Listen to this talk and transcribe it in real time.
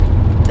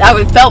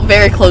felt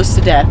very close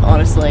to death,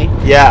 honestly.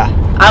 Yeah.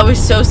 I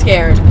was so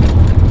scared.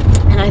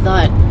 And I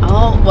thought,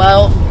 oh,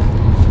 well,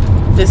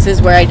 this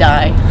is where I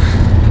die.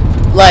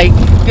 Like,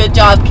 good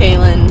job,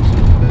 Kaylin.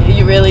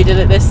 You really did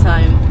it this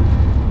time.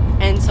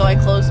 And so I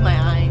closed my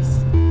eyes.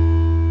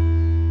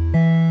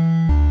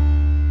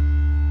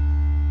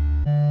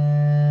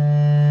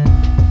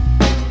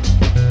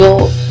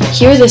 You'll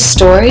hear this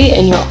story,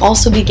 and you'll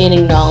also be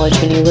gaining knowledge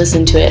when you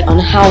listen to it on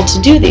how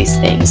to do these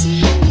things.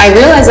 I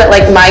realized that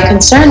my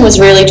concern was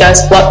really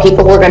just what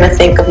people were going to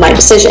think of my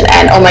decision.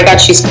 And oh my God,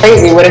 she's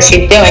crazy. What is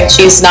she doing?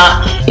 She's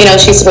not,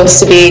 she's supposed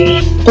to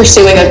be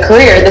pursuing a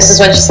career. This is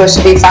when she's supposed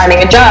to be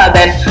finding a job.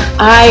 And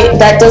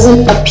that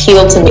doesn't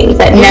appeal to me.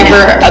 That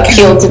never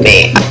appealed to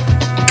me.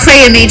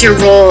 Play a major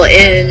role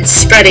in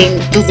spreading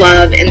the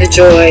love and the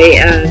joy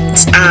and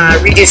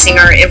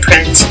reducing our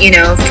imprint,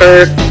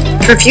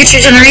 for future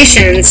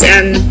generations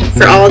and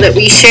for all that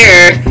we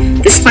share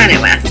this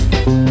planet with.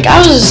 I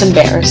was just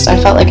embarrassed.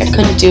 I felt like I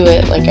couldn't do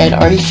it, like I'd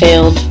already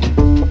failed.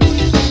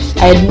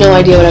 I had no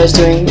idea what I was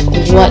doing.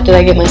 What did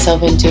I get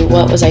myself into?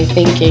 What was I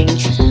thinking?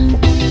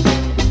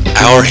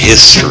 Our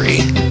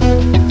history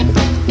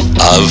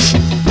of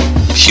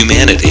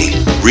humanity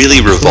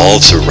really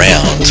revolves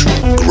around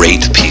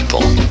great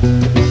people.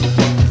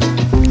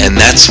 And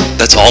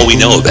that's all we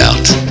know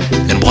about.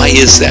 And why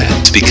is that?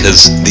 It's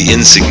because the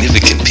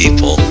insignificant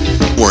people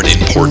weren't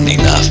important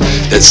enough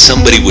that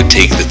somebody would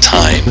take the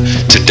time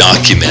to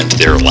document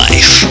their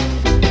life.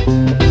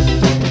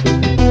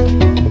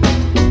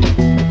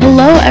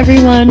 Hello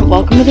everyone,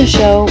 welcome to the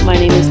show. My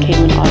name is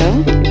Kaylin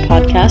Otto, your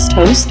podcast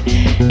host,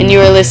 and you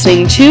are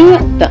listening to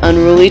the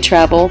Unruly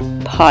Travel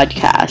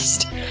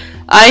Podcast.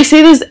 I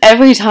say this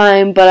every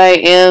time, but I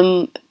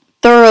am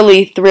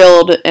thoroughly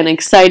thrilled and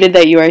excited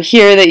that you are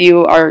here, that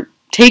you are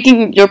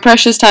taking your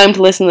precious time to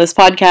listen to this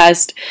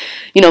podcast.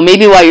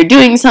 Maybe while you're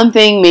doing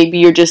something, maybe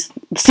you're just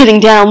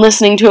sitting down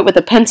listening to it with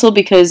a pencil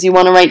because you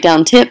want to write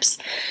down tips.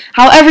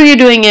 However you're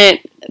doing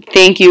it,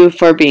 thank you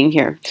for being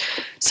here.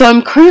 So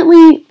I'm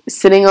currently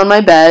sitting on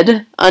my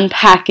bed,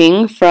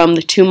 unpacking from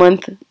the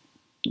 2-month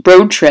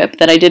road trip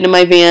that I did in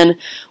my van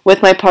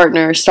with my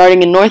partner,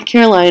 starting in North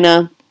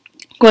Carolina,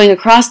 going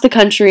across the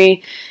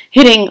country,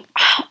 hitting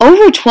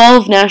over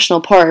 12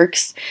 national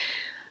parks,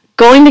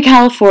 going to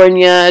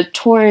California,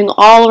 touring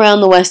all around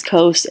the West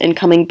Coast, and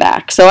coming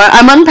back. So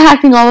I'm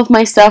unpacking all of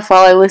my stuff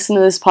while I listen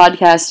to this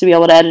podcast to be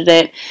able to edit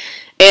it.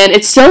 And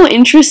it's so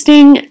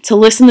interesting to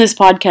listen to this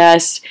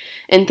podcast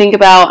and think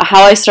about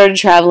how I started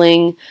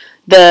traveling,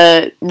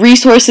 the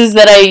resources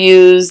that I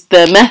use,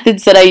 the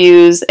methods that I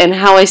use, and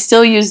how I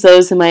still use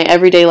those in my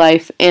everyday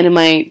life and in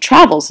my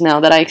travels now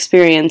that I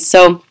experience.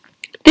 So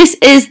this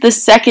is the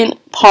second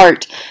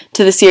part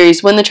to the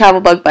series, When the Travel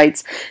Bug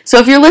Bites. So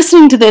if you're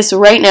listening to this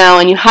right now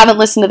and you haven't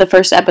listened to the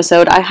first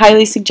episode, I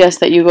highly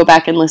suggest that you go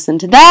back and listen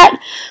to that,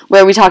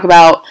 where we talk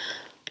about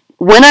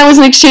when I was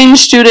an exchange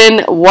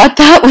student, what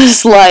that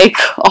was like,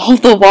 all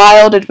the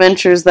wild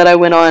adventures that I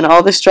went on,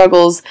 all the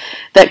struggles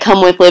that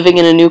come with living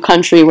in a new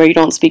country where you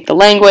don't speak the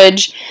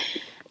language.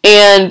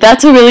 And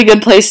that's a really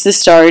good place to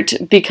start,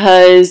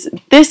 because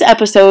this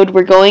episode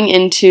we're going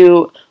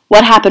into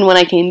what happened when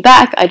I came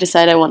back. I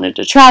decided I wanted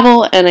to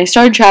travel, and I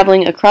started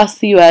traveling across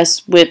the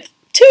U.S. with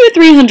 $200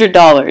 to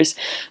 $300.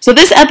 So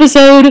this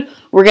episode,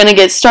 we're going to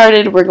get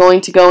started. We're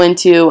going to go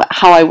into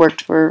how I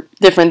worked for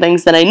different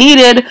things that I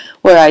needed,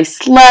 where I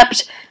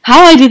slept,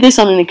 how I did this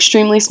on an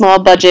extremely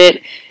small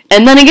budget,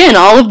 and then again,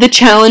 all of the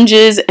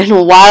challenges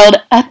and wild,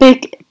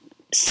 epic,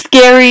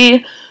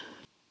 scary,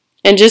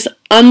 and just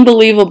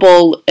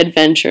unbelievable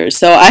adventures.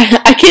 So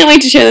I can't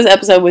wait to share this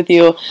episode with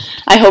you.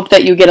 I hope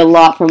that you get a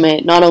lot from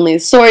it, not only the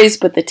stories,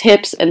 but the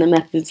tips and the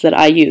methods that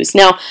I use.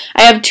 Now,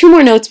 I have 2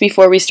 more notes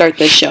before we start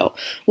this show.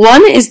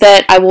 One is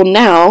that I will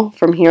now,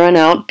 from here on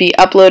out, be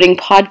uploading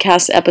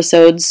podcast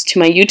episodes to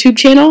my YouTube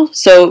channel.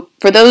 So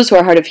for those who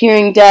are hard of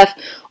hearing, deaf,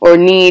 or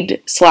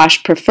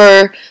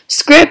need/prefer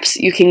scripts,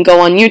 you can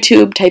go on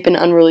YouTube, type in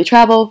Unruly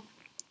Travel,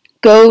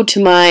 go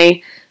to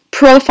my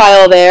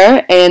profile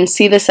there and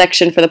see the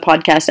section for the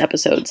podcast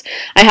episodes.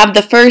 I have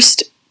the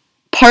first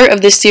part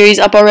of this series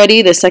up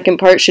already. The second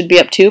part should be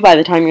up too by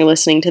the time you're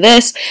listening to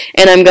this,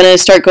 and I'm going to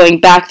start going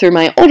back through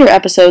my older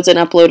episodes and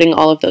uploading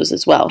all of those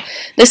as well.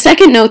 The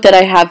second note that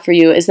I have for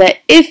you is that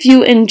if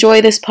you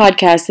enjoy this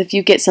podcast, if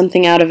you get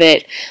something out of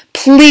it,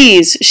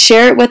 please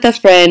share it with a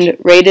friend,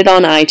 rate it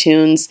on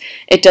iTunes.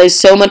 It does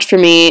so much for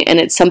me, and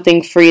it's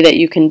something free that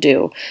you can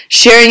do.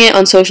 Sharing it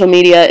on social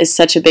media is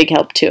such a big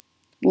help too.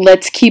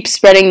 Let's keep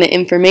spreading the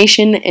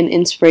information and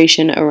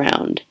inspiration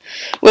around.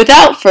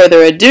 Without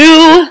further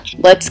ado,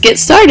 let's get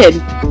started.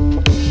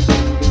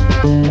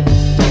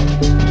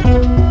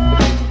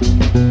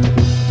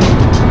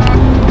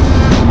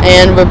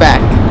 And we're back.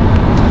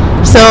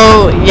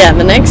 So, yeah,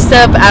 the next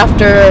step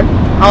after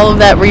all of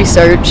that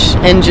research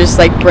and just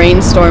like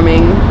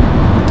brainstorming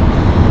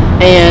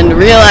and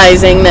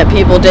realizing that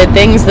people did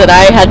things that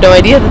I had no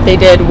idea that they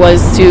did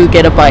was to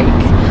get a bike.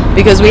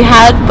 Because we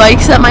had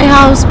bikes at my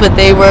house, but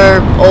they were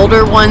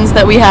older ones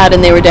that we had,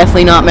 and they were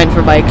definitely not meant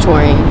for bike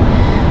touring.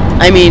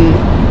 I mean,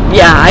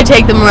 Yeah, I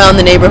take them around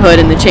the neighborhood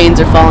and the chains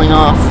are falling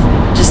off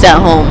just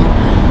at home.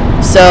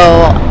 So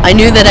I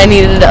knew that I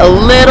needed a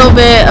little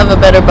bit of a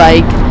better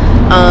bike.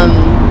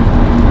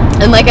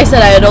 And like I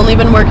said, I had only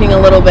been working a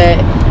little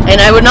bit, and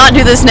I would not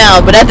do this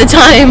now, but at the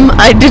time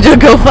I did a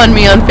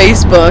GoFundMe on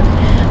Facebook.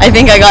 I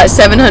think I got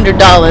 $700.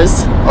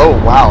 Oh,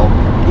 wow.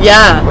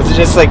 Yeah. Was it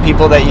just like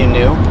people that you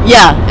knew?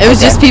 Yeah, it was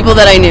just people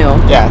that I knew.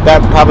 Yeah,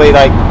 that probably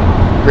like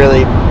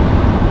really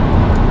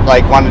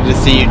like wanted to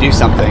see you do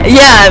something.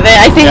 Yeah,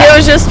 I think it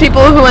was just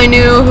people who I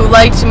knew who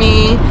liked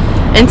me,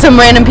 and some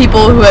random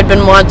people who had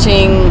been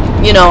watching,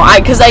 you know,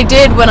 because I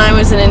did, when I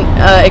was an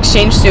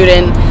exchange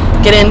student,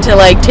 get into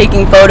like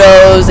taking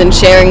photos and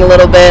sharing a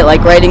little bit,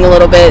 like writing a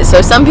little bit.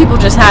 So some people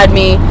just had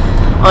me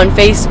on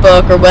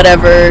Facebook or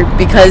whatever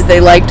because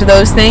they liked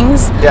those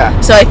things. Yeah.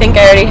 So I think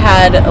I already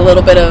had a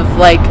little bit of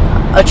like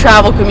a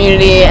travel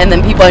community, and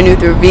then people I knew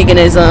through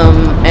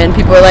veganism, and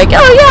people were like,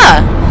 oh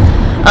yeah.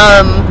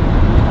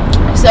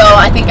 So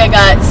I think I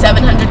got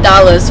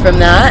 $700 from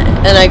that,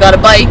 and I got a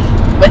bike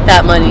with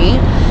that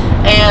money,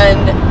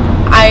 and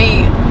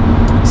I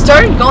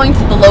started going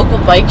to the local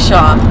bike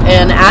shop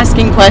and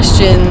asking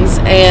questions,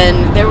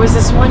 and there was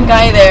this one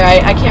guy there,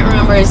 I can't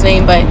remember his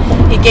name, but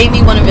he gave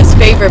me one of his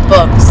favorite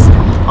books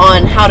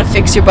on how to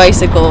fix your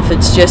bicycle if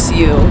it's just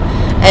you,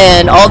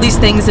 and all these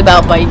things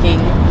about biking,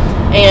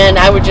 and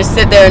I would just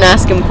sit there and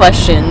ask him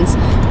questions.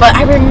 But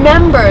I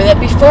remember that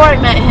before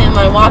I met him,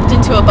 I walked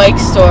into a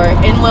bike store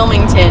in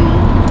Wilmington,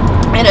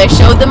 and I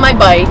showed them my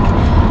bike,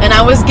 and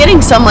I was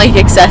getting some like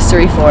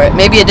accessory for it,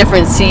 maybe a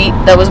different seat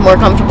that was more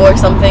comfortable or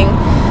something,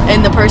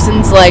 and the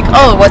person's like,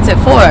 oh, what's it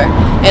for?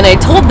 And I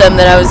told them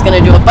that I was going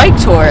to do a bike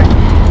tour,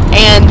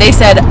 and they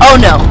said, oh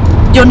no,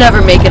 you'll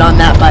never make it on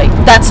that bike.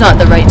 That's not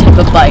the right type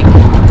of bike.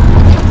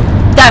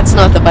 That's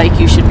not the bike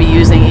you should be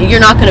using.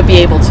 You're not going to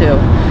be able to.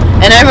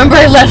 And I remember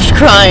I left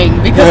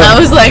crying because I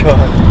was like,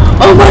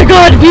 oh my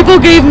god, people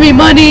gave me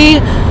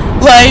money,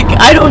 like,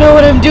 I don't know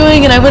what I'm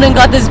doing, and I went and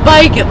got this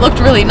bike, it looked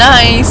really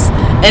nice,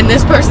 and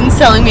this person's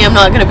telling me I'm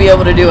not going to be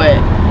able to do it.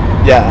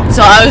 Yeah.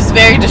 So I was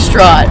very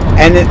distraught.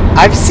 And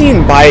I've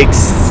seen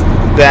bikes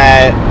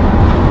that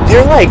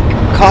they're like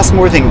cost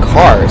more than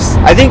cars.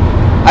 I think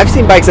I've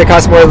seen bikes that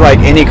cost more than like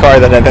any car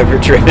that I've ever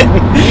driven.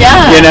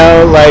 Yeah. You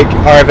know, like,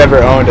 or I've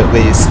ever owned at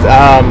least.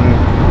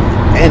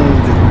 And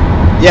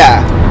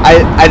yeah,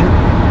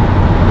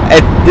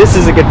 this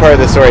is a good part of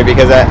the story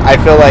because I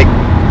feel like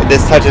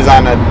this touches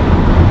on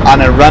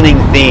a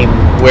running theme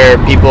where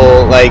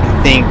people like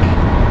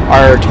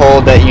are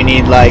told that you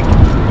need like,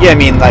 yeah, I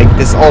mean like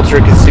this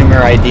ultra consumer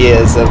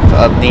ideas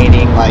of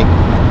needing like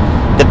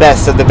the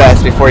best of the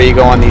best before you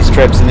go on these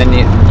trips, and then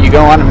you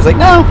go on and it's like,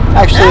 no,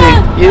 actually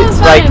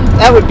like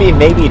that would be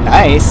maybe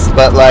nice,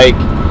 but like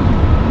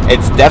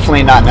it's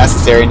definitely not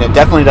necessary, and it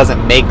definitely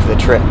doesn't make the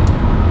trip.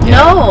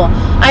 No,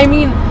 I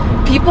mean,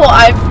 people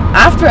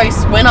after I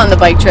went on the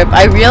bike trip,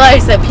 I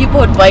realized that people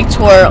would bike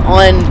tour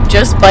on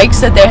just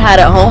bikes that they had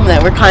at home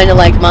that were kind of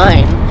like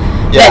mine.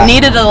 Yeah. That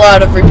needed a lot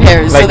of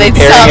repairs. Like, so they'd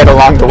stop it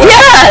along the way.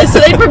 Yeah, so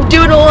they'd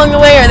do it along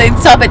the way, or they'd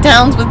stop at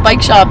towns with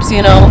bike shops,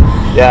 you know.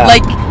 Yeah.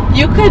 Like,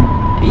 you could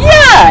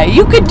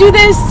do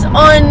this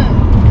on,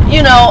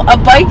 you know, a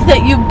bike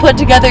that you put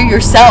together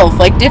yourself,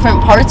 like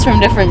different parts from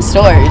different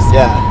stores.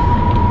 Yeah.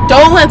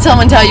 Don't let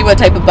someone tell you what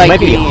type of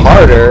bike you need. It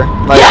might be harder.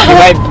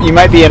 Like, you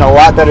might be in a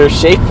lot better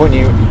shape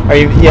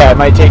it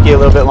might take you a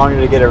little bit longer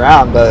to get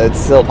around, but it's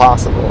still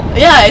possible.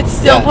 Yeah, it's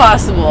still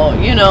possible,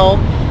 you know.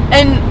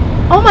 And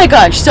oh my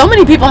gosh, so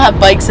many people have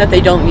bikes that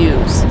they don't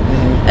use.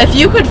 Mm-hmm. If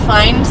you could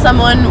find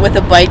someone with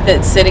a bike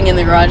that's sitting in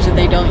the garage that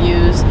they don't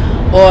use,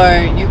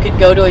 or you could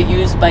go to a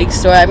used bike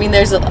store. I mean,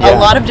 there's a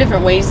lot of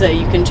different ways that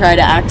you can try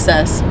to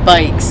access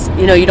bikes.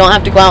 You know, you don't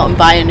have to go out and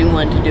buy a new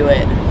one to do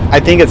it. I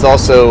think it's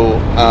also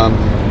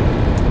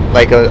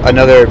like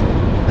another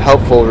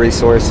helpful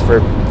resource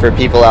for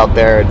people out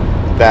there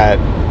that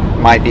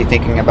might be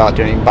thinking about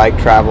doing bike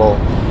travel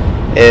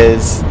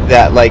is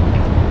that, like,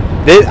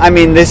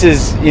 this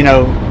is, you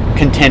know,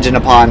 contingent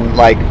upon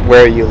like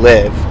where you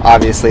live,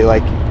 obviously,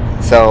 like,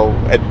 so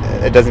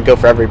it doesn't go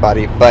for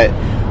everybody, but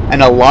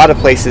in a lot of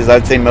places,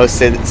 I'd say most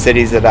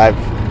cities that I've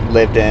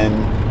lived in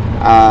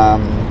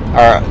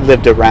or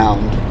lived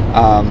around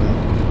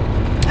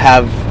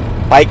have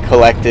bike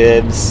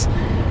collectives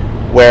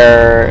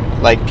where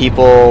like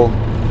people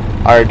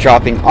are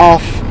dropping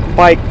off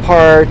bike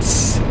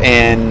parts,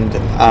 and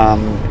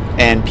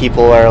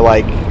people are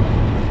like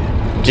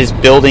just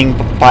building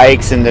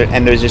bikes, and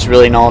there's just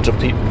really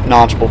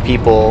knowledgeable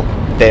people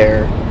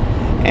there,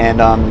 and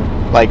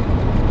like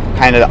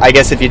kind of, I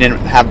guess if you didn't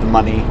have the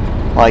money,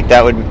 like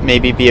that would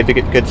maybe be a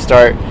good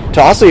start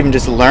to also even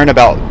just learn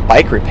about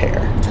bike repair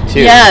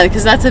too. Yeah,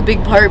 because that's a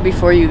big part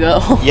before you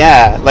go.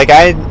 Yeah, like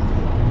I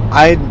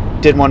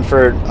did one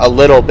for a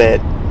little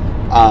bit,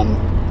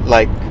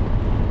 like,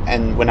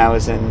 and when I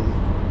was in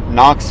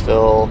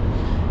Knoxville,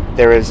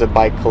 there was a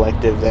bike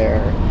collective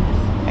there,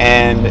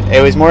 and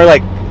it was more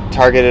like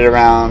targeted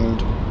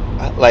around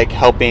like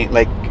helping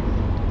like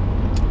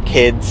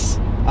kids,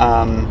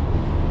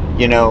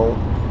 you know,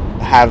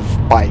 have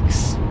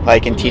bikes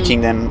like, and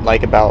teaching them,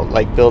 like, about,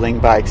 like, building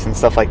bikes and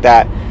stuff like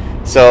that.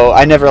 So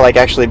I never, like,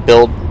 actually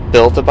built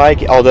a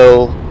bike,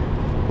 although,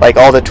 like,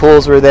 all the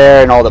tools were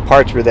there and all the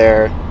parts were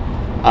there,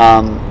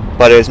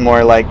 but it was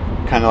more like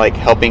kind of like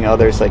helping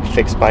others, like,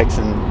 fix bikes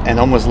and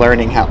almost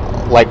learning how,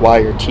 like, while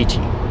you're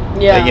teaching.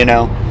 Yeah. You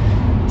know,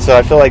 so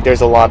I feel like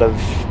there's a lot of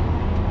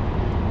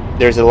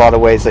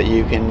ways that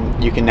you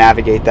can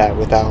navigate that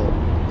without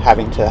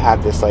having to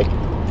have this, like,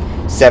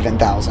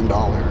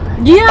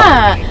 $7,000.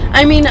 Yeah,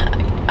 I mean,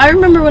 I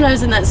remember when I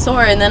was in that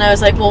store, and then I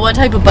was like, well, what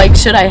type of bike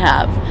should I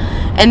have?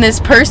 And this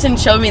person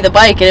showed me the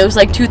bike, and it was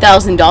like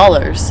 $2,000.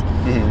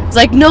 Mm-hmm. It's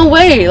like, no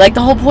way. Like,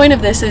 the whole point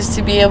of this is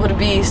to be able to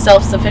be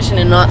self-sufficient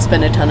and not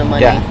spend a ton of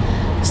money. Yeah.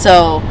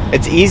 So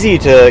it's easy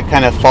to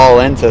kind of fall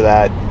into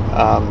that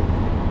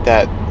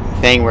that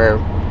thing where,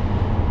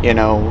 you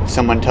know,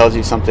 someone tells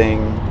you something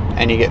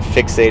and you get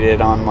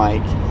fixated on,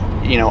 like,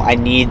 you know, I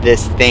need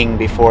this thing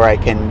before I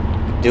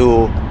can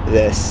do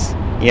this.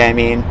 You know what I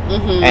mean?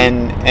 Mm-hmm.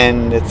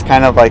 And it's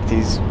kind of like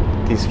these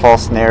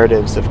false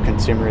narratives of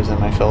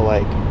consumerism, I feel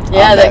like.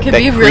 Yeah, that could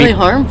be really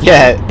harmful.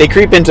 Yeah, they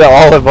creep into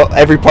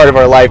every part of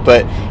our life,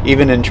 but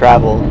even in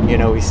travel, you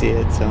know, we see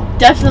it. So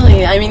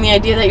definitely. I mean, the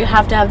idea that you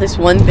have to have this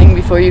one thing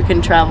before you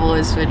can travel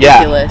is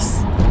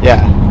ridiculous.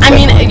 Yeah. I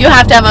mean, you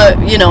have to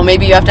have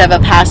maybe you have to have a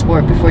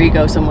passport before you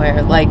go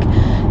somewhere. Like,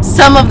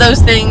 some of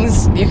those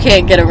things you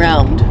can't get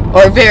around,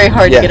 or very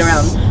hard to get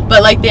around.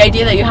 But, like, the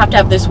idea that you have to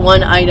have this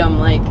one item,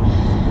 like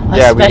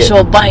a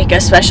special bike, a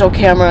special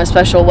camera, a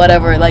special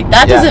whatever, like,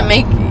 that doesn't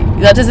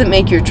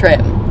make your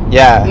trip.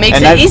 Yeah.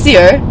 Makes it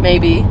easier,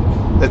 maybe.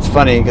 It's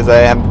funny because I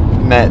have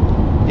met,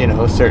 you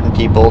know, certain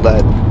people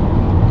that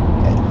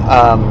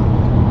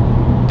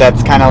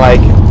that's kind of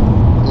like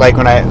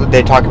when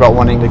they talk about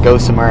wanting to go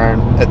somewhere,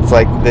 and it's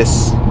like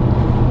this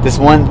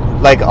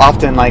one, like,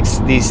 often, like,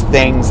 these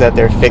things that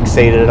they're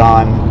fixated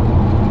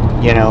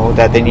on, you know,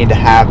 that they need to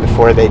have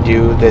before they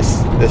do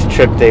this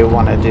trip they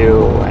want to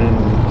do.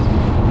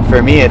 And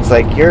for me, it's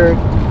like you're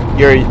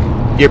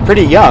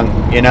pretty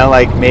young, you know,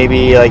 like,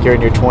 maybe, like, you're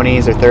in your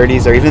 20s or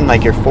 30s or even,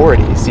 like, your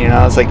 40s, you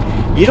know. It's like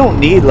you don't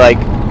need, like,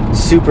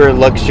 super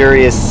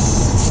luxurious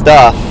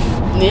stuff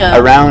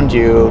around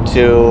you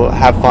to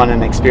have fun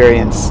and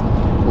experience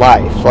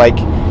life, like,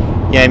 you know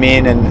what I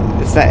mean? And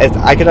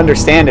I could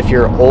understand if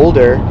you're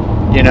older,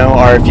 you know,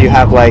 or if you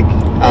have, like,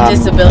 a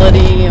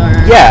disability, or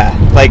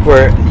like,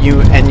 where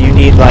you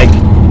need, like,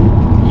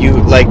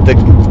 the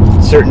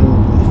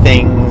certain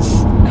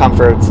things,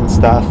 comforts and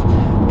stuff.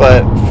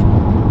 But,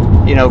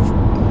 you know,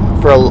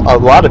 for a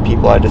lot of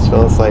people, I just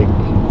feel it's like,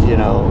 you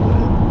know,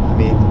 I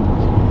mean,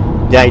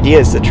 the idea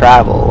is to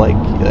travel, like,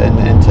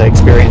 and to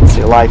experience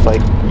your life,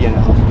 like, you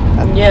know.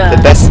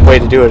 The best way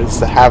to do it is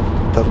to have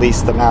the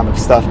least amount of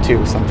stuff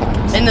too,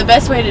 sometimes. And the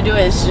best way to do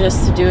it is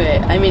just to do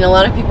it. I mean, a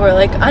lot of people are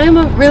like, I'm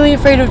really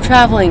afraid of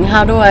traveling.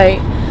 How do I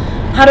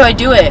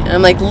do it? And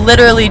I'm like,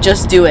 literally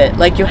just do it.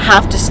 Like, you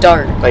have to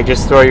start. Like,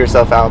 just throw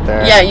yourself out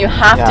there. Yeah, you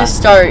have to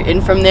start,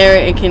 and from there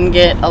it can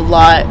get a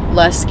lot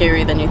less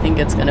scary than you think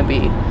it's going to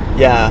be.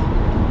 Yeah.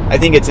 I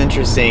think it's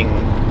interesting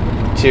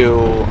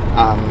to,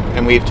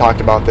 and we've talked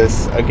about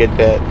this a good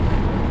bit,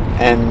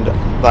 and,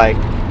 like,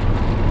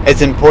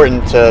 it's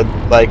important to,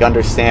 like,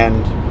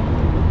 understand,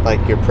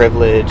 like, your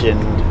privilege and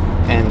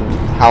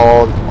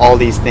how all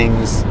these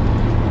things,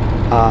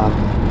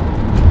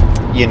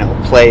 you know,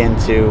 play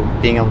into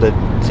being able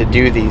to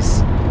do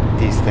these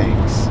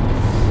things.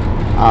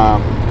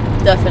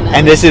 Definitely.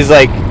 And this is,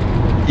 like,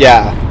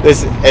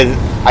 this is,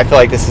 I feel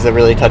like this is a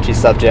really touchy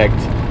subject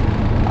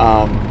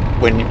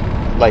when,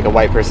 like, a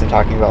white person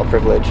talking about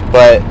privilege,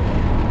 but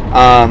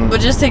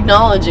just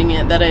acknowledging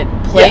it, that it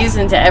plays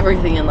into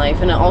everything in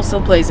life, and it also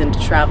plays into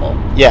travel.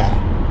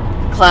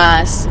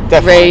 Class,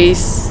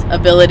 race,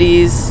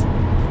 abilities,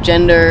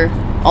 gender,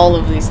 all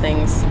of these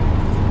things.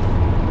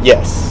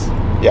 Yes.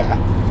 Yeah.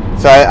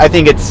 So I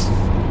think it's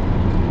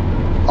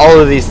all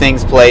of these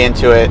things play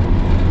into it.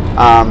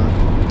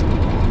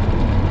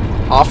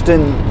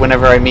 Often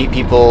whenever I meet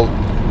people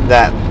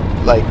that,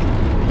 like,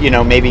 you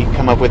know, maybe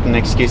come up with an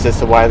excuse as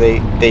to why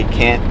they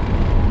can't,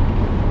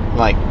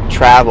 like,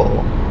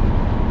 travel,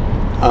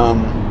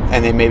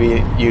 and they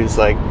maybe use,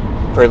 like,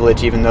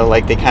 privilege, even though,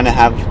 like, they kind of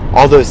have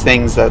all those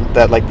things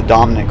that like, the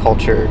dominant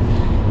culture,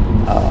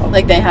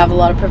 like, they have a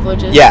lot of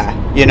privileges. Yeah,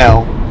 you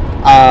know,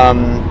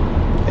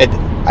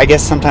 I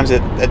guess sometimes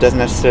it doesn't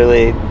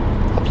necessarily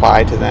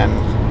apply to them.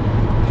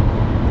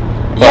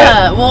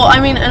 Yeah, well, I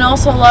mean, and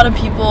also a lot of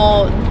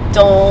people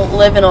don't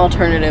live in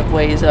alternative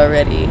ways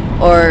already,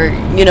 or,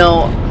 you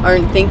know,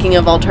 aren't thinking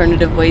of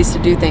alternative ways to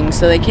do things,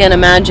 so they can't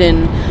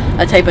imagine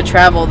a type of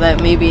travel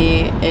that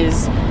maybe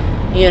is,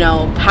 you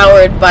know,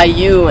 powered by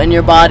you and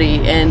your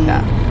body, and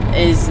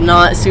is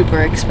not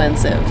super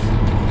expensive.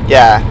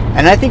 Yeah,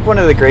 and I think one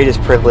of the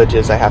greatest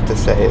privileges, I have to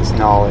say, is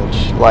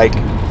knowledge. Like,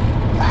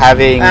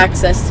 having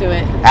access to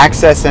it.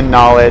 Access and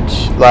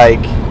knowledge,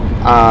 like,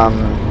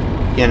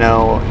 you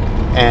know,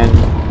 and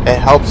it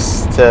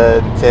helps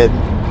to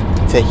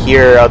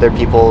hear other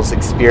people's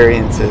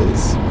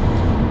experiences.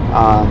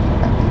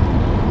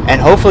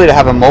 and hopefully to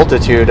have a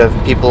multitude of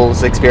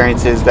people's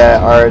experiences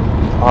that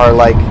are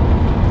like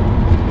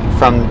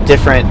from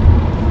different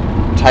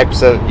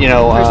types of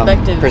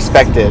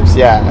perspectives.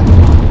 Yeah,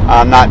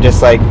 not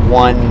just like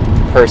one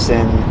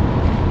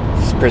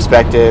person's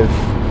perspective,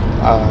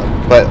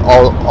 but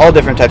all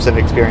different types of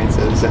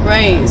experiences.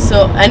 Right.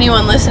 So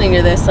anyone listening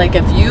to this, like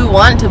if you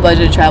want to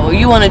budget travel,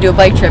 you want to do a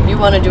bike trip, you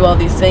want to do all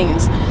these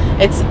things,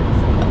 it's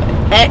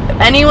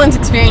anyone's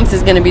experience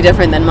is going to be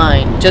different than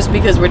mine, just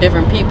because we're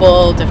different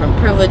people, different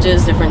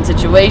privileges, different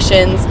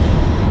situations.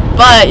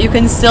 But you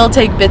can still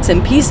take bits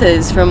and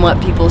pieces from what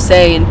people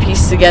say and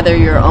piece together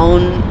your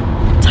own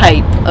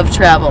type of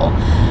travel.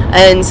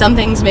 And some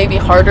things may be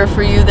harder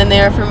for you than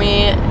they are for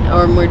me,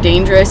 or more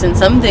dangerous, and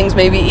some things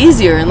may be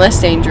easier and less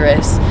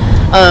dangerous.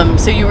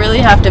 So you really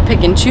have to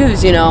pick and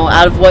choose,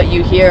 out of what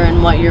you hear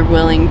and what you're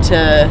willing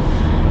to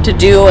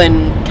do,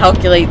 and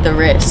calculate the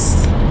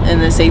risks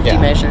and the safety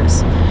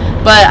measures.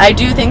 But I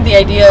do think the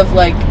idea of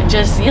like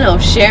just,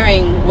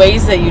 sharing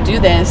ways that you do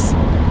this,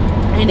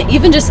 and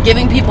even just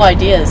giving people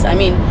ideas. I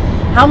mean,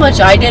 how much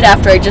I did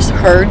after I just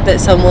heard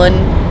that someone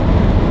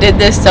did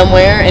this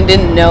somewhere and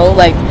didn't know,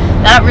 like,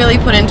 that really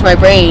put into my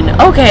brain,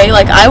 okay,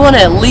 like, I want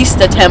to at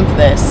least attempt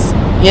this,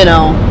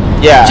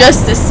 Yeah.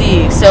 just to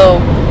see.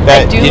 So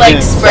I do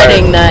like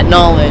spreading that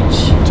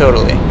knowledge.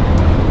 Totally.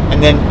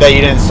 And then that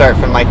you didn't start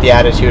from, like, the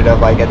attitude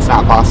of, like, it's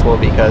not possible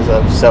because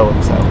of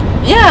so-and-so.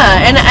 Yeah,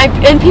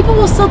 and people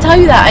will still tell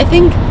you that. I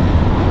think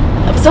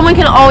someone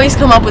can always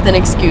come up with an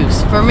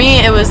excuse. For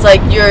me, it was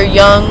like, you're a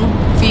young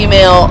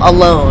female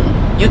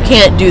alone. You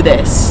can't do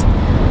this.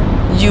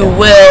 You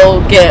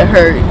will get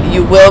hurt.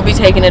 You will be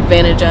taken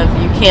advantage of.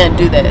 You can't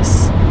do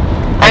this.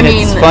 And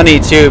it's funny,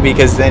 too,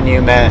 because then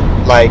you met,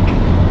 like,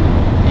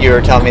 you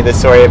were telling me the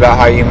story about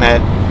how you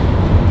met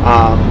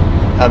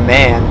a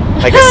man,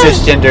 like a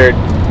cisgendered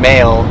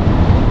male,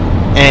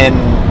 in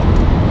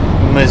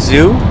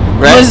Missoula,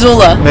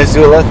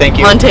 thank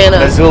you.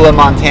 Missoula,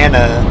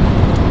 Montana,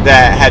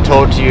 that had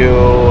told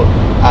you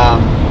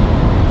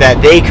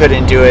that they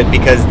couldn't do it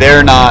because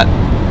they're not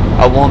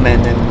a woman,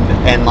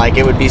 and like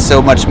it would be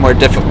so much more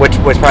difficult, which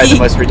was probably the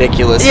most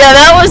ridiculous. Yeah,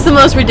 that was the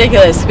most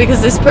ridiculous,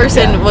 because this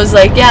person was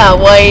like,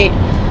 white,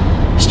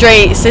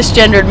 straight,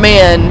 cisgendered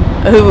man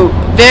who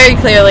very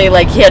clearly,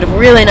 like, he had a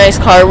really nice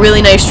car,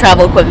 really nice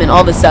travel equipment,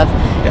 all this stuff.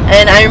 Yeah.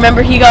 And I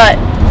remember he got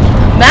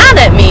mad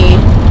at me.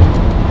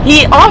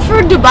 He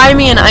offered to buy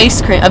me a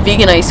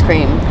vegan ice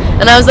cream.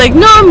 And I was like,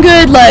 no, I'm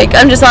good. Like,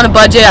 I'm just on a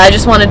budget. I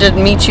just wanted to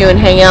meet you and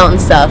hang out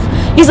and stuff.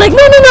 He's like, no,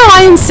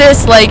 I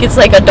insist. Like, it's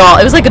like $1.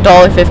 It was like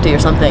 $1.50 or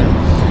something.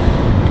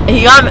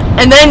 He got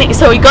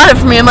it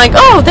for me. I'm like,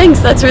 oh, thanks.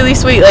 That's really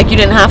sweet. Like, you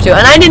didn't have to.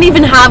 And I didn't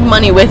even have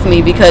money with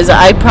me because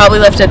I probably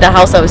left it at the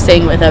house I was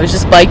staying with. I was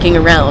just biking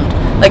around.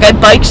 Like, I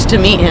biked to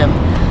meet him.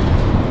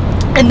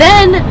 And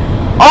then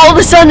all of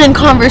a sudden in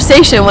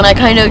conversation, when I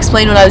kind of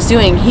explained what I was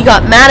doing, he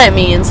got mad at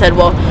me and said,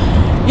 well,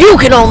 you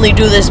can only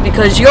do this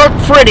because you're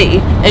pretty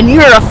and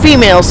you're a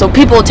female, so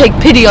people will take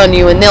pity on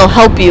you and they'll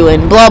help you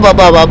and blah, blah,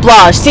 blah, blah,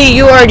 blah. See,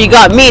 you already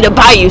got me to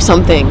buy you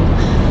something.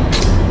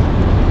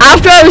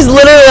 After I was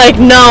literally like,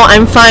 no,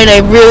 I'm fine. I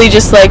really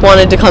just, like,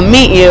 wanted to come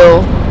meet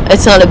you.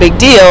 It's not a big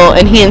deal.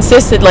 And he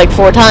insisted, like,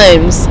 4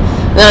 times.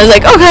 And I was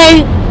like,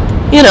 okay,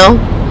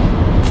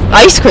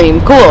 ice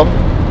cream, cool.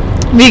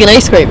 Vegan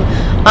ice cream.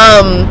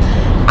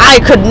 I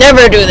could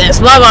never do this,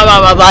 blah, blah, blah,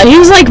 blah, blah. He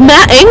was, like,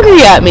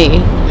 angry at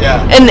me.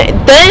 Yeah. And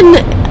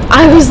then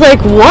I was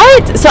like,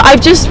 what? So I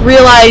just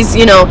realized,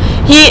 he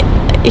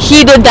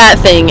did that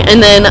thing.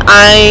 And then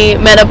I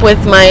met up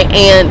with my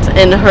aunt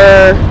and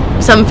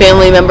some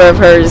family member of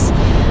hers.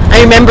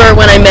 I remember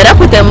when I met up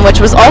with them, which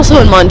was also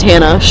in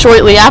Montana,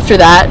 shortly after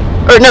that.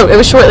 Or no, it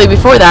was shortly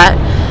before that.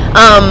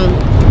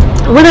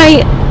 When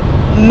I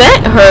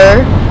met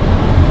her,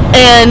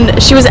 and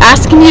she was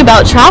asking me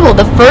about travel,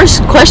 the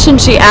first question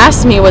she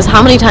asked me was,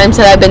 how many times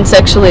had I been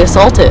sexually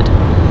assaulted?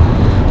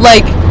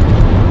 Like,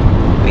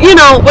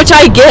 which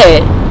I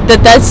get,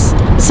 that's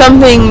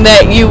something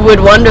that you would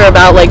wonder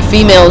about, like,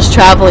 females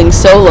traveling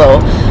solo.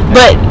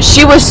 But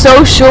she was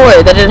so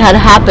sure that it had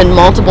happened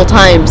multiple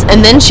times.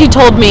 And then she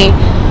told me,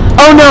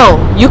 oh no,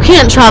 you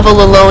can't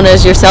travel alone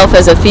as yourself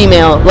as a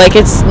female. Like,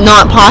 it's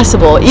not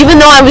possible. Even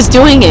though I was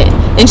doing it.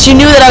 And she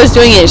knew that I was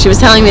doing it. She was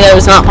telling me that it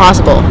was not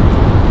possible.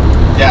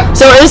 Yeah.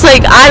 So it was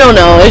like, I don't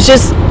know. It's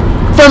just,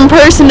 from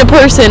person to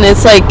person,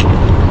 it's like...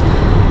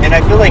 And I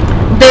feel like...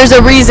 there's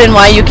a reason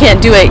why you can't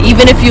do it,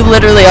 even if you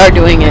literally are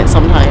doing it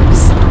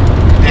sometimes.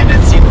 And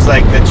it seems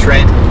like the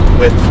trend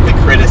with the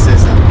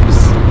criticisms,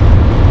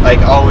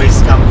 like, always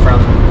come from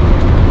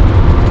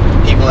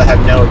people that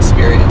have no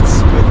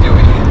experience with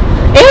doing it.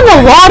 And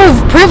a lot of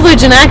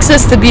privilege and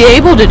access to be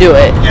able to do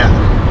it. Yeah.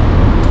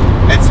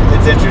 It's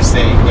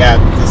interesting,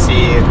 to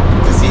see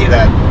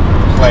that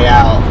play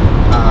out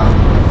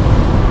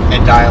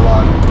in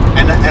dialogue.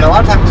 And a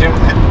lot of times,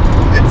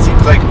 it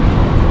seems like,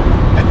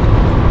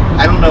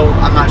 I don't know,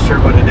 I'm not sure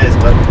what it is,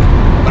 but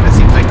it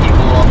seems like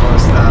people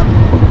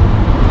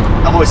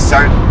almost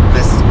start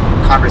this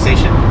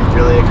conversation in a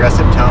really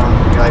aggressive tone.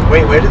 You're like,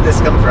 wait, where did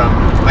this come from?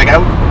 Like,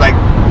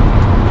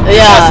 You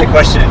asked the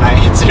question and I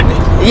answered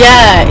it.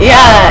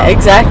 Yeah,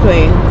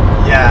 exactly.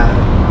 Yeah.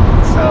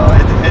 So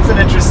it's an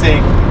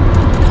interesting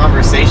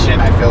conversation,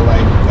 I feel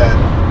like, that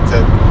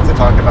to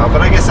talk about.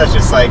 But I guess that's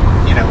just like,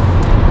 you know,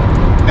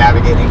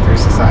 navigating through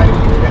society.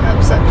 You're gonna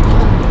upset people.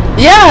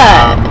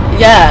 Yeah.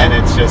 And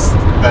that's just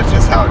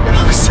how it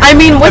goes. I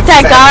mean, with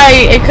that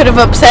guy, it could have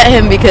upset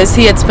him because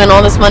he had spent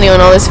all this money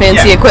on all this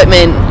fancy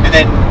equipment. And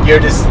then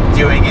you're just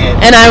doing it.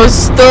 And I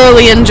was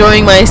thoroughly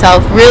enjoying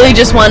myself. Really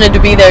just wanted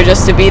to be there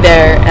just to be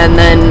there. And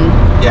then...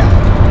 Yeah.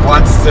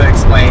 Wants to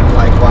explain,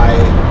 like, why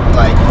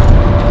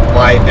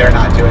they're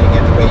not doing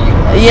it the way you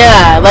are.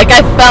 Yeah. Like,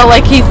 I felt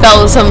like he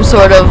felt some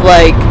sort of,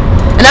 like...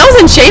 And I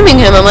wasn't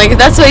shaming him. I'm like, if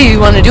that's the way you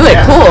want to do it,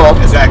 cool.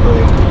 Exactly.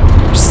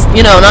 Just,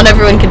 you know, not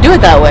everyone can do it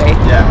that way.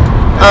 Yeah.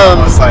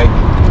 Almost like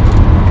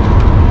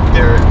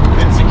their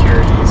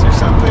insecurities or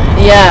something.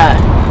 Yeah.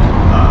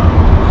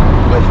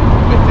 With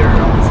their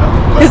own self.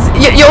 Because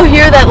you'll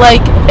hear that,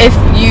 like, if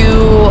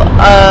you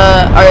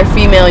are a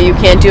female, you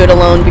can't do it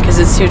alone because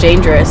it's too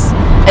dangerous.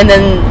 And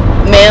then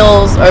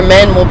males or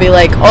men will be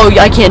like, oh,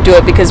 I can't do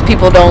it because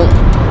people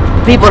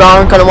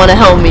aren't going to want to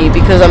help me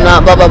because I'm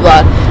not blah, blah,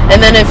 blah. And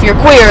then if you're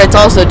queer, it's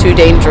also too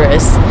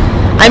dangerous.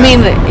 I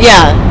mean,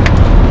 yeah.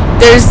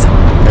 There's,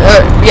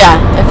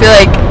 I feel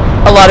like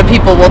a lot of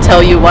people will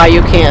tell you why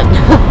you can't.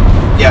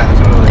 Yeah,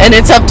 totally. And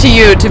it's up to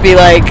you to be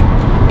like,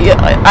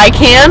 I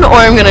can or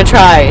I'm going to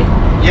try.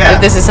 Yeah.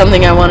 If this is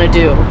something I want to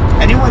do.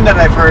 Anyone that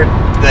I've heard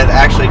that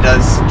actually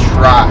does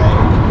try,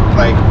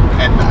 like,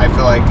 and I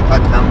feel like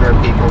a number of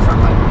people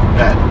from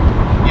that,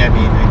 you know what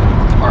I mean,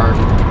 are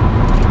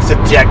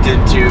subjected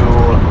to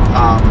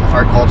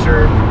our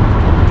culture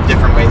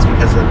different ways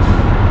because of...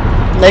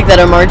 Like that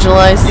are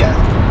marginalized? Yeah.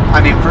 I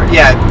mean,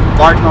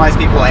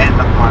 marginalized people and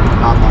not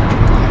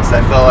marginalized.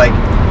 I feel like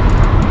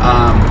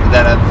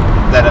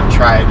that have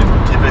tried.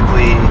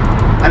 Typically,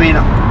 I mean,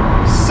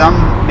 some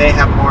may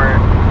have more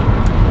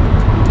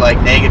like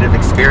negative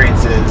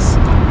experiences.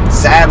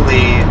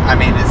 Sadly, I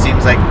mean, it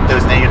seems like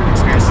those negative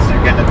experiences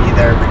are going to be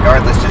there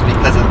regardless, just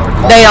because of their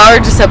culture. They are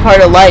just a part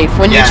of life.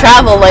 When you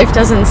travel, life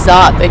doesn't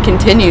stop. It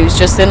continues,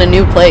 just in a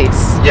new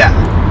place. Yeah,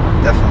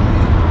 definitely.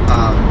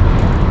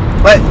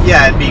 But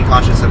yeah, and being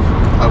conscious of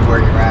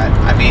where you're at.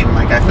 I mean,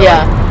 like, I feel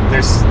like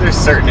there's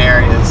certain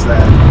areas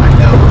that I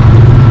know,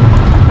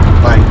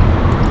 like,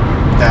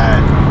 that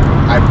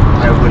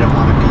I wouldn't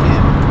want to be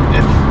in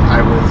if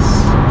I was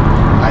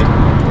like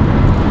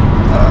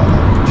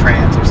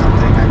trans or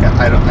something.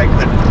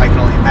 I can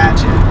only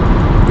imagine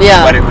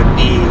what it would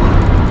be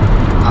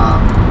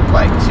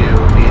like to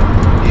be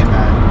in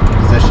that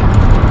position.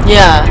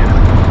 Yeah. You know?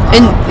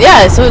 And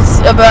so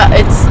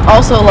it's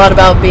also a lot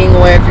about being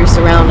aware of your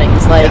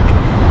surroundings, like,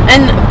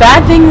 and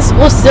bad things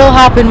will still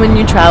happen when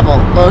you travel,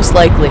 most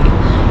likely.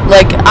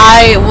 Like,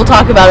 we'll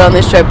talk about it on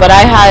this trip, but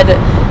I had,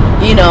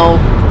 you know,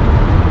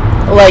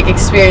 like,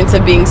 experience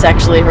of being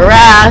sexually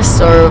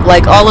harassed, or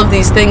like all of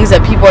these things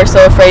that people are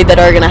so afraid that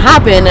are gonna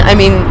happen. I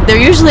mean,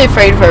 they're usually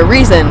afraid for a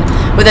reason,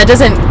 but that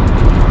doesn't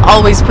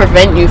always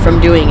prevent you from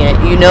doing it.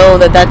 You know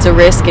that that's a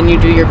risk, and you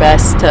do your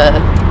best to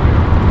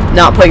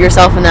not put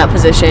yourself in that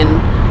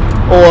position,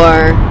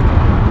 or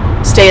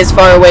stay as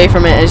far away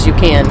from it as you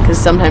can, because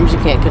sometimes you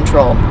can't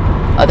control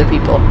other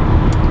people.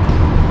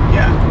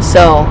 Yeah.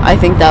 So I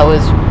think that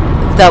was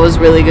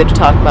really good to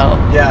talk about.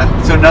 Yeah.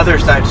 So another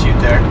side shoot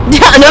there.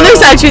 Yeah, another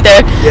side shoot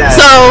there. Yeah.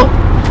 So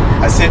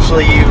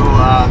essentially, you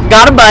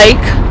got a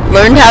bike,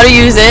 learned how to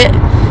use it,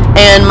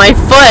 and my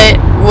foot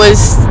was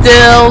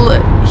still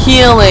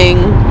healing,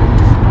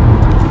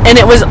 and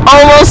it was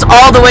almost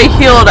all the way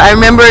healed. I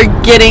remember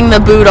getting the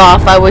boot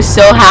off. I was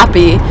so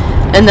happy,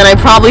 and then I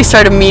probably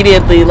started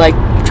immediately like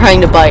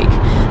trying to bike.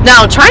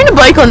 Now, trying to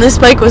bike on this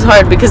bike was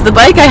hard because the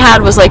bike I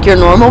had was like your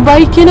normal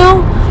bike, you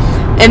know?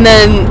 And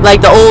then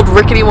like the old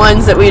rickety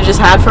ones that we just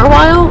had for a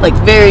while, like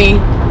very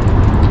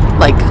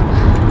like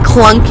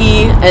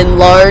clunky and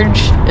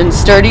large and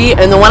sturdy.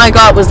 And the one I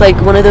got was like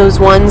one of those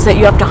ones that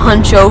you have to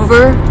hunch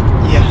over.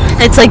 Yeah.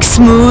 It's like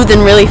smooth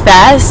and really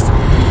fast.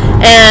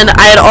 And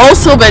I had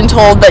also been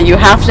told that you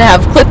have to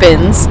have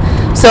clip-ins.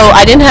 So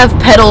I didn't have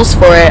pedals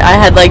for it. I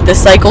had like the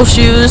cycle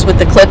shoes with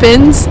the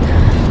clip-ins.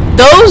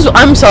 Those,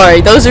 I'm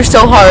sorry, those are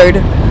so hard.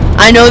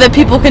 I know that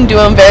people can do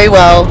them very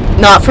well.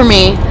 Not for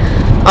me.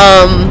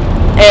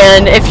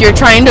 And if you're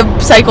trying to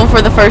cycle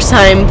for the first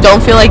time,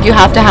 don't feel like you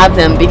have to have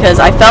them, because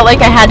I felt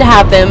like I had to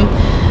have them.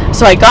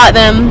 So I got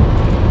them.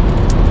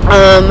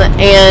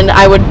 And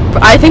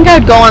I think I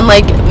would go on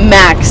like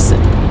max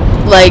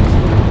like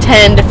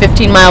 10 to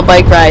 15 mile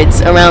bike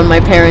rides around my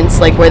parents,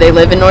 like where they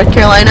live in North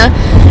Carolina.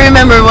 I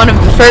remember one of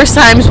the first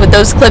times with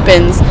those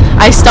clip-ins,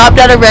 I stopped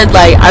at a red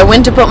light. I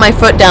went to put my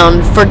foot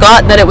down,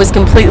 forgot that it was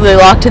completely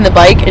locked in the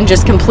bike, and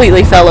just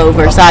completely fell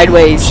over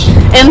sideways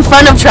in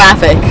front of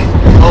traffic.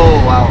 Oh,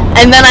 wow.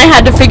 And then I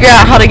had to figure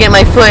out how to get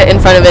my foot in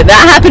front of it.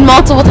 That happened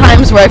multiple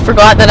times where I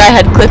forgot that I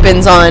had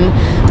clip-ins on,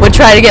 would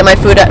try to get my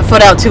foot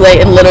out too late,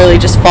 and literally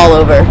just fall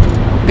over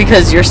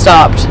because you're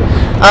stopped.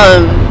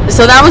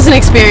 So that was an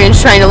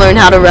experience trying to learn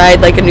how to ride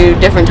like a new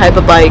different type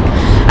of bike.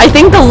 I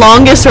think the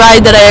longest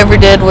ride that I ever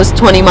did was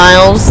 20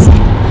 miles.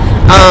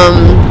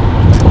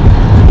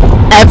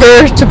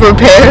 ever to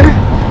prepare,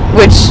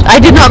 which I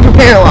did not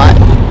prepare a lot.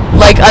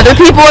 Like, other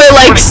people are,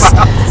 like,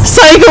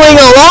 cycling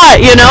a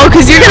lot, you know,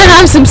 because you're going to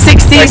have some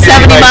 60,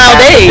 70-mile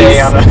days.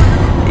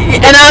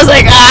 And I was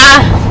like,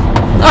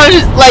 I was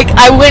just, like,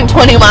 I went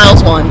 20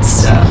 miles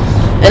once. Yeah.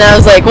 And I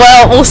was like,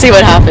 well, we'll see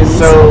what happens.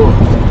 So,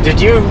 did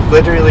you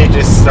literally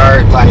just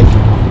start, like,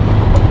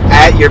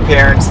 at your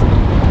parents'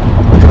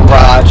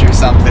 garage or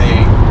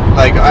something?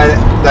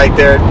 Like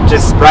they're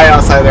just right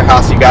outside their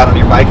house, you got on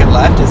your bike and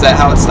left? Is that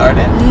how it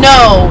started?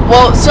 No.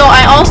 Well, so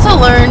I also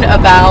learned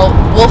about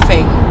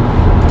wolfing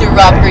through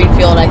Rob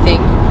Greenfield, I think.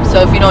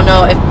 So if you don't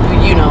know, if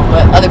you know,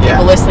 but other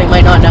people listening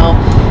might not know,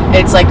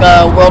 it's like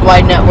a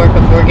worldwide network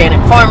of organic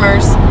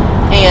farmers,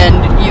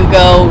 and you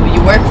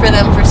work for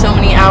them for so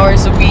many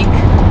hours a week,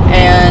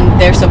 and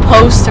they're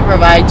supposed to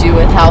provide you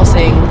with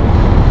housing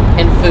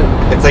and food.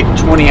 It's like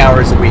 20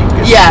 hours a week.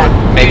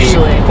 Maybe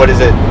usually. What is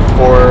it?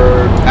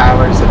 4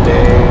 hours a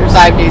day? Or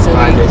 5 days a week.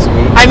 5 days a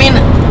week. I mean,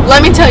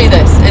 let me tell you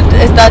this.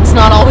 That's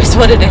not always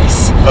what it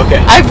is.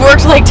 Okay. I've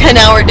worked like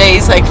 10-hour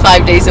days, like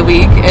 5 days a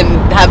week, and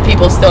have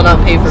people still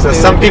not pay for food. So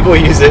some people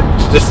use it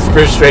just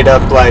for straight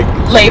up like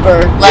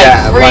labor,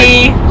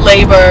 free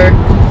labor.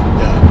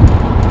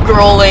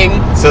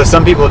 Scrolling. So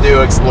some people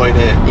do exploit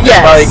it. Yes. It's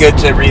probably good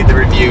to read the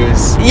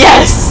reviews.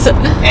 Yes.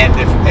 And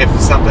if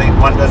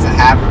one doesn't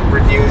have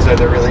reviews or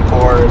they're really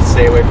poor,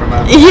 stay away from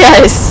them.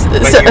 Yes.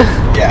 So,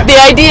 the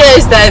idea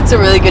is that it's a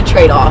really good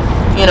trade-off,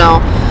 you know.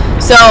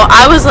 So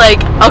I was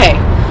like, okay,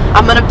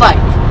 I'm gonna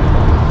bike.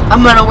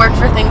 I'm gonna work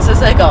for things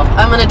as I go.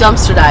 I'm gonna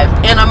dumpster dive,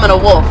 and I'm gonna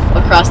wolf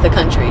across the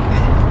country,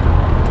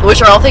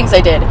 which are all things I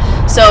did.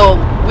 So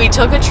we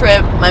took a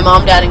trip. My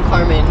mom, dad, and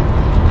Carmen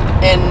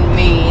and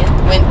me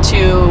went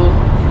to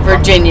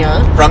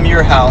Virginia. From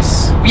your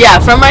house? Yeah,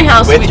 from my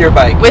house. With your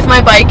bike? With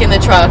my bike in the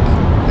truck,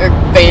 or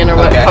van, or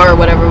car, or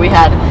whatever we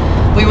had.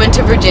 We went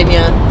to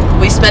Virginia.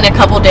 We spent a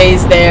couple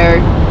days there.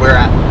 Where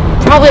at?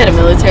 Probably at a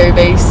military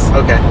base.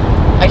 Okay.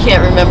 I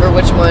can't remember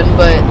which one,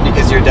 but...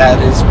 Because your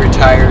dad is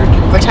retired?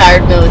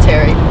 Retired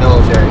military.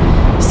 Military.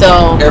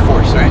 So... Air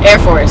Force, right? Air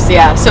Force,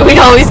 yeah. So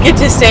we'd always get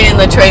to stay in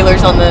the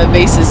trailers on the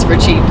bases for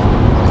cheap.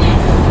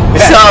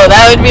 So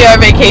that would be our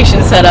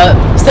vacation setup.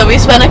 So we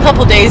spent a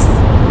couple days,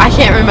 I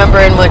can't remember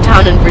in what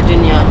town in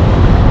Virginia.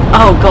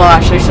 Oh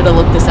gosh, I should have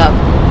looked this up.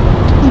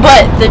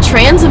 But the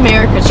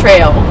Trans-America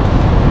Trail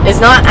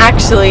is not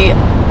actually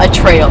a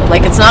trail.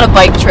 Like, it's not a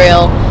bike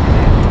trail.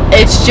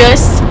 It's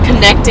just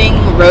connecting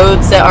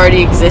roads that already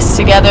exist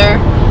together,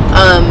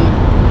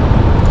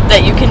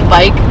 that you can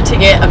bike to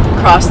get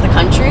across the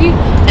country.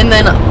 And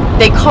then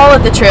they call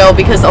it the trail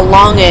because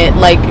along it,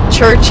 like,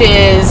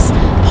 churches,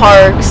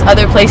 parks,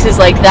 other places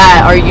like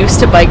that are used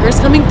to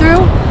bikers coming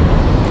through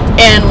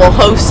and will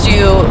host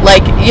you,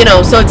 like, you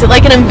know, so it's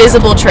like an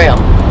invisible trail.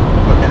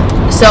 Okay.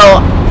 So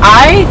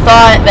I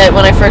thought that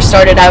when I first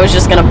started I was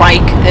just gonna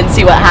bike and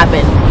see what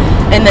happened,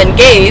 and then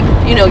Gabe,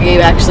 you know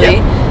Gabe actually,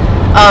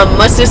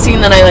 must have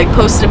seen that I like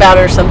posted about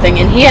it or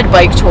something, and he had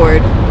bike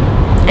toured,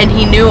 and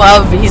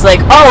he's like,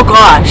 oh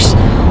gosh,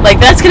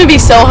 like that's gonna be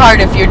so hard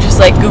if you're just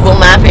like Google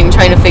mapping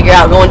trying to figure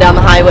out going down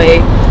the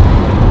highway,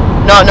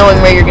 not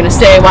knowing where you're gonna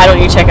stay. Why don't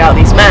you check out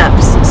these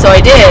maps? So I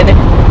did,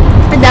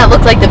 and that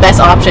looked like the best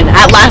option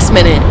at last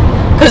minute,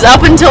 because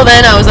up until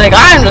then I was like,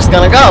 I'm just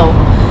gonna go,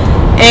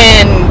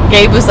 and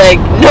Gabe was like,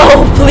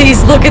 no,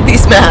 please look at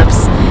these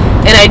maps.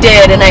 And I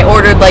did, and I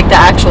ordered like the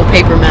actual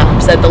paper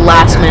maps at the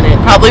last minute,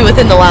 probably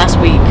within the last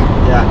week.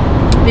 Yeah.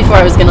 Before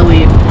I was gonna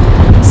leave.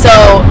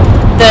 So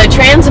the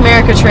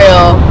Trans-America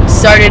Trail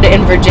started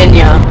in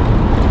Virginia.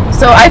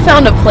 So I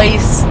found a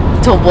place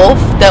to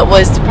wolf that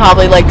was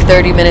probably like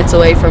 30 minutes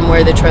away from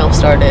where the trail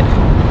started,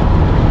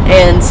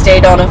 and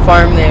stayed on a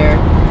farm there,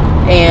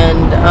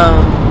 and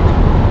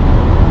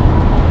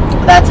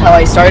that's how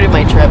I started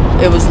my trip.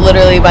 It was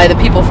literally by the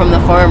people from the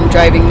farm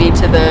driving me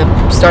to the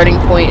starting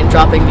point and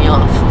dropping me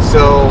off.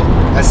 So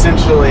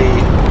essentially,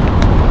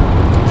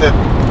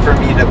 for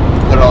me to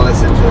put all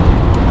this into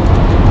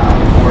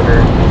order,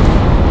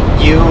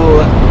 you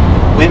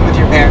went with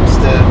your parents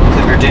to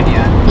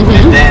Virginia,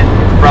 and then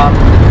from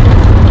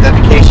the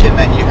vacation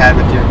that you had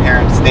with your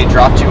parents, they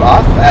dropped you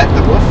off at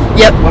the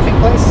woofing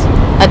place?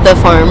 At the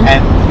farm.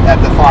 And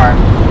at the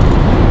farm.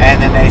 And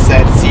then they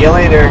said, see you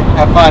later,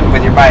 have fun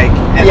with your bike.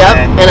 And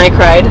and I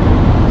cried.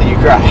 And you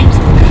cried.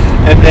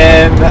 And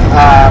then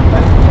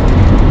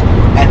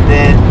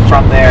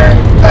from there,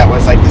 that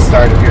was like the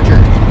start of your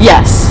journey.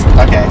 Yes.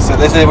 Okay, so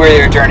this is where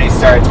your journey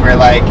starts, where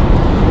like,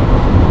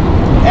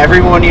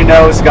 everyone you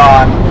know is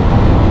gone,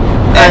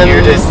 and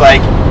you're just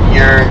like,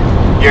 you're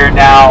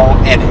now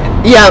in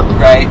it. Yep.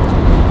 Right?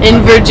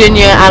 In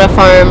Virginia at a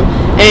farm.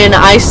 And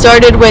I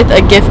started with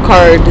a gift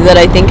card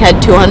that I think had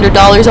 $200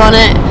 on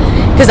it,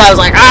 because I was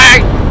like, I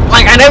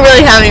didn't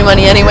really have any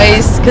money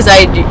anyways, because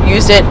I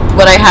used it,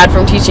 what I had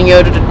from teaching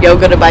yoga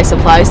to buy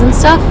supplies and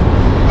stuff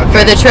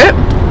for the trip.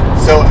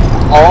 So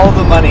all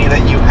the money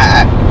that you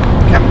had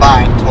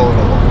combined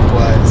total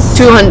was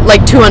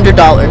 $200.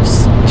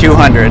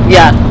 200.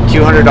 Yeah.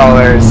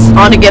 $200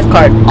 on a gift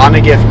card. on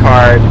a gift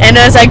card. And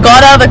as I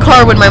got out of the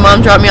car when my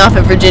mom dropped me off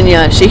at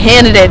Virginia, she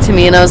handed it to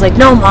me, and I was like,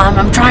 "No, Mom,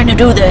 I'm trying to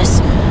do this."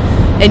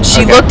 And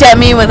she Okay. looked at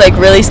me with like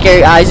really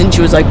scary eyes, and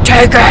she was like,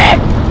 "Take it."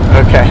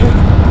 Okay.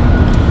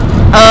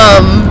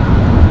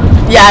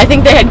 Yeah, I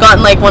think they had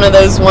gotten like one of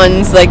those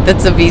ones like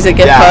that's a Visa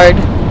gift Yeah. card.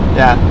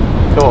 Yeah.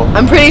 Cool.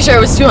 I'm pretty sure it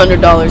was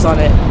 $200 on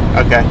it.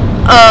 Okay.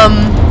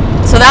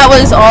 So that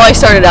was all I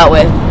started out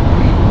with.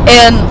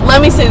 And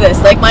let me say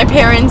this, like my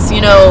parents, you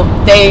know,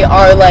 they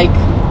are like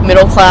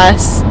middle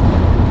class.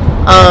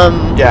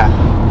 Yeah.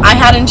 I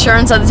had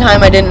insurance at the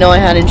time. I didn't know I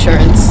had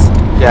insurance.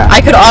 Yeah. I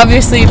could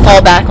obviously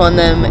fall back on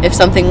them if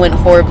something went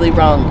horribly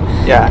wrong.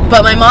 Yeah.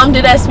 But my mom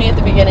did ask me at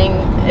the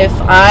beginning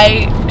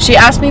she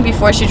asked me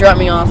before she dropped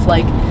me off,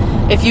 like,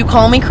 if you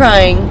call me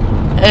crying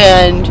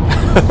and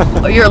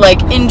you're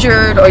like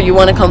injured or you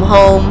want to come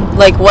home,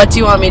 like, what do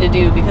you want me to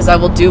do? Because I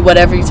will do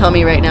whatever you tell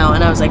me right now.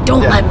 And I was like,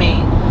 don't let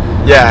me.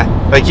 Yeah,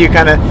 like you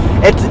kind of,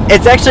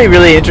 it's actually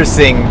really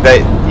interesting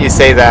that you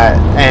say that,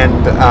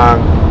 and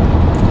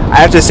I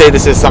have to say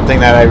this is something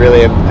that I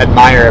really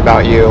admire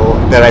about you,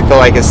 that I feel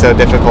like is so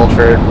difficult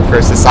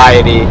for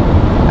society,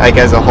 like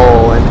as a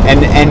whole,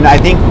 and I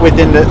think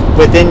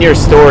within your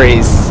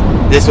stories,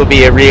 this will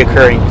be a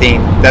reoccurring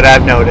theme that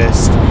I've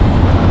noticed,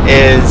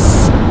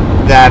 is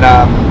that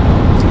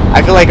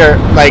I feel like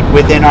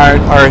within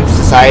our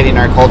society and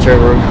our culture,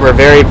 we're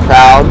very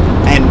proud,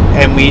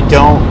 and we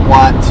don't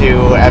want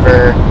to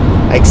ever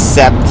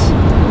accept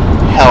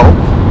help,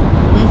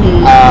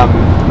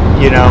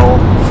 you know,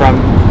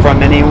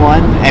 from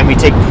anyone, and we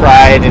take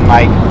pride in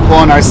like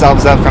pulling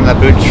ourselves up from the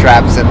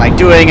bootstraps and like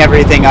doing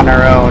everything on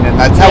our own, and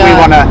that's how we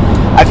want to.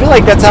 I feel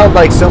like that's how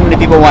like so many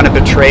people want to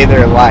portray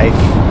their life.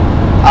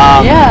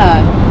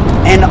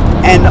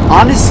 And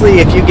honestly,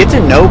 if you get to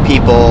know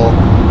people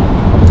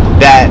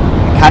that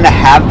kind of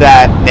have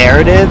that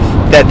narrative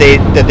that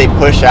they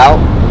push out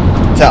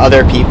to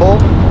other people,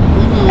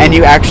 and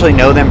you actually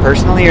know them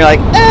personally, you're like,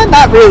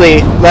 not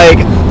really. Like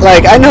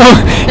I know.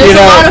 There's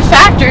a lot of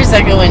factors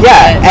that go into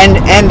it.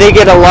 And they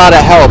get a lot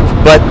of help,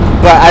 but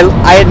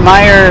I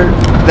admire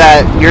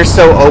that you're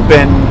so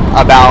open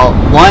about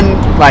one,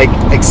 like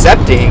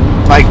accepting,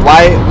 like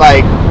why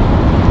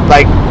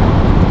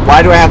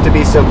do I have to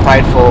be so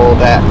prideful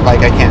that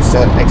like I can't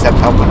accept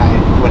help when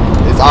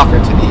it's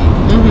offered to me?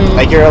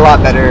 Like you're a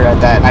lot better at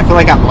that, and I feel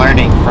like I'm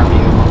learning from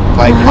you,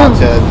 like how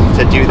to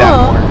do that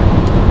more.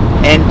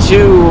 And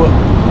two,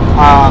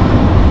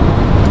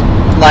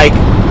 like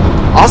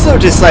also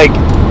just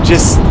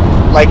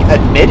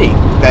admitting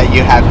that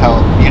you have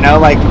help, you know,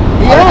 like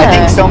I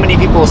think so many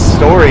people's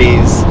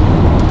stories,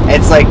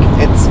 it's like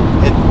it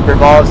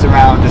revolves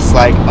around just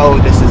like, oh,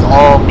 this is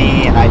all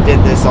me and I did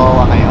this all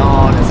on my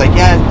own. It's like,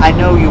 yeah, I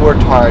know you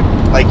worked hard,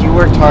 like you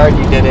worked hard,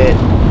 you did it.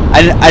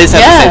 I just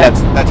have to say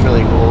that's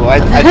really cool. I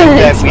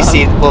think that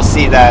we'll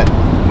see that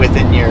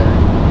within your.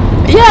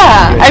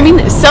 Yeah, I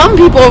mean, some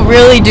people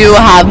really do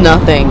have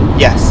nothing.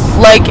 Yes.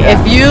 Like,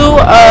 if you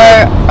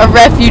are a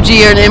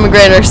refugee or an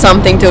immigrant or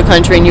something to a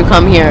country and you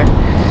come here,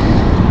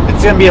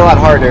 it's going to be a lot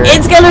harder.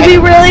 It's going to be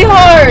really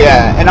hard.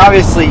 Yeah, and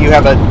obviously you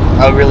have a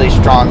really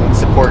strong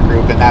support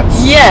group, and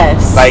that's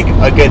like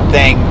a good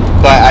thing.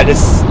 But I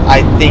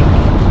think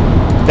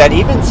that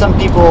even some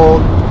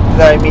people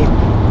that I meet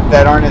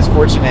that aren't as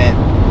fortunate,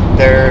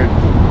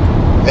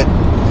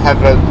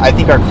 I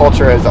think our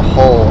culture as a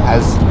whole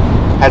has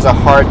a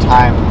hard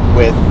time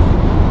with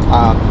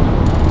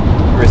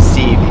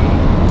receiving.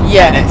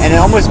 Yeah, and it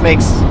almost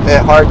makes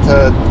it hard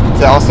to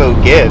also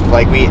give.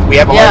 Like we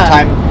have a hard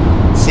time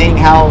seeing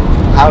how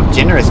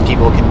generous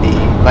people can be.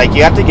 Like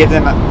you have to give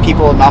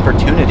people an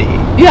opportunity.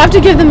 You have to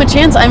give them a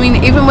chance. I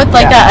mean, even with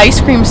like that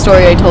ice cream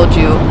story I told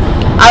you,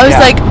 I was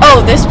like,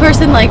 oh, this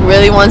person like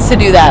really wants to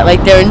do that.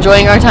 Like they're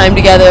enjoying our time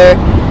together.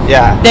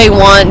 Yeah. They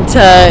want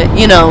to,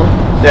 you know.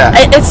 Yeah.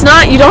 It's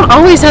not. You don't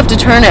always have to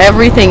turn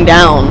everything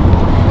down.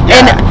 Yeah.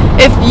 And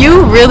if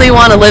you really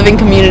want to live in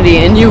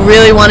community and you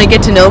really want to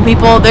get to know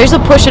people, there's a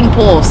push and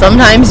pull.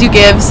 Sometimes you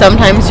give,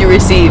 sometimes you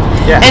receive.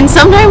 Yeah. And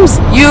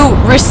sometimes you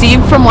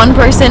receive from one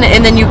person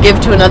and then you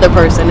give to another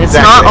person. It's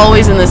not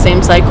always in the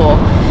same cycle.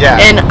 Yeah.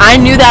 And I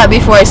knew that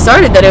before I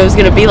started that it was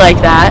going to be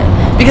like that,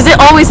 because it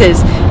always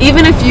is.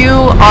 Even if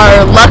you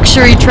are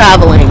luxury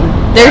traveling,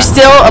 there's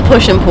still a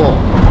push and pull.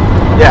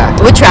 Yeah.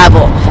 With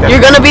travel. Definitely.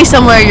 You're going to be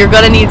somewhere, you're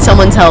going to need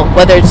someone's help,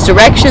 whether it's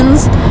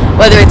directions,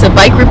 whether it's a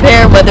bike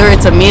repair, whether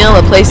it's a meal,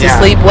 a place to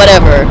sleep,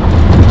 whatever.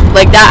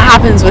 Like, that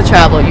happens with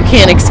travel. You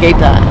can't escape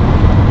that.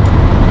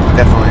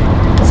 Definitely.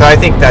 So I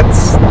think I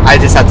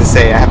have to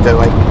say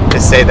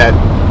that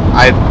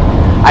I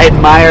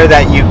admire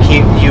that you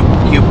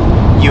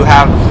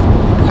have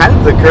kind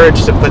of the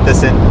courage to put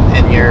this in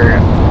your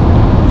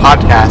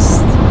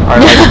podcast, or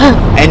like,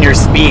 in your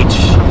speech.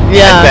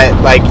 Yeah.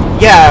 Like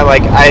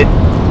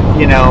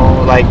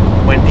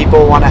when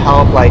people want to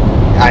help, like,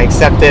 I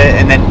accept it,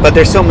 but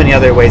there's so many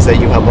other ways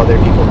that you help other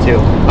people too.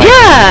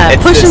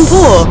 Like, push and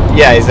pull.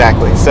 Yeah,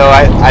 exactly. So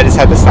I just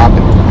had to stop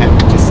and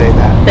just say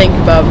that. Thank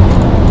you, Bob.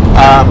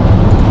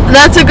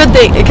 That's a good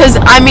thing, because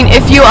I mean,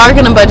 if you are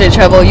going to budget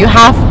travel, you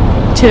have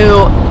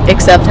to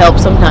accept help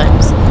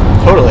sometimes.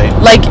 Totally.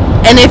 Like,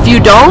 and if you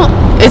don't,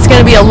 it's going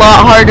to be a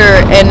lot harder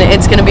and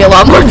it's going to be a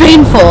lot more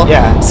painful.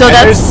 Yeah. So And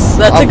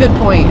that's a good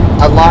point.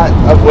 A lot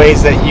of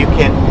ways that you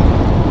can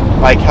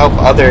like help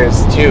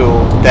others too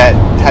that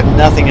have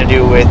nothing to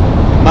do with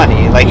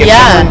money. Like if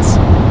someone's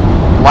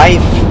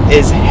life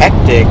is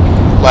hectic,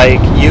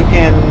 like you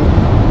can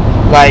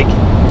like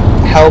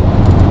help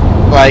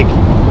like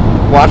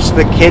watch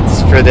the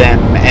kids for them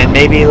and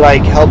maybe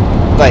like help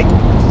like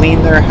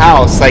clean their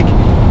house, like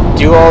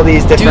do all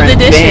these different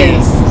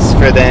things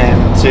for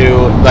them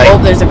to like,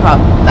 oh, there's a cop,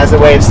 as a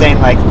way of saying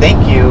like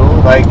thank you,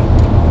 like,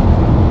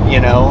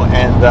 you know.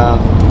 And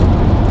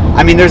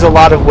I mean there's a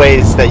lot of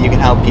ways that you can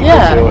help people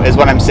too, is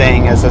what I'm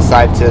saying, as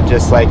aside to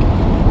just like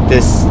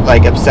this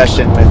like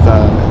obsession with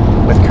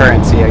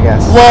currency, I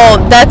guess. Well,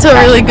 that's a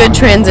really good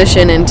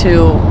transition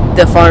into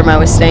the farm I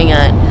was staying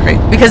at. Great.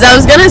 Because I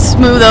was gonna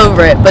smooth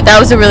over it, but that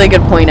was a really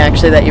good point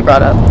actually that you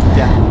brought up.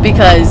 Yeah.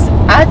 Because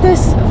at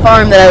this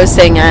farm that I was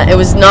staying at, it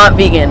was not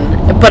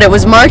vegan, but it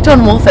was marked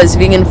on Wolf as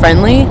vegan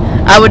friendly.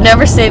 I would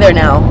never stay there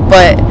now,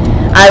 but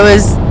I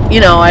was, you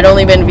know, I'd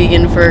only been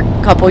vegan for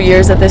a couple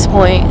years at this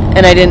point,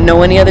 and I didn't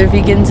know any other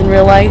vegans in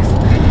real life.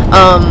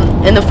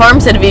 And the farm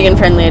said vegan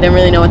friendly. I didn't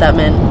really know what that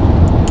meant.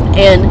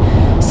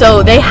 And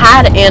so they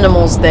had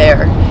animals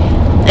there,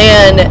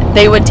 and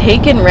they would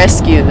take in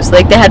rescues.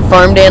 Like they had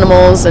farmed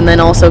animals, and then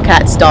also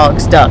cats,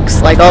 dogs,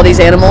 ducks, like all these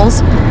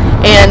animals.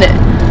 And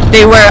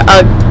they were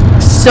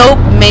a soap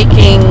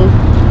making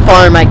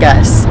farm, I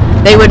guess.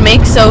 They would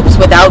make soaps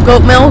without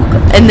goat milk,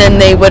 and then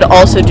they would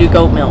also do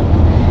goat milk.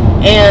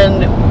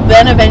 And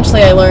then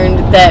eventually I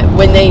learned that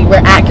when they were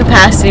at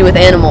capacity with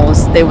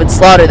animals, they would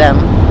slaughter them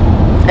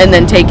and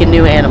then take in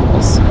new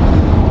animals.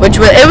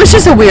 It was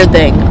just a weird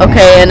thing,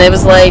 okay? And it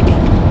was like,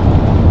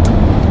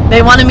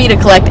 they wanted me to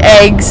collect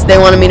eggs, they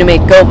wanted me to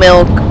make goat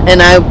milk,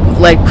 and I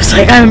like was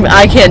like,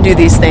 I can't do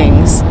these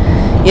things,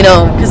 you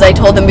know, because I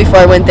told them before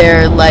I went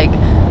there, like,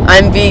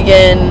 I'm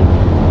vegan,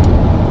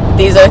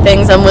 these are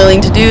things I'm willing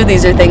to do,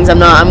 these are things I'm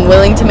not. I'm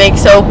willing to make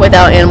soap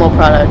without animal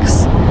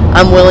products.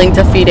 I'm willing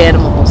to feed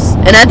animals.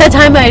 And at that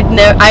time,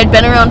 I'd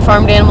been around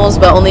farmed animals,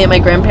 but only at my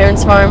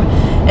grandparents' farm,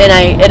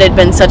 and it had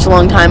been such a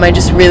long time, I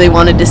just really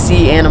wanted to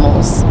see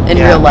animals in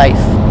real life.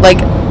 Like,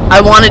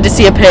 I wanted to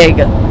see a pig.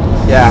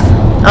 Yeah.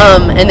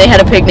 And they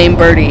had a pig named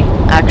Birdie,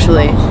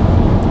 actually.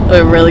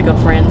 We were really good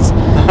friends.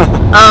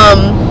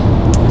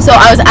 So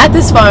I was at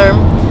this farm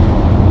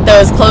that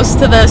was close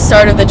to the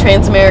start of the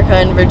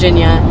Transamerica in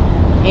Virginia,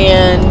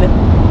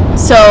 and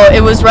so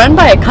it was run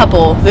by a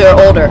couple. They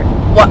were older.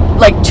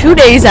 Like 2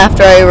 days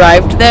after I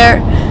arrived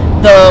there,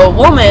 the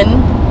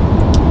woman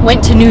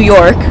went to New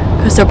York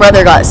because her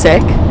brother got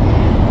sick,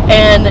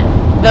 and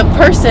the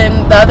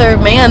other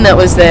man that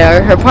was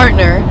there, her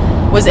partner,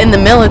 was in the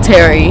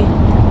military,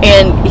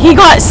 and he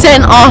got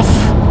sent off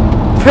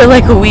for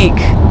like a week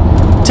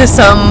to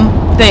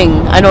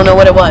something, I don't know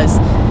what it was,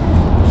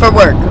 for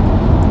work.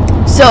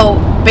 So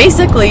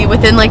basically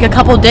within like a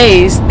couple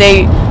days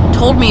they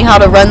told me how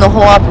to run the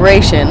whole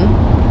operation,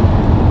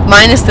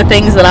 minus the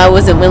things that I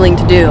wasn't willing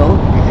to do.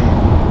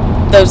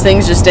 Those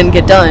things just didn't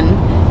get done,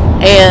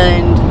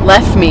 and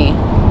left me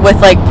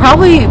with like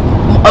probably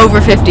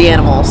over 50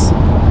 animals,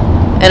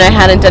 and I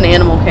hadn't done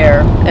animal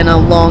care in a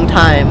long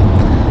time.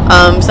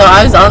 So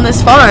I was on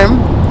this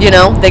farm, you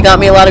know, they got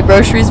me a lot of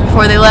groceries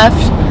before they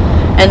left,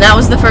 and that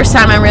was the first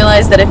time I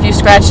realized that if you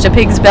scratched a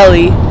pig's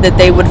belly that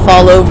they would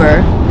fall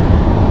over,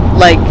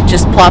 like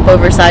just plop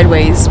over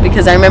sideways,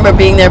 because I remember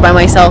being there by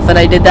myself and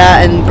I did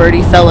that and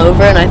Birdie fell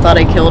over and I thought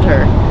I killed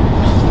her.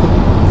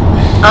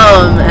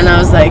 And I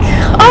was like,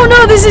 oh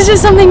no, this is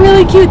just something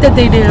really cute that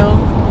they do.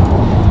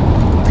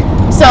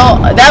 So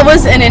that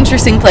was an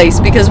interesting place,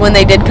 because when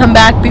they did come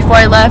back before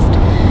I left,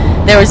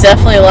 there was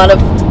definitely a lot of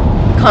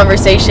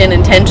conversation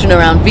and tension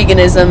around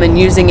veganism and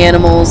using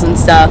animals and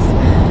stuff.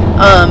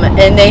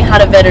 And they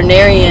had a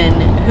veterinarian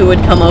who would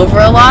come over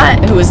a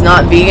lot who was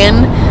not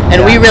vegan,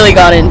 and we really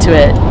got into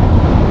it,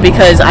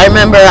 because I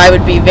remember I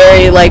would be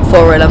very like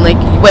forward. I'm like,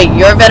 wait,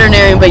 you're a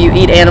veterinarian but you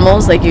eat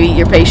animals, like you eat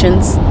your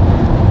patients?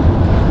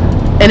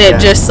 And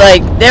it just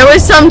like, there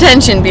was some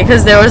tension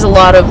because there was a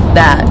lot of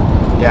that.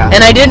 Yeah.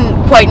 And I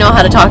didn't quite know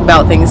how to talk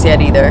about things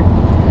yet either.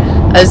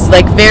 I was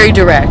like very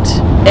direct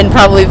and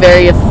probably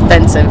very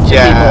offensive to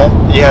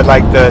people. You had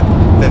like the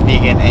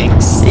vegan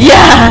angst.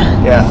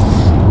 Yeah. Yeah.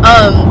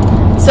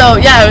 So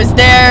yeah, I was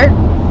there,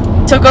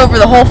 took over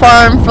the whole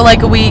farm for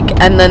like a week,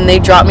 and then they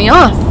dropped me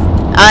off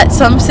at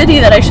some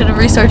city that I should have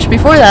researched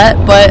before that,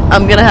 but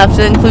I'm gonna have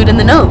to include in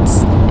the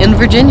notes, in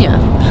Virginia.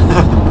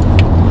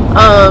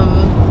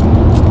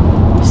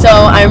 So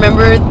I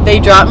remember they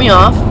dropped me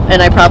off,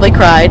 and I probably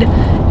cried,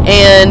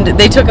 and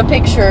they took a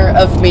picture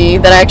of me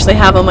that I actually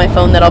have on my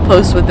phone that I'll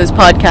post with this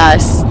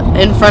podcast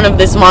in front of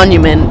this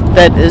monument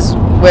that is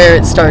where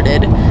it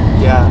started.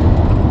 Yeah.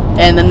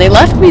 And then they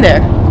left me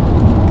there.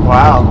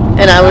 Wow.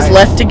 And I was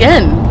left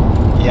again.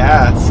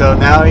 Yeah, so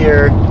now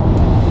you're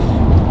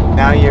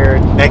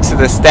next to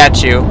the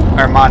statue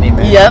or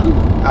monument. Yep.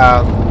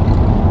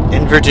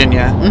 In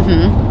Virginia.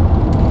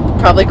 Mm-hmm.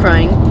 Probably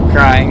crying.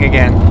 Crying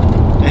again.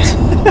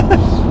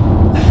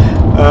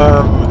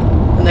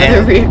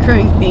 Another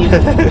reoccurring theme.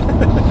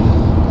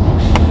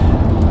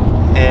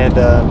 And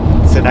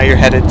so now you're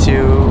headed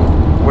to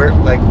where?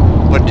 Like,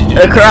 what did you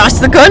do? Across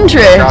the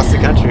country. Across the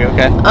country.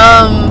 Okay.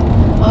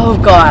 Oh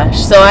gosh.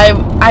 So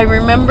I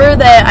remember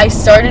that I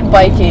started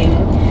biking,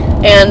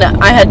 and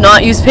I had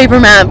not used paper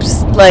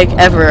maps like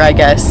ever, I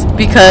guess,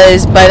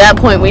 because by that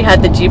point we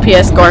had the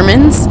GPS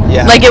Garmin's.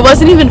 Yeah. Like, it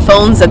wasn't even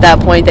phones at that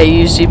point that you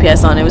used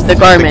GPS on. It was the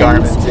Garmin's. The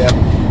Garmin's,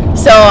 yeah.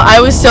 So I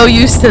was so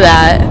used to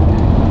that,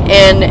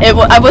 and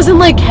I wasn't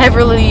like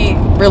heavily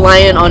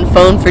reliant on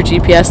phone for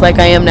GPS like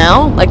I am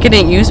now. Like, I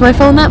didn't use my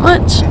phone that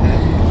much.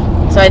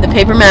 So I had the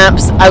paper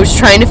maps. I was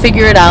trying to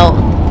figure it out,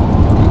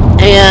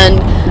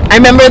 and I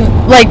remember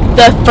like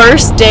the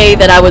first day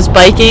that I was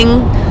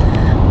biking,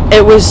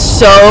 it was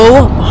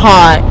so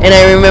hot, and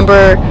I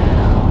remember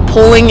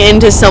pulling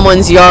into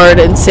someone's yard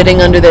and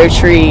sitting under their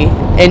tree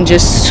and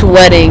just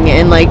sweating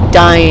and like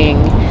dying.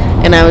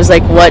 And I was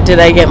like, what did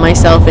I get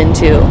myself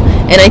into?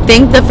 And I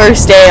think the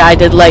first day I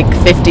did like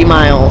 50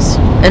 miles,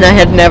 and I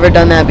had never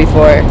done that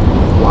before.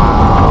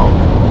 Wow.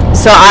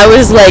 So I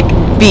was like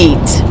beat.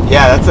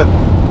 Yeah, that's a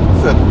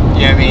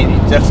you know what I mean? You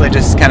definitely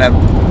just kind of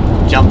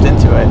jumped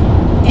into it.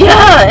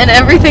 Yeah, and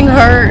everything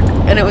hurt,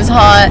 and it was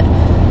hot.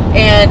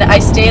 And I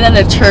stayed at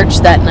a church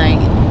that night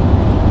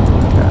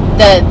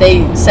that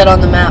they set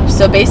on the map.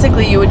 So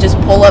basically you would just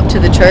pull up to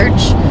the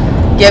church,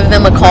 give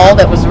them a call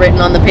that was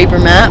written on the paper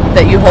map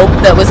that you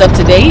hoped that was up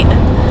to date,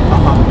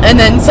 and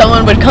then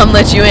someone would come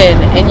let you in,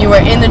 and you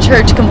were in the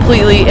church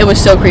completely. It was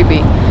so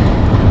creepy,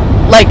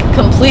 like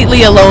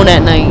completely alone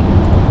at night.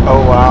 Oh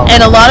wow.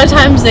 And a lot of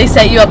times they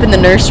set you up in the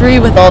nursery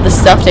with all the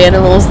stuffed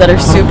animals that are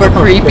super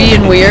creepy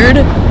and weird,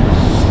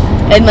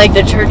 and like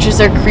the churches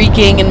are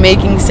creaking and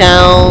making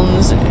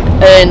sounds.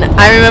 And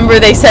I remember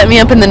they set me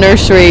up in the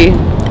nursery,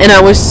 and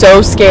I was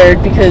so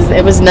scared because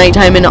it was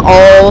nighttime and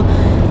all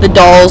the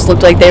dolls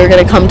looked like they were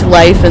going to come to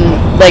life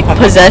and like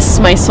possess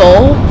my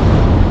soul.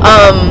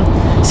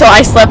 So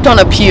I slept on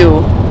a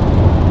pew,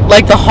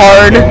 like the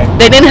hard. Okay.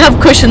 They didn't have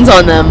cushions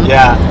on them.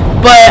 Yeah.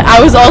 But I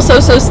was also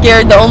so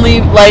scared. The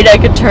only light I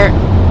could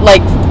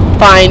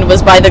find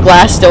was by the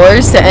glass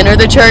doors to enter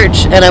the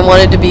church, and I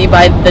wanted to be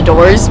by the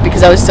doors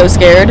because I was so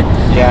scared.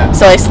 Yeah.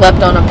 So I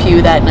slept on a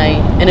pew that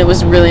night, and it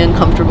was really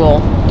uncomfortable.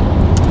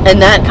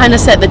 And that kind of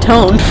set the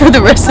tone for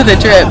the rest of the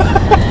trip.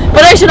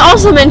 But I should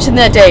also mention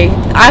that day,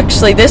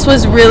 actually, this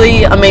was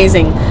really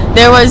amazing.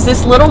 There was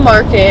this little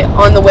market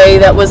on the way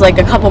that was like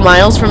a couple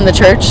miles from the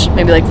church,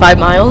 maybe like 5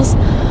 miles.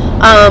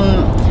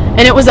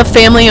 And it was a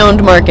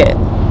family-owned market.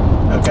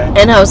 Okay.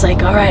 And I was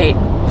like, all right.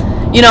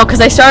 You know,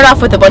 because I started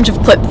off with a bunch of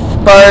Clif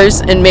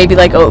bars and maybe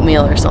like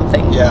oatmeal or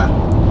something. Yeah.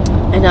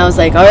 And I was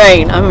like, all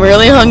right, I'm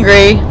really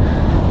hungry.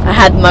 I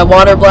had my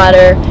water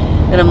bladder,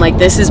 and I'm like,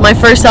 this is my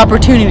first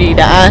opportunity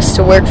to ask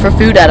to work for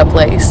food at a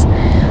place.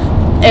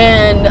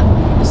 And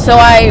so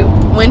I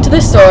went to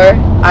the store.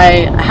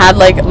 I had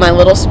like my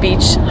little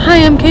speech.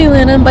 Hi, I'm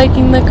Kaylin. I'm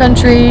biking the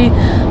country,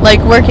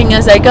 like working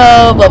as I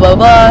go, blah, blah,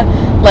 blah.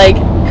 Like,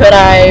 could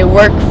I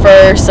work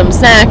for some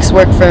snacks,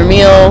 work for a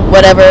meal,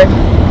 whatever.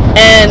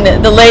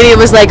 And the lady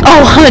was like,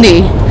 oh,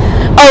 honey,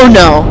 oh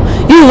no,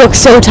 you look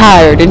so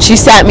tired. And she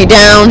sat me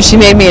down. She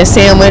made me a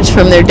sandwich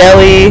from their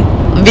deli,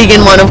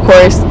 vegan one, of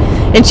course.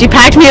 And she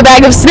packed me a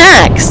bag of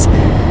snacks.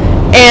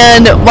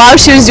 And while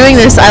she was doing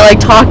this, I like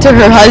talked to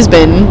her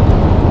husband.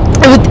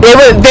 They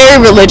were very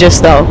religious,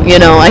 though, you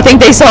know. I think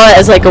they saw it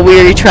as like a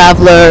weary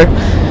traveler,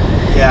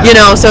 Yeah. you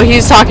know. So he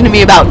was talking to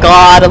me about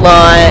God a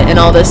lot and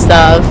all this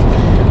stuff.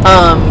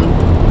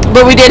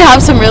 But we did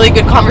have some really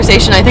good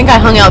conversation. I think I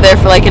hung out there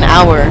for like an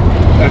hour.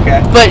 Okay.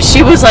 But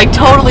she was like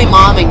totally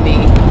momming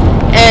me.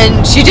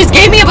 And she just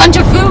gave me a bunch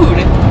of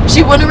food.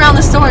 She went around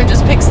the store and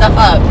just picked stuff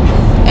up.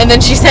 And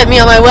then she sent me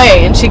on my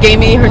way, and she gave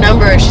me her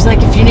number. She's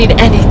like, if you need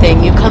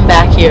anything, you come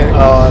back here.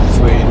 Oh, that's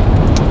sweet.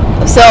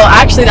 So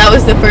actually that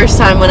was the first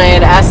time when I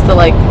had asked to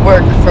like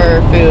work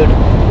for food.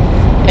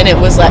 And it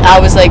was like, I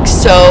was like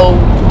so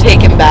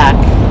taken back.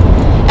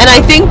 And I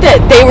think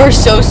that they were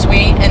so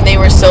sweet, and they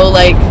were so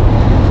like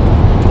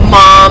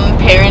mom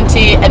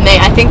parenty, and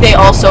I think they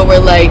also were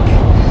like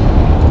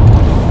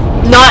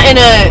not in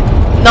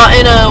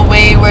a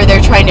way where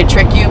they're trying to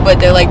trick you, but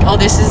they're like, oh,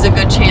 this is a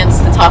good chance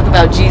to talk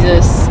about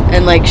Jesus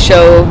and like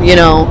show, you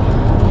know,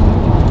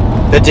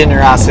 The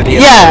generosity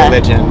of Yeah.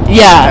 religion.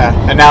 Yeah.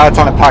 And now it's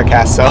on a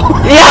podcast, so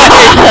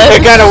yeah.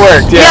 it kind of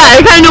worked. Yeah. Yeah,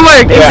 it kind of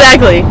worked. Yeah.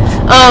 Exactly.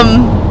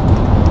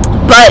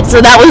 But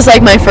so that was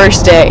like my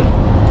first day.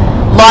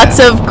 Lots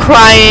of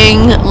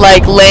crying,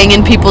 like laying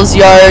in people's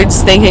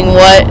yards, thinking,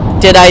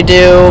 what did I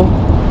do?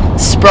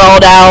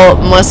 Sprawled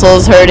out,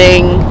 muscles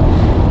hurting,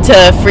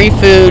 to free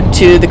food,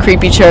 to the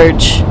creepy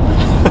church,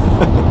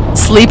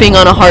 sleeping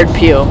on a hard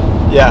pew.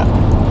 Yeah.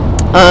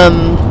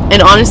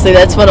 And honestly,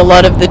 that's what a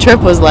lot of the trip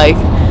was like.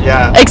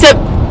 Yeah. Except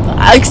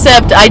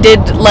I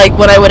did, like,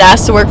 when I would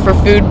ask to work for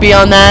food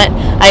beyond that,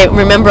 I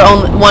remember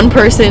only one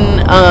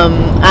person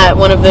at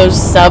one of those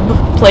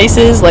sub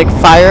places, like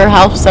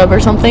Firehouse Sub or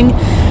something,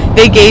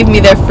 they gave me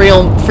their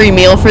free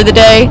meal for the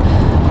day,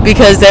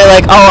 because they're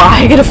like, oh,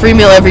 I get a free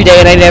meal every day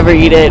and I never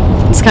eat it.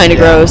 It's kind of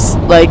gross.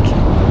 Like,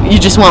 you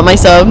just want my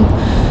sub.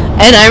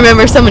 And I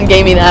remember someone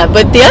gave me that.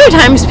 But the other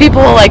times,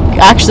 people, like,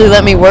 actually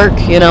let me work,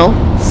 you know?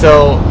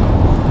 So,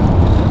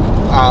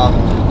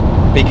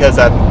 because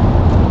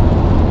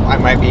I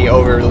might be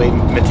overly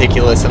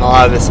meticulous, and a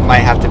lot of this might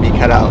have to be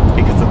cut out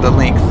because of the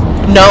length.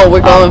 No,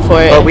 we're going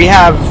for it. But we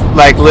have,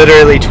 like,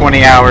 literally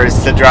 20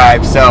 hours to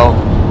drive, so,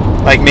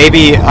 like,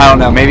 maybe, I don't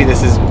know, maybe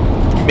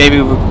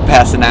we're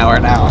past an hour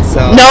now,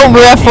 so. No,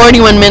 we're at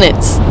 41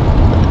 minutes.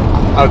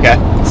 Okay,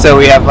 so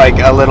we have, like,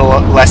 a little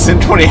less than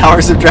 20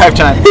 hours of drive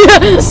time.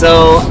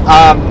 So,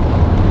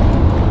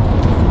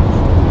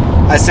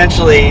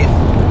 essentially,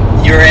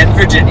 you're in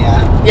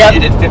Virginia. Yep. You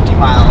did 50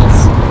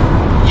 miles.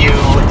 You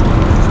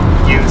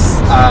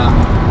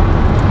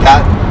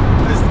got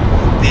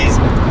these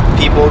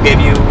people gave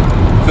you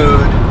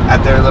food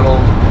at their little,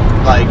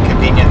 like,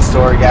 convenience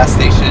store, gas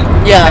station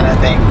kind of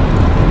thing.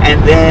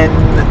 And then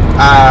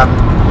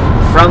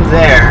from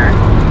there,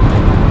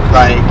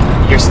 like,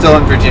 you're still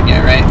in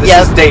Virginia, right? This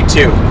is day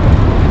 2.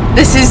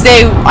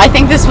 I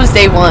think this was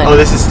day 1. Oh,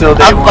 this is still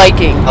day 1? Of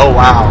biking. Oh,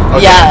 wow.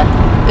 Okay. Yeah,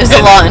 there's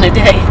a lot in a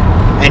day.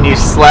 And you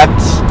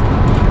slept,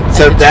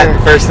 so that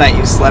first night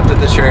you slept at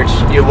the church.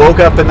 You woke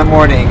up in the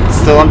morning,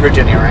 still in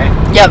Virginia, right?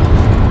 Yep.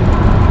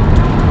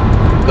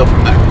 Go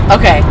from there.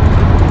 Okay.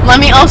 Let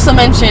me also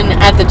mention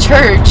at the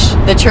churches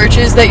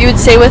that you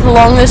would stay with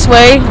along this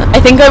way,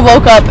 I think I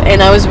woke up and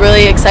I was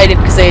really excited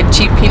because they had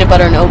cheap peanut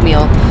butter and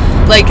oatmeal.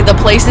 Like, the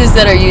places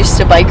that are used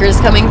to bikers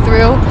coming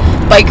through,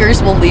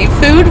 bikers will leave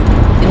food,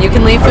 and you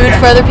can leave food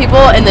for other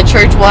people, and the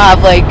church will have,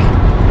 like,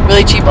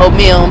 really cheap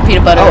oatmeal and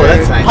peanut butter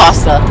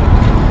pasta.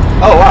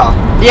 Oh, wow.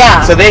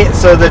 Yeah.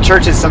 So the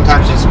churches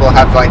sometimes just will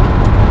have, like,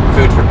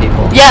 food for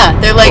people. Yeah,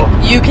 they're like,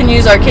 you can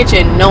use our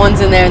kitchen. No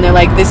one's in there, and they're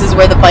like, this is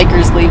where the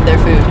bikers leave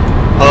their food.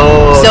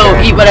 Oh, okay. So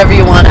eat whatever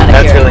you want out of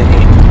here. That's really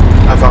neat.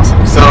 That's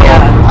awesome. So,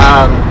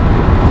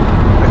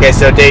 okay,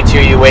 so day 2,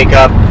 you wake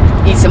up.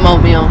 Eat some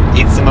oatmeal.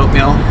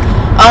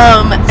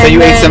 So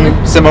you ate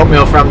some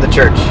oatmeal from the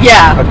church?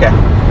 Yeah. Okay.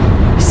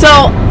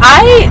 So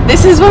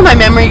this is where my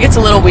memory gets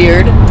a little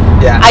weird.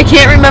 Yeah. I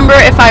can't remember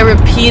if I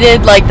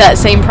repeated, like, that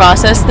same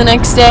process the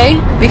next day,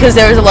 because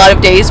there was a lot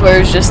of days where it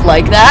was just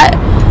like that,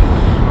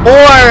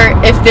 or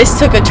if this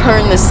took a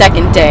turn the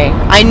second day.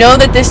 I know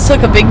that this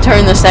took a big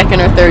turn the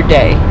second or third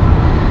day.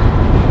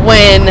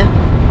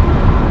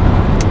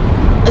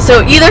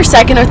 So either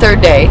second or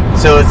third day.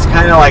 So it's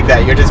kind of like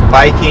that. You're just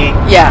biking.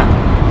 Yeah.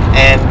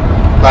 And,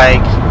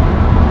 like,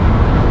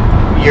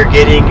 you're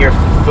getting your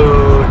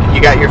food.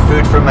 You got your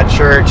food from a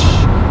church.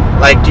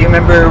 Like, do you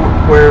remember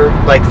where,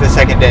 like, the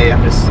second day,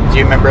 do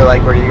you remember,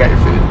 like, where you got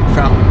your food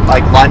from?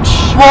 Like, lunch?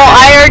 Well,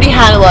 I already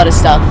had a lot of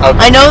stuff. Okay.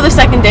 I know the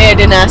second day I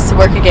didn't ask to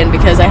work again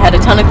because I had a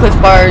ton of Cliff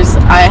Bars.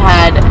 I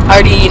had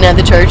already eaten at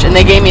the church, and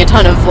they gave me a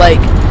ton of,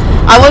 like,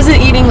 I wasn't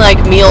eating,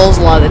 like, meals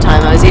a lot of the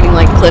time. I was eating,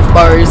 like, Cliff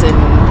Bars and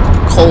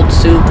cold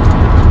soup.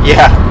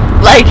 Yeah.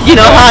 Like, you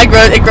know how it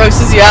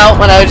grosses you out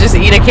when I would just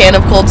eat a can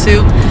of cold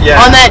soup?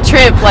 Yeah. On that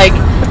trip, like,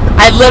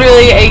 I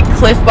literally ate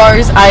Cliff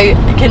Bars. I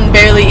can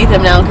barely eat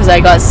them now because I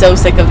got so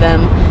sick of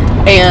them.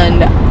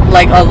 And,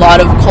 like, a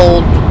lot of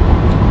cold,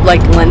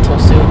 like, lentil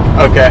soup.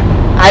 Okay.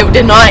 I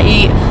did not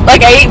eat,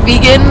 like, I ate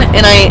vegan,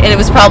 and it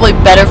was probably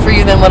better for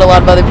you than what a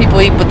lot of other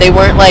people eat, but they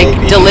weren't, like,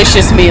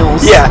 delicious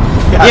meals. Yeah.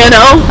 You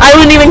know? I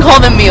wouldn't even call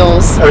them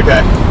meals.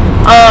 Okay.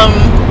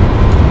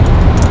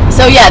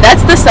 So, yeah,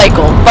 that's the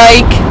cycle.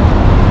 Bike,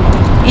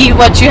 eat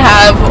what you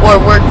have, or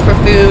work for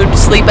food,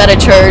 sleep at a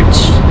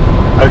church.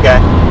 Okay.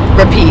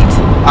 Repeat.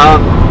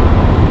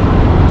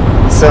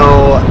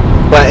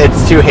 But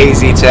it's too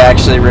hazy to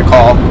actually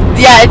recall.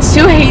 Yeah, it's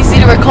too hazy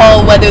to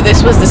recall whether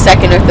this was the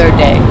second or third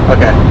day.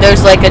 Okay.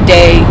 There's, like, a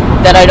day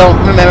that I don't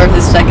remember if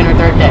this is second or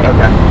third day.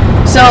 Okay.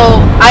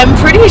 So, I'm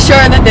pretty sure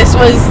that this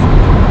was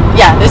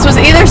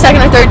either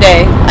second or third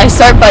day. I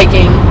start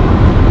biking,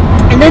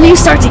 and then you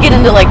start to get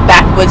into, like,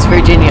 backwoods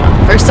Virginia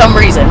for some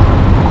reason.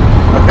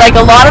 Okay. Like,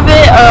 a lot of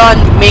it are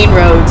on main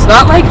roads,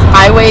 not like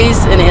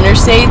highways and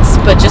interstates,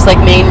 but just like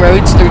main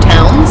roads through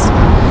towns.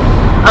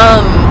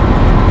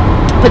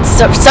 But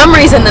for some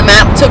reason the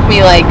map took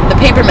me, like, the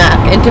paper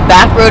map, into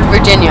Backroad,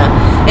 Virginia.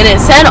 And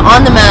it said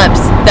on the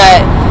maps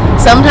that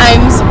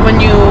sometimes when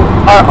you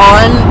are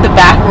on the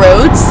back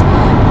roads,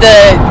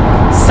 the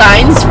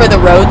signs for the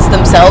roads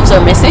themselves are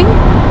missing.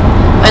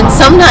 And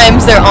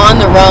sometimes they're on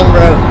the wrong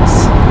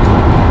roads.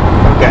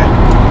 Okay.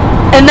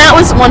 And that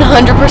was 100%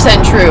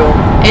 true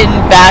in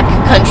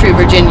backcountry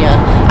Virginia.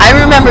 I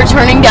remember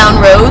turning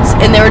down roads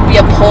and there would be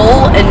a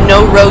pole and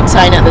no road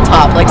sign at the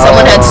top. Like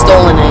someone had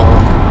stolen it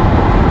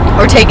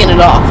or taken it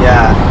off.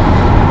 Yeah.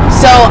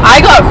 So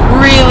I got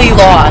really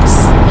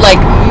lost, like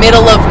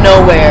middle of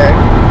nowhere.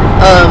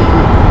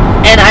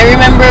 And I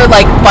remember,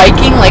 like,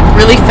 biking, like,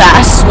 really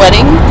fast,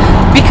 sweating,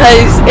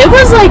 because it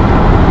was, like,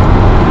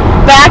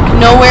 back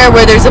nowhere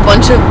where there's a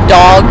bunch of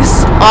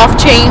dogs off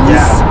chains.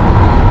 Yeah.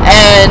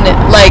 And,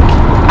 like,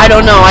 I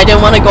don't know, I didn't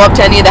want to go up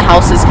to any of the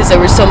houses because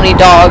there were so many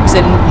dogs,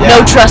 and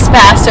no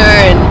trespasser,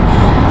 and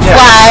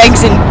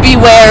flags, and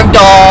beware of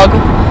dog.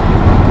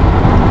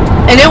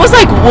 and it was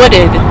like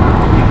wooded.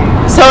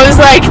 So it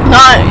was like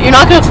you're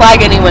not gonna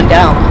flag anyone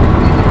down.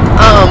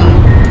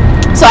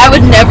 So I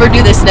would never do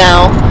this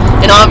now,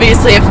 and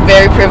obviously it's a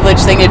very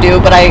privileged thing to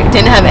do, but I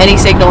didn't have any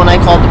signal when I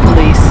called the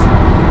police.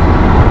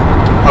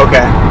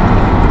 Okay.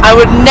 I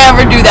would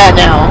never do that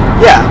now.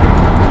 Yeah.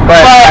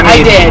 But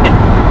I did.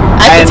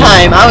 At the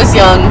time, I was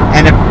young.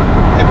 And it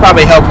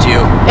probably helped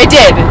you. It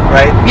did.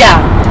 Right? Yeah.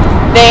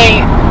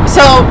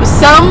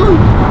 Some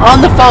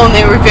on the phone,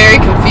 they were very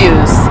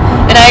confused.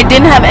 And I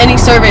didn't have any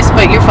service,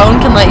 but your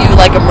phone can let you,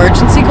 like,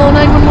 emergency call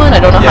 911.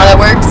 I don't know how that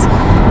works.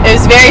 It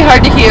was very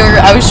hard to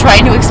hear. I was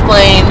trying to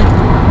explain.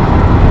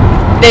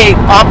 The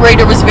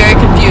operator was very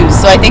confused,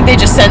 so I think they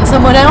just sent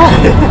someone out.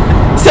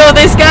 So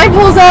this guy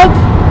pulls up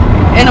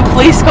in a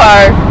police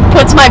car,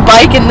 puts my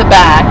bike in the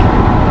back,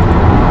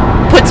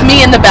 puts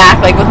me in the back,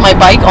 like with my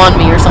bike on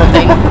me or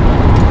something,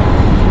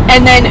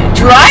 and then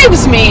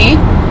drives me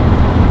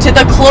to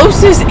the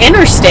closest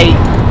interstate.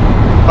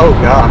 Oh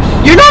gosh.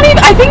 You're not even,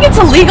 I think it's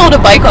illegal to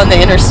bike on the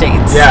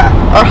interstates. Yeah.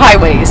 Or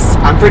highways.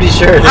 I'm pretty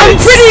sure it is. I'm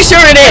pretty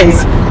sure it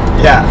is.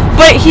 Yeah.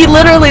 But he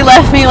literally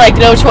left me like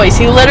no choice.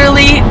 He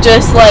literally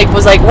just like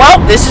was like, well,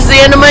 this is the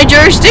end of my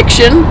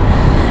jurisdiction,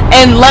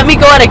 and let me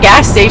go at a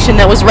gas station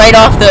that was right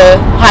off the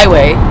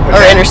highway or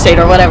interstate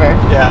or whatever.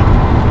 Yeah.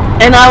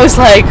 And I was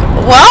like,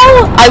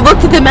 well, I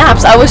looked at the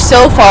maps. I was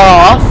so far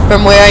off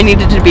from where I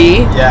needed to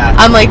be. Yeah.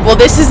 I'm like, well,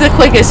 this is the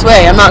quickest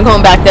way. I'm not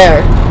going back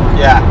there.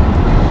 Yeah.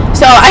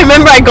 So I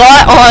remember I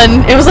got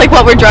on, it was like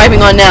what we're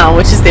driving on now,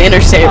 which is the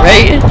interstate,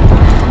 right?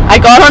 I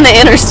got on the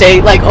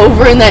interstate, like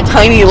over in that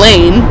tiny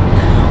lane,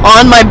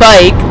 on my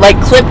bike, like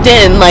clipped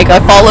in, like I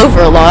fall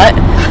over a lot.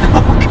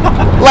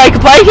 Like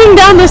biking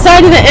down the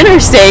side of the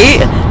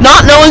interstate,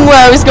 not knowing where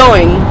I was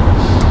going.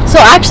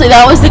 So actually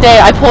that was the day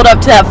I pulled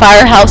up to that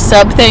Firehouse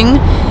sub thing.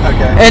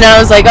 Okay. And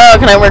I was like, oh,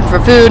 can I work for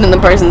food? And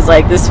the person's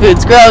like, this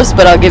food's gross,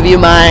 but I'll give you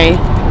my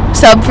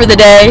sub for the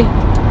day.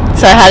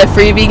 So I had a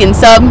free vegan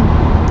sub.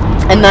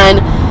 And then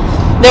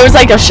there was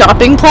like a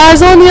shopping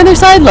plaza on the other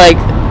side, like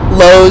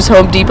Lowe's,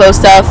 Home Depot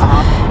stuff.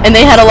 And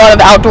they had a lot of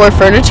outdoor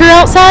furniture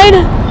outside.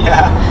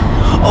 Yeah.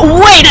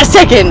 Wait a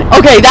second.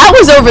 Okay, that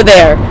was over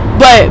there.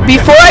 But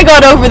before I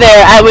got over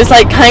there, I was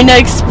like kind of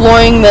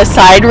exploring the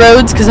side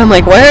roads because I'm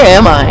like, where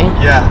am I?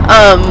 Yeah.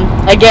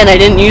 Again, I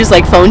didn't use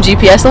like phone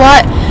GPS a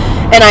lot.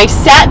 And I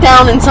sat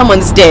down in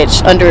someone's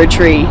ditch under a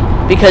tree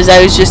because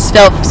I was just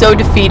felt so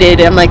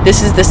defeated. I'm like,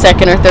 this is the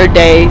second or third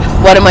day.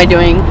 What am I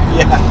doing?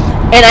 Yeah.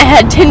 And I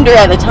had Tinder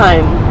at the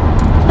time,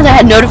 and I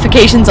had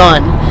notifications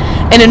on,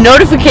 and a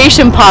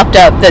notification popped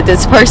up that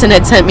this person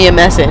had sent me a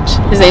message.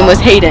 His name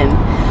was Hayden,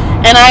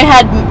 and I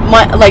had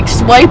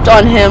swiped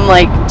on him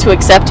to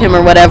accept him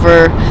or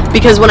whatever,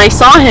 because when I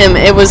saw him,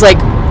 it was like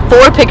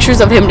 4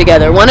 pictures of him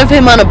together. One of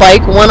him on a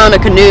bike, one on a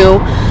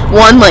canoe,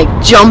 one like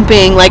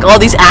jumping, like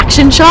all these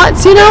action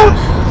shots, you know?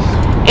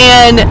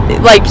 And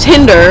like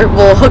Tinder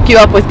will hook you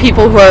up with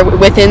people who are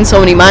within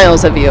so many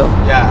miles of you.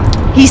 Yeah.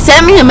 He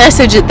sent me a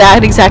message at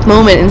that exact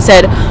moment and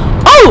said,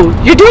 oh,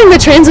 you're doing the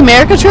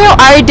Transamerica Trail?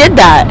 I already did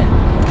that.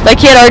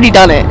 Like, he had already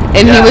done it.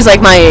 And he was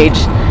like my age.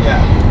 Yeah.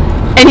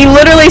 And he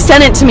literally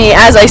sent it to me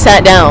as I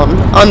sat down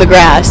on the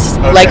grass,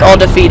 like all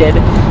defeated.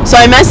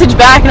 So I messaged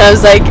back and I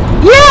was like,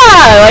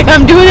 yeah, like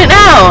I'm doing it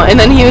now. And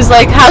then he was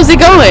like, how's it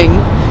going?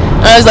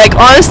 And I was like,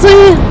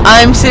 honestly,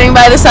 I'm sitting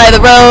by the side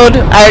of the road.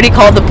 I already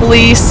called the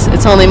police.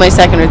 It's only my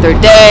second or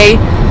third day.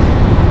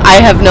 I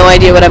have no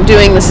idea what I'm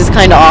doing. This is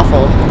kind of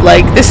awful.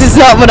 Like, this is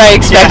not what I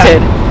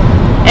expected.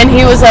 Yeah. And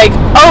he was like,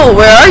 oh,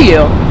 where are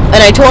you?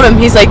 And I told him,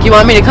 he's like, you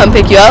want me to come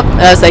pick you up?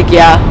 And I was like,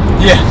 yeah.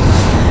 Yeah.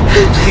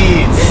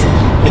 Please.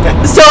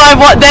 Yeah. So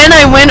then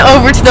I went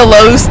over to the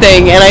Lowe's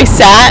thing and I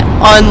sat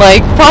on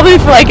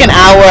probably for an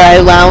hour. I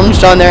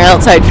lounged on their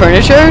outside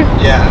furniture.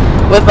 Yeah.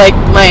 With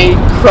my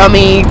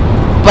crummy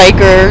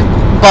biker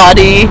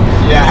body.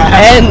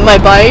 Yeah. And my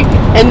bike.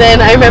 And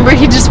then I remember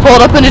he just pulled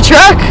up in a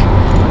truck.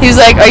 He was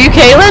like, are you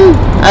Kaylin?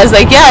 I was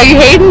like, yeah. Are you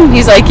Hayden?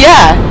 He's like,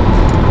 yeah.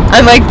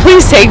 I'm like,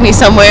 please take me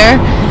somewhere.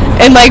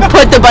 And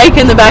put the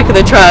bike in the back of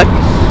the truck.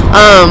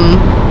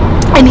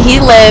 And he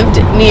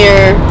lived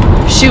near,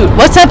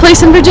 what's that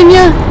place in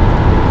Virginia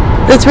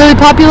that's really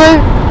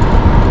popular?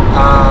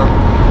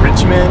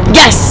 Richmond?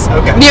 Yes.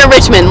 Okay. Near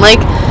Richmond.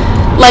 Like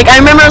I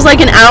remember it was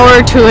an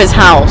hour to his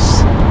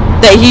house.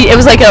 It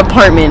was like an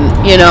apartment,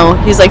 you know.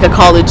 He's like a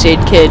college age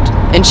kid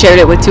and shared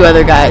it with 2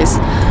 other guys.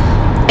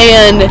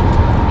 And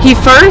he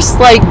first,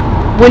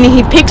 when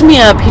he picked me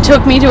up, he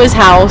took me to his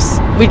house.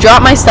 We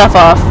dropped my stuff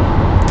off.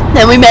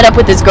 Then we met up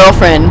with his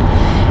girlfriend.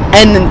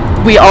 And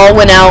we all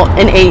went out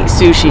and ate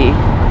sushi.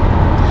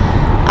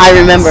 I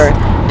remember.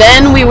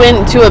 Then we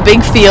went to a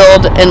big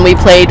field and we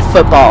played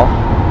football.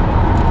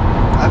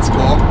 That's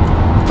cool.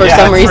 For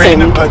some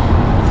reason. Random, but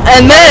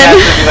and then...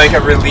 It would be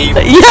a relief.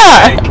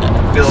 Yeah.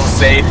 Feel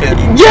safe.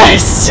 And,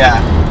 yes. Yeah.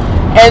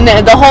 And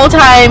the whole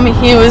time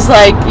he was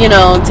I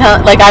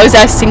was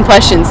asking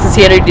questions because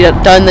he had already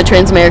done the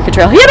Transamerica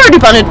Trail. He had already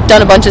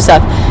done a bunch of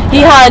stuff.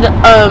 He had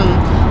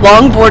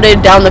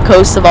longboarded down the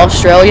coast of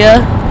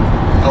Australia.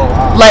 Oh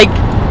wow.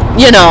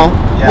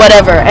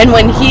 Whatever. And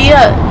when he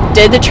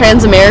did the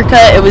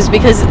Transamerica, it was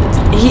because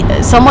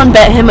someone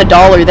bet him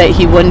 $1 that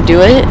he wouldn't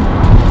do it,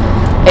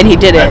 and he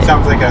did it. That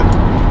sounds like a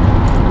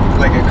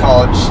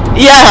college.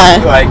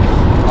 Yeah. Like,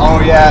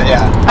 oh yeah.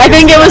 I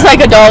think it was like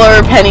 $1 or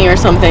a penny or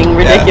something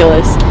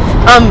ridiculous.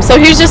 Yeah. So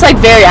he was just like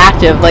very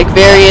active, like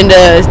very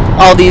into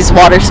all these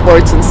water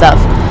sports and stuff.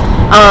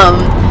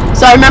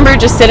 So I remember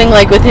just sitting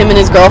like with him and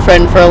his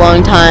girlfriend for a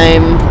long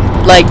time,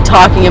 like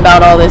talking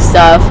about all this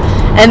stuff.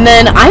 And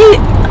then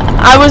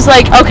I was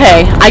like,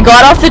 okay, I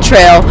got off the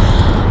trail.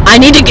 I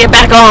need to get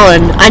back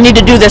on. I need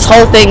to do this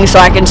whole thing so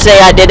I can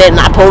say I did it, and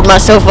I pulled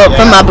myself up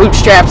from my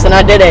bootstraps and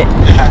I did it.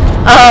 Yeah.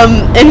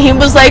 And he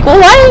was like, well,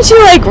 why don't you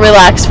like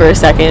relax for a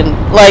second?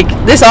 Like,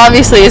 this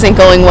obviously isn't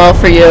going well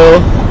for you,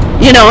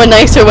 you know, in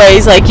nicer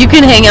ways. Like, you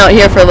can hang out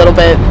here for a little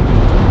bit.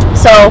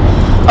 So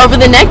over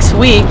the next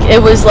week,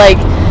 it was like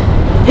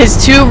his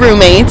 2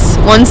 roommates.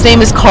 One's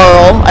name is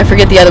Carl. I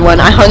forget the other one.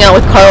 I hung out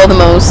with Carl the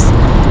most.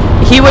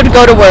 He would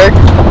go to work.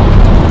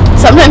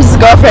 Sometimes his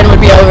girlfriend would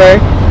be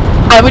over.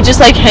 I would just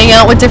like hang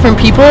out with different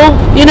people,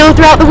 you know,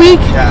 throughout the week.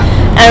 Yeah.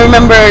 And I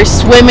remember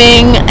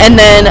swimming, and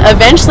then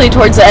eventually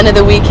towards the end of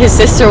the week, his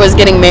sister was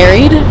getting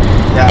married.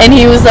 Yeah. And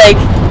he was like,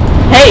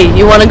 hey,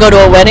 you want to go to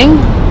a wedding?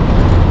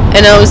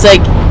 And I was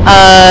like,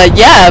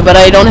 yeah, but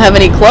I don't have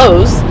any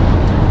clothes.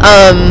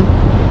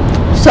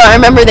 So I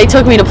remember they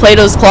took me to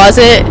Plato's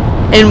Closet,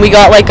 and we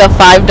got like a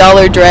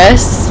 $5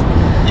 dress.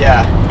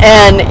 Yeah.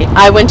 And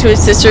I went to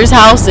his sister's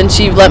house, and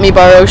she let me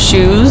borrow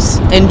shoes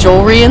and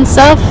jewelry and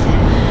stuff.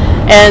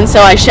 And so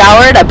I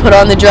showered, I put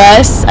on the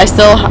dress. I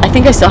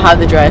think I still have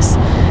the dress.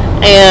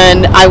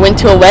 And I went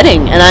to a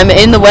wedding, and I'm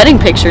in the wedding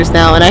pictures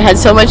now, and I had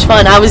so much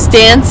fun. I was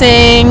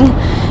dancing,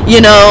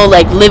 you know,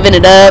 like living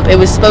it up. It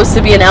was supposed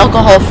to be an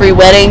alcohol-free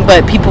wedding,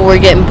 but people were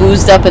getting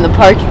boozed up in the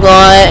parking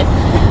lot.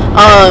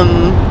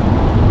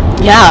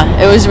 Yeah,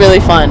 it was really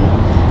fun.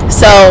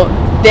 So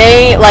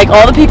they, like,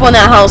 all the people in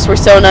that house were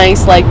so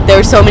nice. Like, there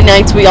were so many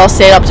nights we all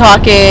stayed up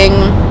talking,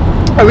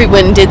 or we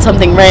went and did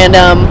something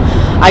random.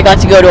 I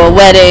got to go to a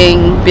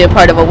wedding, be a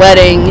part of a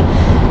wedding,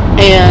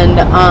 and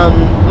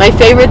my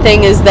favorite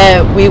thing is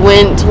that we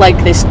went to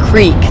like this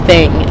creek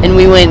thing, and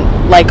we went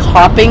like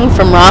hopping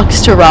from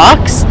rocks to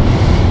rocks,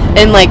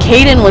 and like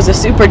Hayden was a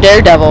super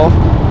daredevil,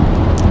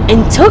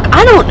 and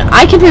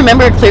I can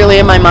remember it clearly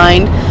in my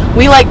mind,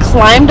 we like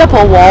climbed up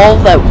a wall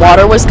that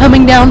water was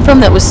coming down from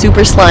that was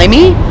super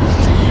slimy,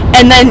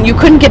 and then you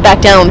couldn't get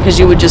back down because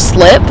you would just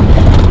slip.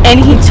 And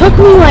he took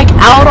me like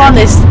out on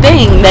this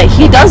thing that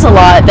he does a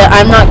lot that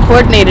I'm not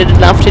coordinated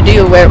enough to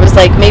do, where it was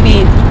like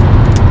maybe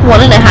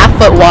 1.5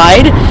 foot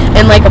wide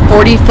and like a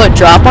 40-foot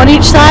drop on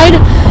each side,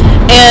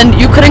 and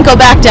you couldn't go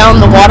back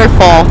down the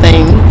waterfall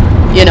thing.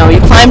 You know,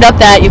 you climbed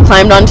up that, you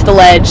climbed onto the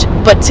ledge,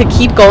 but to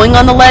keep going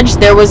on the ledge,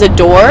 there was a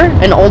door,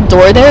 an old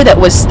door there that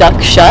was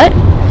stuck shut,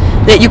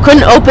 that you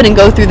couldn't open and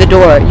go through the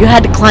door. You had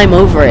to climb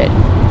over it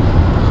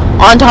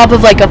on top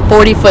of like a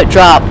 40-foot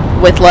drop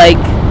with like,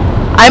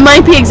 I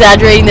might be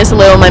exaggerating this a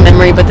little in my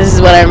memory, but this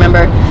is what I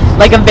remember.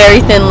 Like a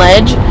very thin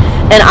ledge.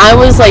 And I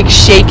was like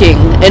shaking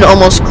and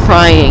almost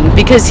crying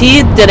because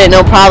he did it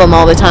no problem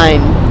all the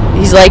time.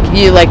 He's like,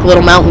 you like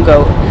little mountain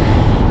goat.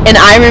 And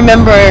I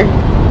remember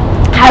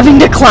having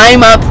to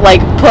climb up,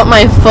 like put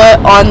my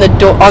foot on the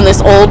door, on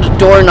this old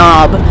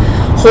doorknob,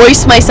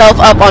 hoist myself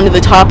up onto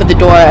the top of the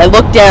door. I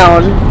look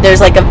down,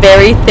 there's like a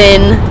very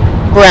thin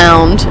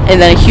ground and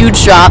then a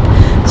huge drop.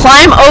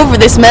 Climb over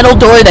this metal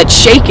door that's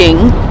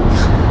shaking.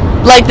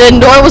 Like, the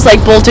door was,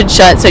 like, bolted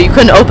shut, so you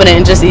couldn't open it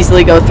and just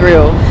easily go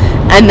through.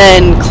 And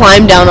then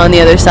climb down on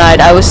the other side.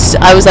 I was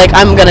like,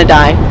 I'm gonna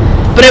die.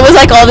 But it was,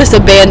 like, all this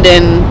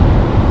abandoned,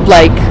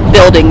 like,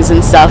 buildings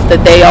and stuff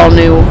that they all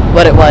knew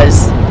what it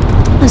was.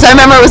 So I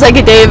remember it was, like,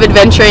 a day of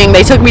adventuring.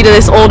 They took me to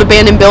this old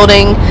abandoned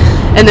building,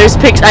 and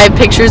I have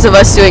pictures of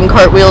us doing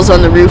cartwheels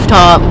on the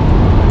rooftop.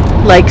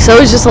 Like, so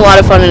it was just a lot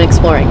of fun and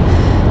exploring.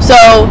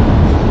 So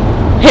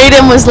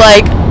Hayden was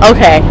like,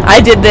 okay,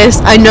 I did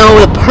this. I know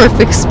the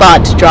perfect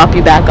spot to drop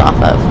you back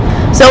off of.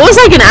 So it was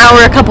like an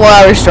hour, a couple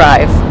hours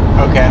drive.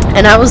 Okay.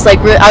 And I was like,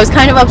 I was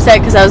kind of upset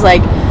because I was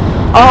like,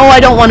 oh, I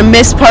don't want to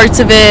miss parts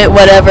of it,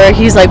 whatever.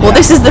 He's like, well,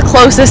 this is the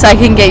closest I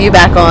can get you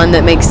back on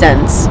that makes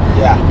sense.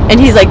 Yeah. And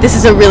he's like, this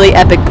is a really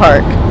epic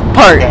part.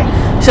 Okay.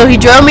 So he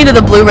drove me to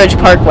the Blue Ridge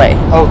Parkway.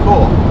 Oh,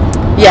 cool.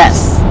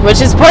 Yes,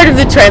 which is part of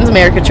the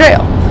Transamerica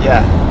Trail.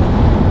 Yeah.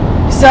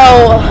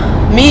 So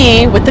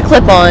me with the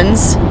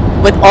clip-ons,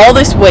 with all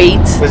this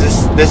weight.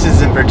 This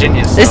is in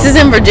Virginia still? This is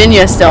in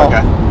Virginia still.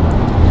 Okay.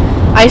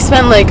 I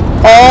spent like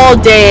all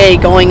day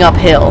going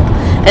uphill,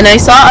 and I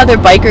saw other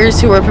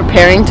bikers who were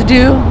preparing to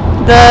do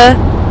the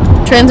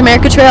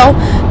Transamerica Trail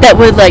that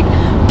would like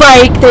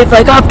bike. They've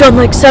like, I've done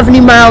like 70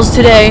 miles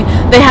today.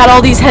 They had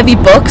all these heavy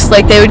books.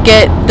 Like they would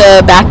get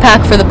the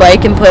backpack for the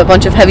bike and put a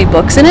bunch of heavy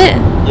books in it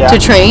to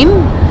train.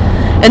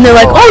 And they're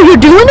like, oh, you're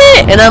doing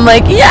it? And I'm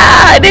like,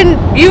 yeah,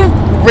 you've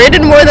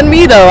ridden more than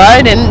me though.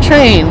 I didn't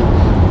train.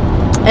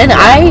 And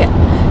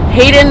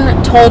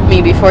Hayden told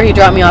me before he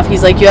dropped me off,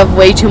 he's like, you have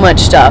way too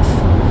much stuff.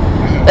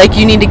 Like,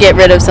 you need to get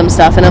rid of some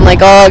stuff. And I'm like,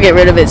 oh, I'll get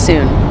rid of it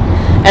soon.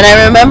 And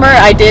I remember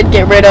I did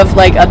get rid of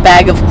like a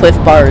bag of Cliff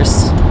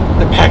Bars.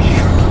 The packing.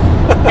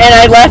 And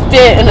I left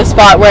it in a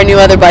spot where I knew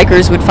other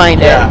bikers would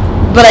find it.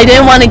 But I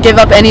didn't want to give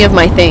up any of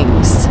my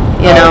things,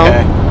 you know?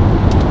 Okay.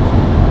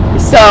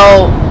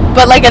 So,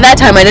 but like at that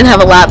time I didn't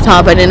have a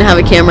laptop, I didn't have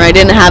a camera,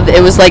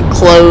 it was like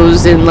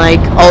clothes and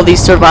like all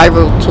these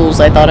survival tools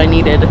I thought I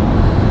needed.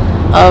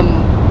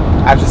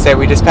 I have to say,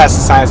 we just passed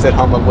the sign that said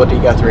home of Woody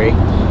Guthrie.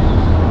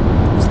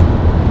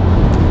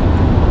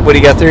 Woody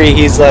Guthrie,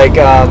 he's like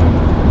a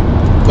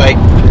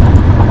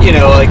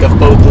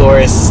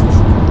folklorist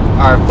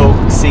or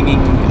folk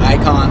singing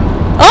icon.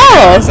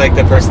 Oh! It's like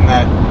the person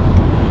that,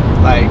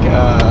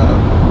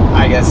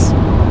 I guess,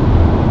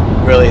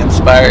 really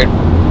inspired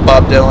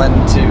Bob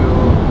Dylan to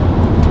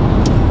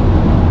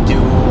do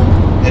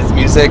his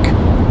music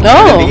in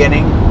the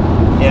beginning,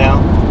 you know?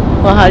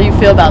 Well, how do you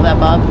feel about that,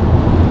 Bob?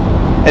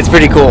 It's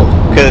pretty cool,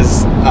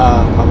 because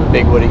I'm a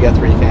big Woody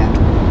Guthrie fan.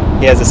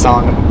 He has a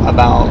song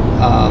about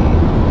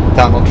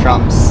Donald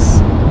Trump's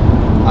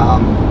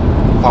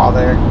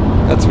father.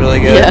 That's really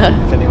good.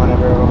 Yeah. If anyone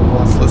ever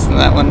wants to listen to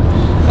that one.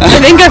 I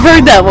think I've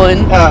heard that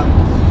one.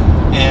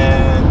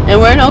 And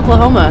we're in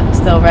Oklahoma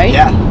still, right?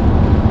 Yeah.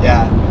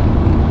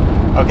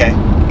 Okay,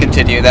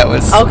 continue. That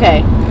was...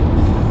 Okay.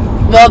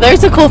 Well,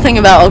 there's a cool thing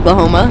about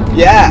Oklahoma.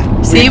 Yeah.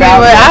 See, we were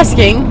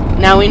asking.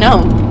 Now we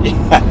know.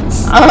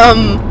 Yes.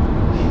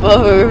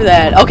 What were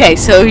that? Okay,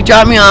 so he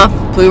dropped me off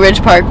Blue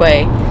Ridge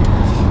Parkway.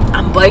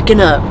 I'm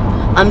biking up.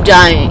 I'm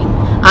dying.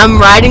 I'm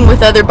riding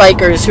with other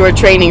bikers who are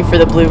training for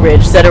the Blue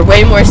Ridge that are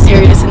way more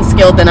serious and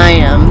skilled than I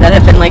am, that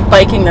have been like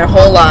biking their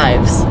whole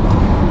lives.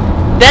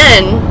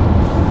 Then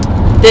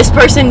this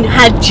person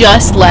had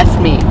just left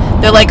me.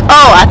 They're like,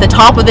 oh, at the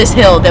top of this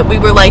hill that we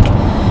were like,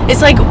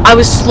 it's like I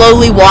was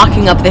slowly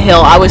walking up the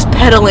hill. I was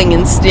pedaling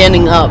and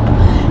standing up.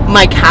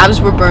 My calves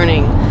were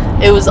burning.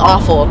 It was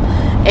awful.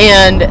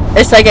 And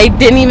it's like I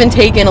didn't even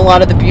take in a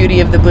lot of the beauty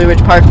of the Blue Ridge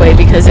Parkway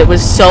because it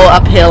was so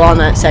uphill on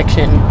that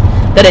section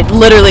that it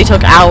literally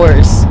took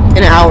hours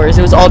and hours.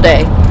 It was all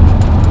day.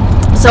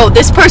 So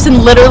this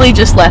person literally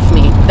just left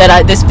me,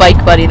 this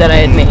bike buddy that I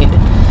had made.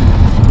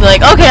 They're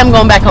like, okay, I'm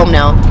going back home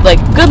now. Like,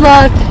 good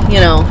luck, you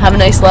know, have a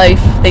nice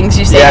life. Things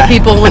you say to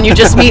people when you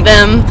just meet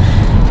them.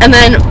 And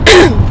then,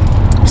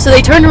 so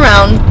they turn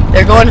around,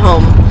 they're going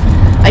home.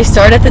 I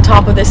start at the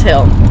top of this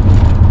hill.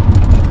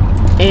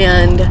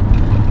 And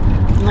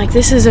I'm like,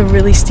 this is a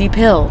really steep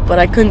hill, but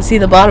I couldn't see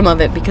the bottom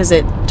of it because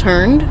it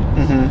turned.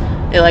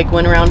 Mm-hmm. It like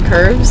went around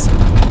curves.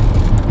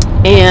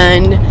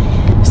 And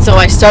so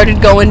I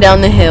started going down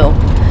the hill.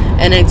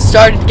 And it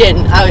started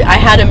getting, I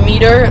had a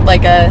meter,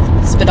 like a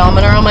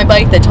speedometer on my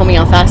bike that told me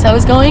how fast I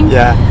was going.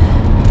 Yeah.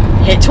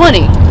 Hit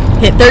 20,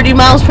 hit 30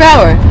 miles per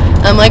hour.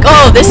 I'm like,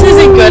 oh, this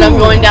isn't good. I'm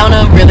going down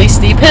a really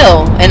steep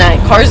hill. And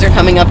cars are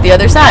coming up the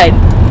other side.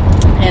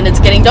 And it's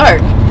getting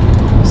dark.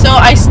 So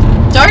I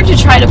started to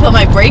try to put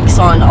my brakes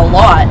on a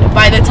lot.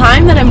 By the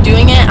time that I'm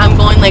doing it, I'm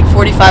going like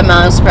 45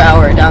 miles per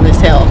hour down this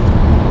hill.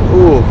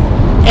 Ooh.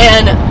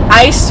 And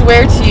I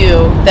swear to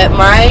you that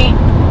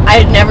I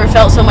had never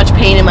felt so much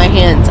pain in my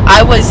hands.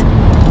 I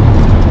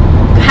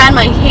had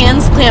my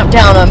hands clamped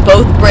down on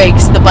both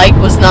brakes. The bike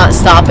was not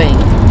stopping.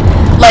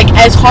 Like,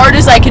 as hard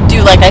as I could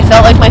do, like, I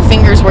felt like my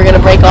fingers were going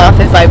to break off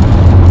if I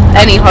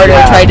any harder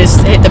tried to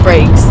hit the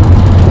brakes.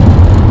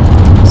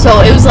 So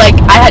it was like,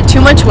 I had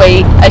too much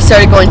weight. I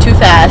started going too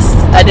fast.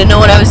 I didn't know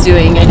what I was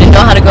doing. I didn't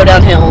know how to go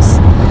down hills.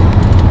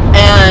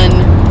 And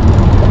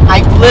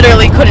I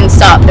literally couldn't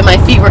stop, and my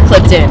feet were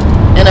clipped in.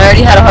 And I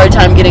already had a hard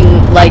time getting,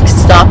 like,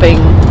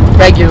 stopping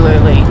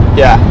regularly.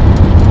 Yeah.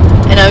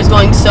 And I was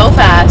going so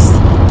fast.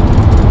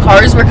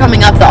 Cars were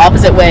coming up the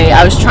opposite way.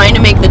 I was trying to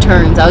make the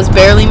turns. I was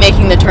barely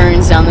making the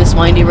turns down this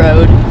windy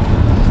road.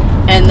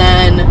 And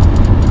then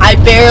I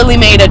barely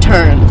made a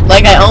turn.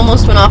 Like, I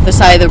almost went off the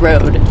side of the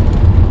road.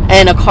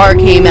 And a car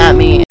came at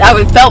me.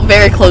 I felt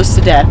very close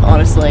to death,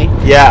 honestly.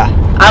 Yeah.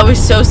 I was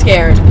so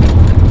scared.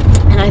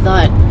 And I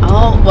thought,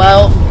 oh,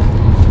 well,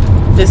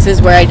 this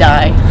is where I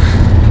die.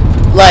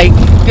 Like,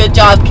 good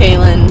job,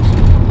 Kaylin.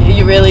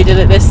 You really did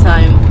it this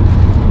time.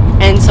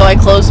 And so I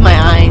closed my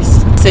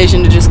eyes.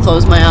 Decision to just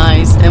close my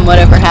eyes. And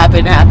whatever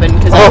happened, happened.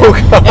 Because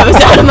it was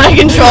out of my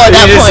control at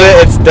that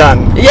point. It's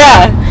done.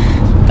 Yeah.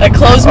 I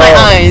closed my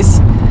eyes.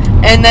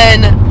 And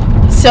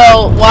then,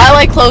 so while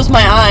I closed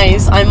my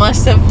eyes, I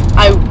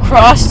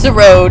crossed the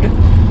road,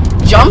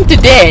 jumped a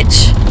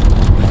ditch,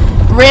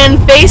 ran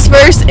face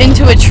first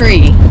into a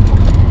tree.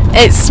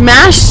 It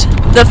smashed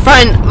the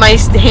front, my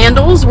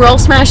handles were all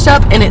smashed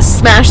up, and it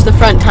smashed the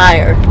front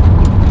tire.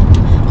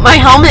 My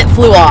helmet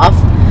flew off.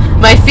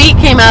 My feet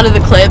came out of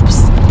the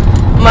clips.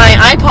 My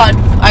iPod,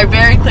 I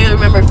very clearly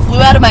remember, flew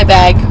out of my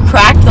bag,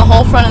 cracked the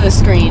whole front of the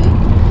screen.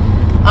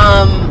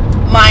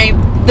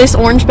 This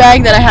orange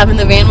bag that I have in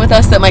the van with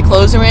us that my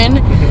clothes are in,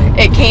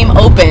 it came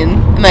open,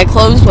 and my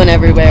clothes went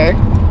everywhere.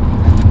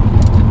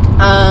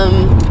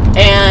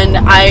 And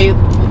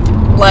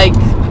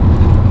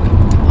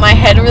my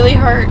head really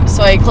hurt,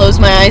 so I closed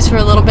my eyes for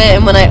a little bit,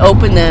 and when I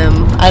opened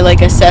them, I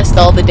assessed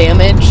all the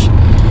damage,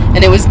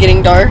 and it was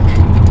getting dark.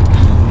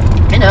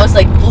 and I was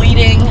like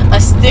bleeding. A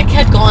stick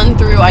had gone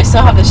through, I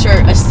still have the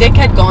shirt, a stick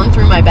had gone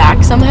through my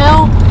back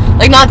somehow.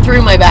 Like, not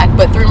through my back,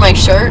 but through my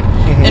shirt,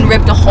 and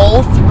ripped a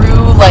hole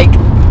through, like,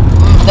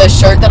 the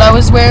shirt that I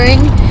was wearing.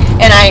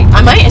 And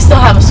I might still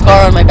have a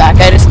scar on my back.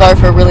 I had a scar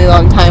for a really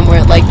long time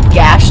where it, like,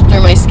 gashed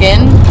through my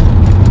skin.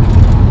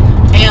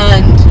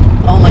 And,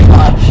 oh my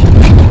gosh.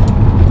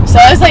 So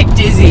I was, like,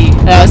 dizzy,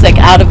 and I was, like,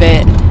 out of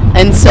it.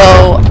 And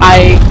so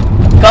I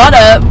got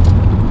up,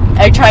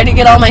 I tried to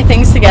get all my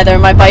things together.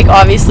 My bike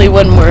obviously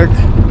wouldn't work.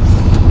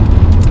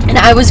 And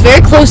I was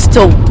very close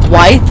to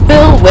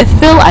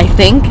Withville, I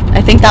think.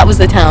 I think that was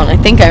the town. I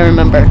think I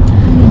remember.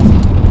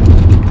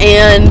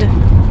 And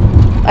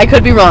I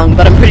could be wrong,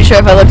 but I'm pretty sure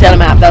if I looked at a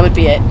map, that would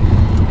be it.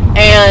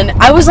 And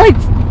I was like,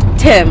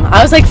 Tim,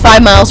 I was like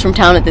 5 miles from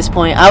town at this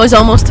point. I was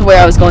almost to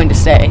where I was going to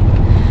stay.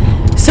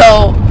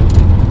 So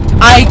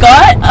I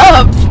got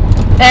up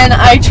and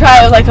I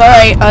tried, like,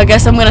 alright, I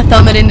guess I'm going to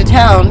thumb it into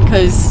town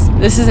because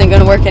this isn't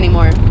going to work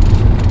anymore.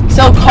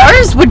 So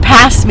cars would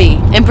pass me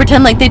and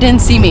pretend like they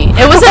didn't see me.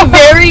 It was a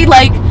very,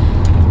 like,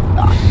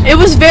 it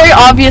was very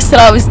obvious that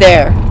I was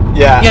there.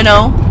 Yeah. You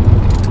know?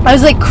 I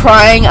was, like,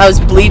 crying. I was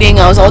bleeding.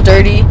 I was all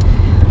dirty.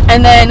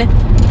 And then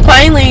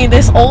finally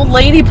this old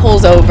lady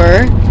pulls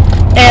over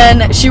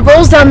and she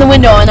rolls down the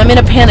window and I'm in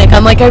a panic.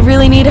 I'm like, I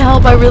really need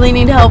help,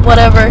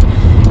 whatever.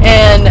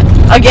 And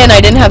again, I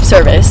didn't have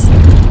service.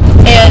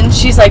 And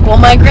she's like, well,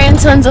 my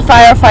grandson's a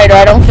firefighter.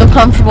 I don't feel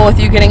comfortable with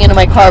you getting into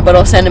my car, but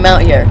I'll send him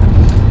out here.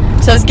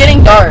 So it's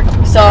getting dark.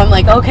 So I'm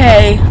like,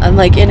 okay. I'm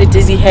like in a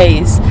dizzy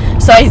haze.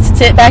 So I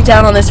sit back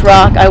down on this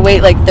rock. I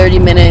wait like 30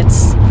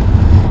 minutes.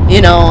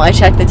 You know, I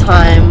check the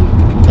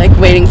time, like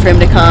waiting for him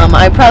to come.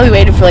 I probably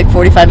waited for like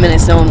 45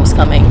 minutes. No one was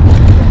coming.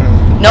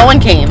 No one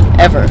came,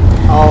 ever.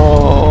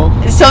 Oh.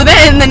 So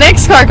then the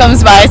next car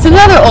comes by. It's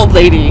another old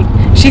lady.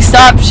 She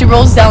stops. She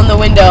rolls down the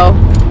window.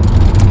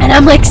 And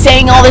I'm like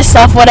saying all this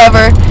stuff,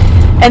 whatever.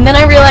 And then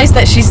I realized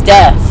that she's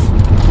deaf.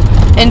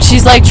 And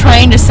she's like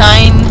trying to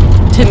sign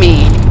to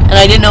me. And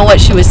I didn't know what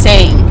she was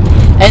saying.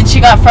 And she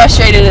got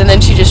frustrated and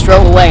then she just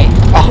drove away.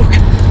 Oh,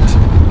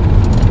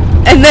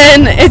 God. And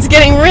then it's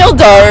getting real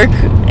dark.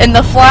 And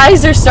the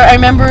flies are I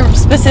remember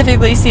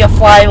specifically see a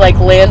fly like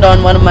land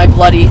on one of my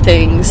bloody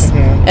things.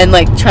 And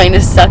like trying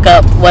to suck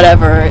up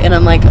whatever. And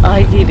I'm like, oh,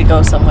 I need to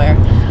go somewhere.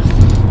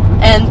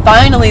 And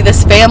finally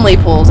this family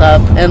pulls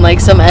up in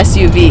like some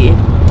SUV.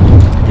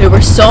 They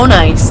were so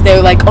nice. They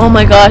were like, oh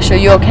my gosh, are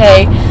you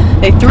okay?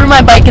 They threw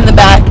my bike in the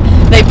back.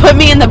 They put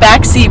me in the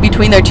back seat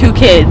between their two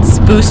kids,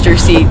 booster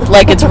seat.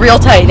 Like, it's real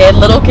tight. They had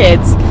little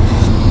kids.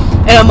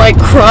 And I'm like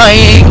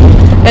crying.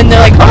 And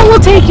they're like, oh,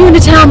 we'll take you into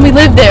town. We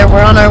live there.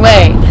 We're on our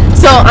way.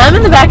 So I'm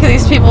in the back of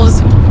these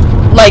people's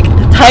like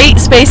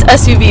tight space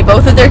SUV.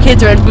 Both of their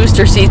kids are in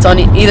booster seats on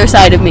either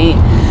side of me,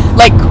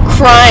 like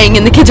crying.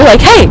 And the kids are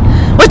like, hey,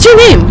 what's your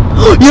name?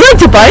 You like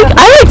to bike?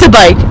 I like to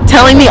bike.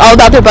 Telling me all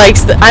about their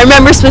bikes. I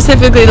remember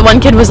specifically the one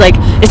kid was like,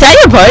 is that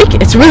your bike?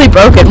 It's really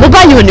broken. We'll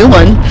buy you a new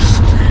one.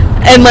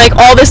 And like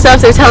all this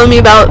stuff they're telling me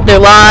about their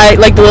life.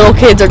 Like the little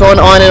kids are going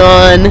on and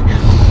on.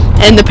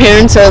 And the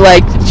parents are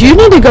like, do you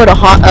need to go to a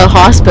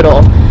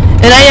hospital?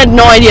 And I had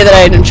no idea that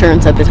I had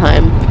insurance at the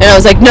time. And I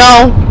was like,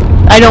 no,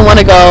 I don't want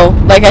to go.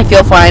 Like, I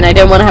feel fine. I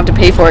didn't want to have to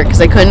pay for it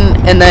because I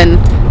couldn't. And then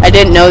I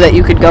didn't know that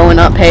you could go and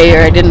not pay,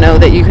 or I didn't know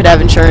that you could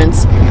have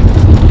insurance.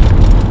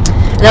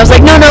 And I was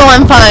like, no,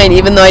 I'm fine,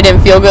 even though I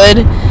didn't feel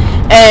good.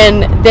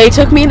 And they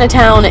took me into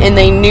town, and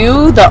they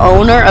knew the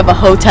owner of a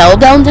hotel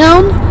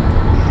downtown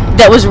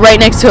that was right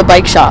next to a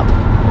bike shop.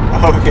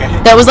 Okay.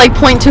 That was like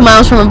 0.2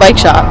 miles from a bike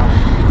shop.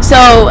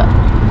 So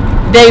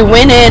they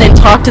went in and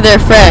talked to their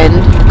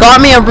friend,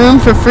 got me a room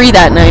for free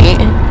that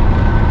night,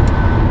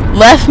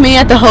 left me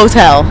at the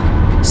hotel.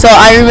 So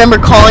I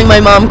remember calling my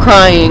mom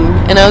crying,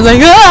 and I was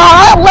like,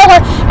 ah!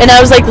 And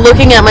I was like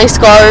looking at my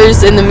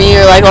scars in the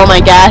mirror, like all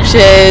my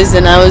gashes,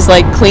 and I was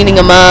like cleaning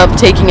them up,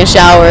 taking a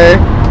shower.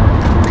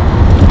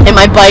 And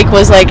my bike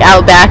was like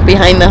out back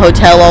behind the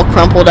hotel, all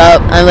crumpled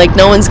up. I'm like,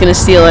 no one's gonna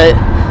steal it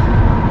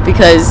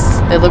because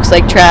it looks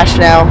like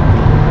trash now.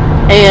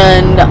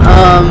 And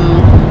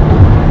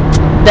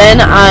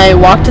then I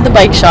walked to the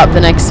bike shop the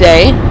next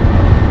day,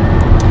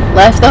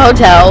 left the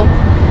hotel,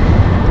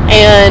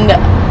 and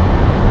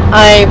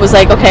I was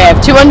like, okay, I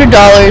have $200,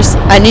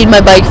 I need my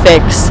bike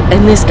fixed.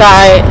 And this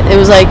guy, it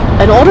was like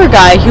an older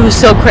guy, he was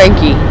so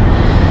cranky.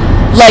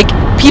 Like,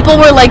 people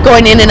were like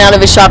going in and out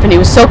of his shop, and he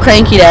was so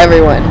cranky to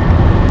everyone.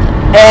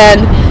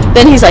 And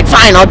then he's like,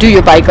 fine, I'll do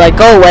your bike, like,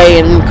 go away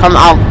and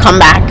I'll come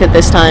back at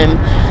this time.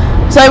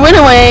 So I went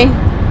away,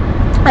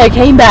 I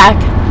came back,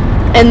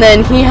 and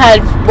then he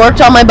had worked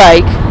on my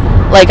bike.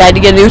 Like, I had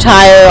to get a new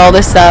tire, all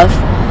this stuff.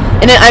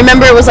 And I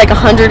remember it was like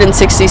 $160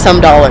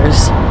 some.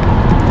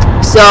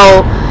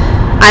 So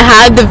I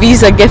had the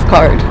Visa gift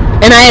card,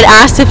 and I had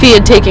asked if he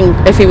would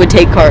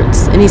take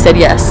cards, and he said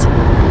yes.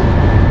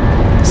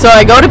 So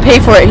I go to pay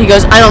for it. He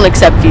goes, I don't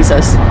accept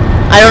Visas.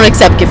 I don't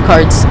accept gift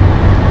cards.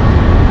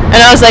 And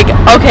I was like,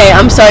 okay,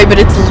 I'm sorry, but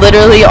it's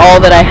literally all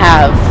that I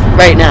have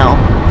right now.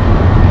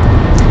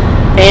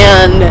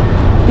 And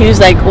he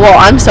was like, well,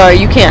 I'm sorry,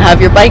 you can't have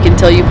your bike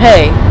until you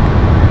pay.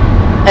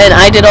 and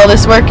I did all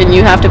this work and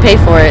you have to pay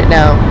for it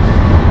now.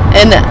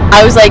 And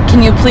I was like,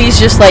 can you please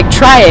just like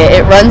try it?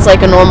 It runs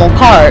like a normal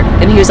card.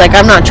 And he was like,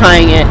 I'm not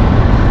trying it.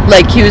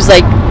 Like, he was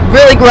like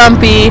really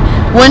grumpy,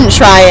 wouldn't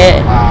try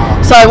it.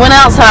 Wow. So I went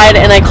outside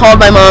and I called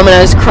my mom and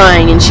I was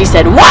crying, and she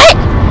said, what?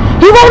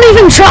 He won't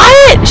even try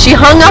it? She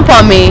hung up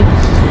on me.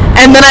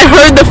 And then I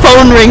heard the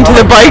phone ring to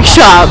the bike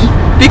shop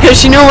because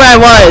she knew where I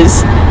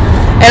was.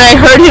 And I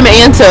heard him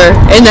answer,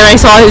 and then I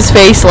saw his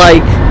face,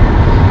 like,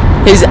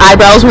 his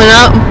eyebrows went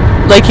up,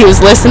 like he was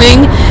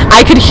listening.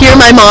 I could hear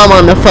my mom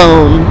on the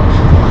phone,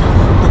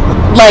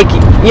 like,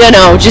 you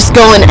know, just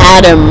going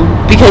at him,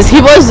 because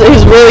he was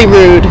really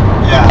rude.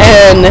 Yeah.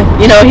 And,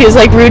 you know, he was,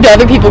 like, rude to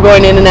other people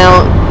going in and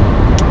out.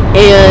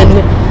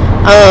 And,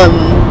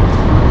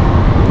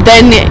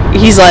 then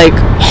he's like,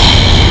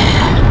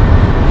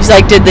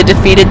 did the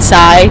defeated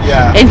sigh.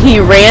 Yeah. And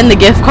he ran the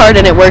gift card,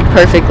 and it worked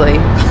perfectly.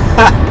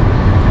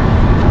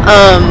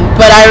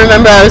 But I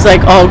remember I was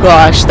like, oh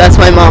gosh, that's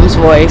my mom's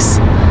voice.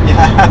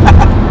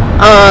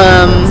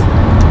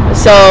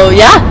 So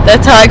yeah,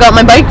 that's how I got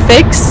my bike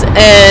fixed,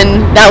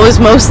 and that was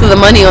most of the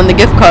money on the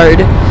gift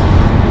card.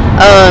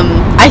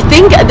 I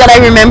think that I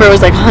remember it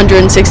was like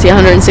 $165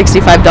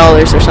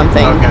 or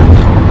something. Okay.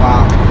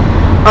 Wow.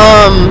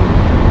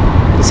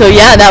 So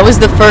yeah, that was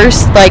the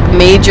first like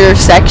major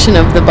section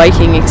of the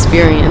biking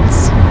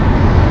experience.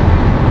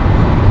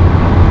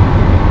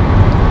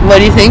 What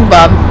do you think,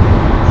 Bob?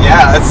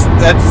 Yeah,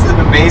 that's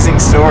an amazing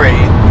story.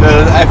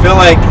 I feel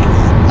like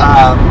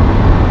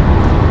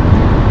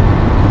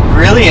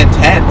really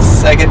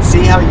intense. I could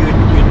see how you'd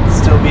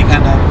still be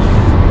kind of,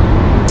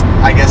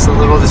 I guess, a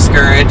little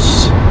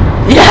discouraged.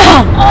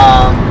 Yeah.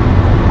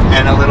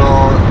 And a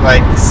little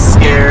like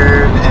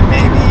scared, and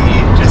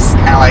maybe just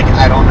kind of like,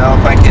 I don't know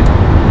if I can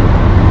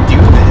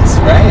do this,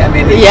 right? I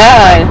mean,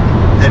 yeah.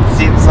 It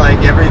seems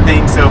like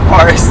everything so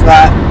far has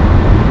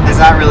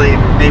not really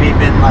maybe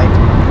been like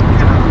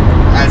kind of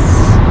as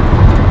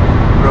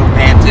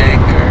romantic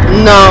or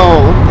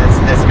no,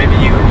 as maybe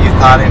you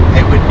thought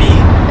it would be.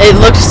 It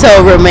looked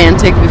so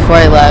romantic before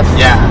I left.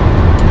 Yeah,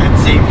 and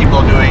seeing people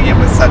doing it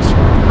with such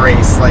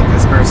grace, like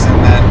this person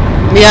that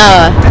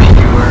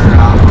you were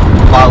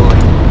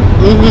following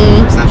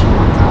for such a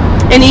long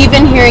time. And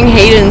even hearing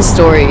Hayden's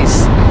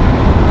stories,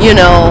 you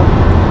know.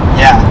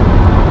 Yeah,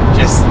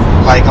 just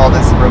like all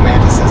this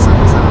romanticism.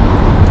 So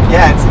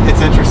yeah,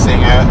 it's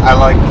interesting.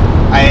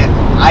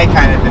 I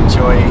kind of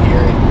enjoy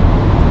hearing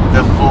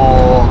the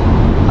full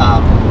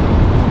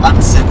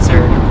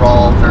uncensored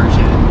raw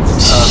versions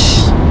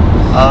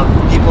of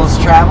people's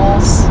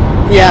travels.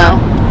 Yeah.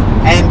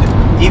 And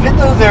even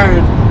though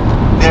they're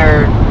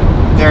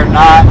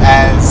not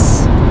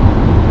as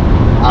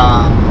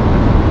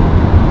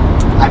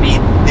I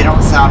mean, they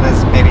don't sound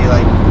as maybe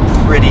like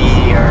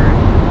pretty or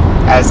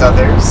as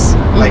others,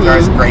 like, or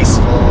as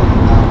graceful,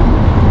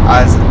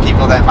 as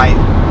people that might,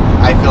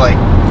 I feel like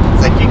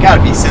it's like you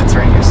gotta be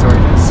censoring your story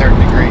to a certain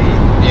degree,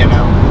 you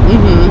know.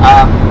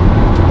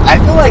 I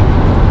feel like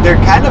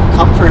they're kind of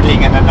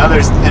comforting in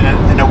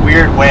a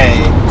weird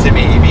way to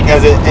me,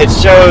 because it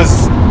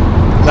shows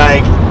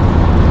like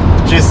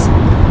just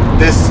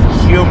this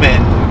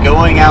human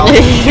going out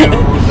into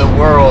the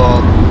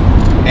world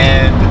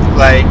and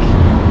like,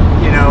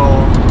 you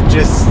know,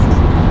 just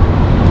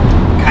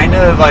kind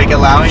of like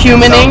allowing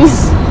humaning,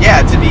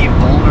 to be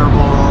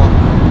vulnerable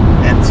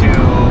and to,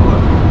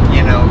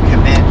 you know,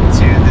 commit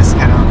to this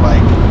kind of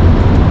like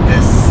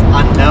this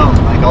unknown,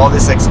 like all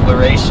this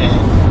exploration,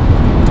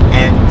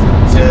 and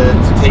to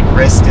take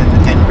risks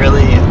and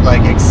really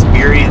like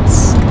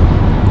experience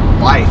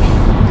life.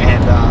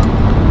 And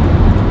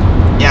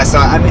so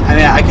I mean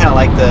I kind of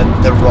like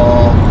the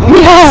raw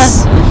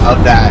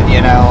of that, you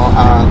know.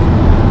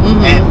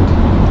 And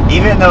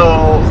even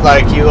though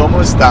like you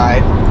almost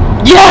died,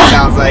 it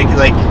sounds like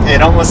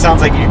it almost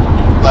sounds like you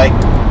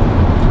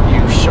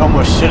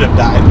almost should have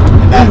died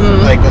in that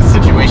like the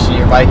situation,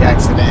 your bike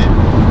accident,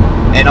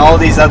 and all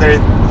these other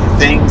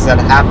things that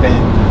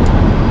happened.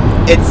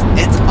 It's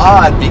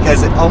odd,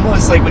 because it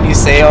almost like when you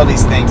say all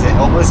these things, it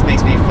almost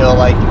makes me feel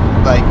like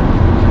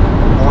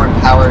more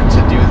empowered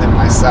to do them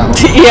myself.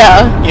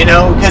 Yeah. You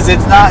know, because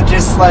it's not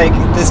just like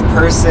this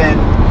person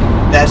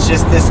that's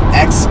just this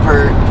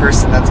expert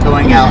person that's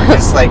going out and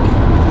just like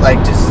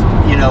just,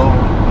 you know,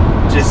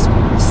 just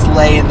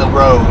slaying the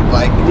road,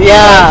 like,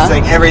 it's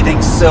like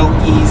everything's so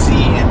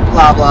easy and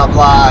blah blah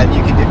blah, and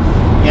you can do,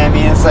 you know what I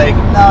mean? It's like,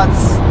 no,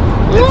 it's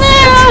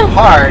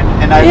hard,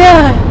 and I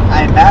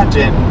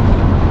imagine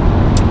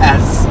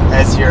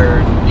as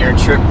your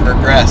trip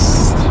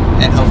progressed,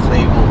 and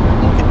hopefully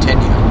we'll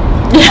continue.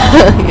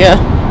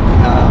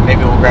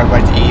 Maybe we'll grab a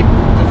bite to eat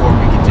before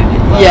we continue.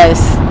 But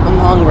yes, I'm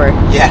hungry.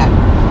 Yeah,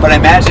 but I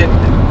imagine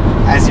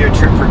as your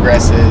trip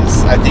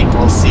progresses, I think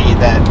we'll see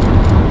that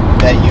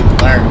you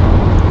learn,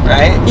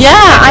 right?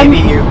 Yeah, maybe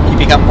you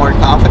become more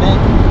confident.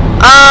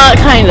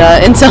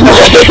 Kinda, in some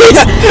ways.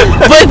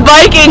 With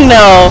biking,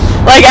 though,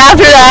 like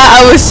after that,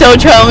 I was so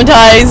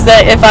traumatized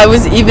that if I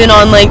was even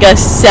on like a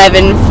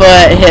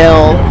 7-foot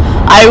hill,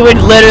 I would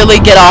literally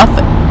get off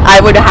I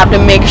would have to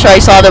make sure I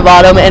saw the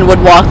bottom and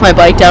would walk my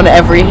bike down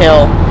every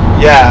hill.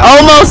 Yeah.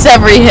 Almost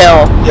every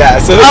hill.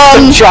 Yeah, so there's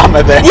some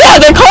trauma there. Yeah,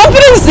 the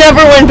confidence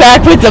never went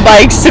back with the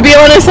bikes. To be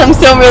honest, I'm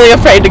still really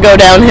afraid to go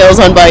down hills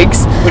on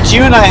bikes. But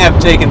you and I have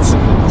taken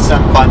some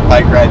fun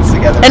bike rides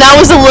together. And I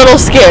was a little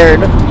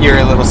scared. You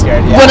were a little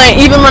scared, yeah.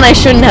 Even when I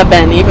shouldn't have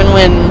been, even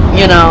when,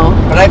 you know.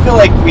 But I feel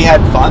like we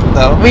had fun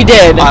though. We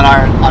did. On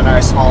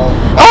our small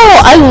bikes.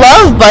 Oh, I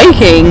love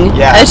biking.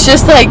 Yeah. It's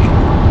just like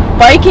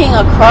biking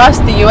across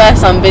the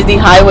US on busy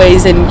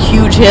highways and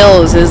huge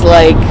hills is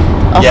like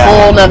a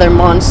whole nother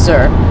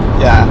monster.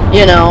 Yeah.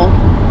 You know?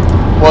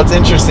 Well, it's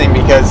interesting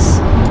because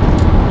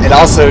it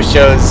also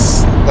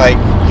shows like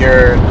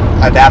your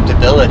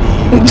adaptability.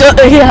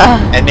 Yeah.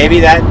 And maybe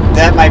that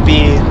might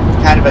be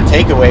kind of a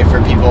takeaway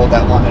for people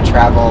that want to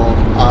travel,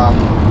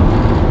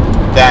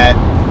 that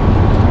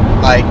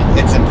like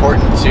it's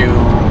important to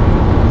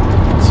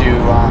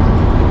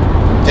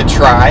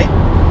try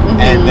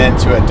and then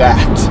to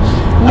adapt.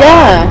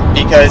 Yeah.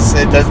 Because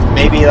it does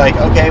maybe like,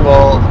 okay,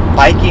 well,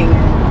 biking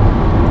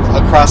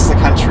across the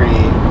country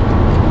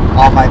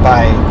on my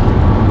bike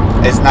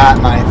is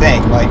not my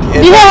thing. Like,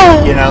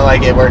 you know,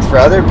 like it works for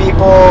other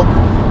people,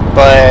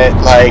 but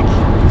like,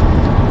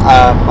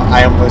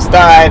 I almost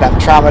died. I'm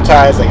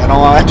traumatized. Like, I don't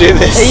want to do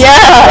this.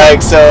 Yeah.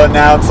 Like, so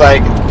now it's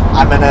like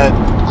I'm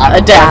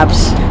adapt.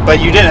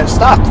 But you didn't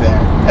stop there.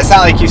 It's not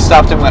like you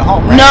stopped and went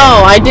home, right?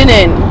 No, I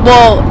didn't.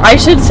 Well, I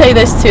should say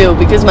this too,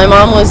 because my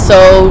mom was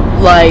so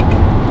like,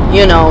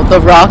 you know, the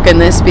rock in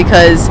this,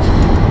 because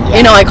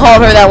you know, I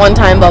called her that one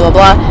time, blah blah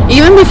blah.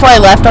 Even before I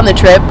left on the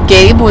trip,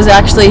 Gabe was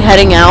actually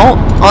heading out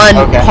on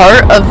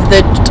part of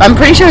the, I'm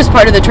pretty sure it was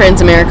part of the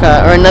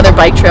Transamerica or another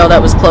bike trail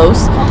that was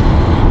close,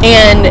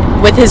 and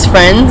with his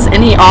friends,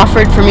 and he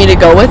offered for me to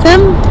go with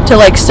him to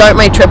like start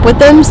my trip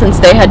with them since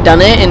they had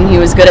done it and he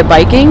was good at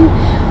biking.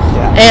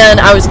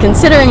 And I was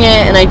considering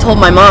it, and I told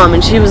my mom,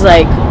 and she was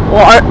like,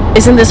 well,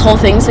 isn't this whole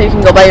thing so you can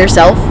go by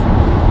yourself?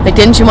 Like,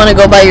 didn't you want to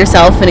go by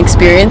yourself and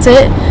experience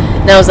it?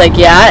 And I was like,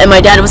 yeah. And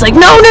my dad was like,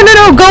 no,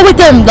 go with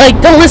them.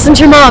 Like, don't listen to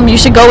your mom. You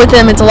should go with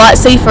them. It's a lot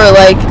safer.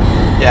 Like,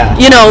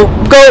 you know,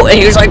 go. And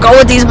he was like, go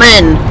with these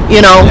men,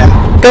 you know.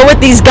 Go with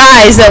these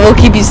guys that will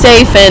keep you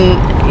safe. And,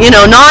 you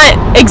know, not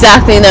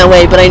exactly in that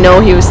way, but I know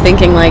he was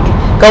thinking, like,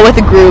 go with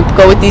a group,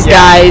 go with these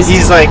guys.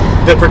 He's like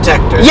the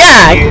protector.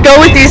 Yeah, go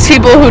with these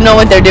people who know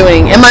what they're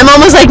doing. And my mom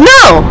was like,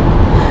 no.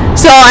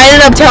 So I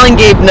ended up telling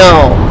Gabe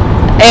no.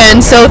 And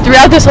so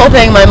throughout this whole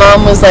thing, my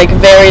mom was like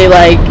very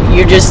like,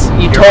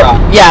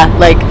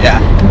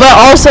 but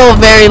also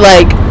very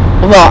like,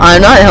 well, I'm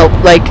not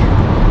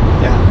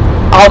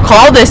I'll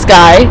call this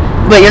guy,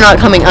 but I'm not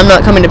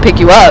coming to pick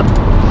you up.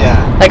 Yeah.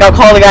 Like, I'll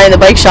call the guy in the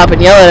bike shop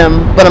and yell at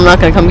him, but I'm not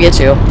going to come get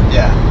you.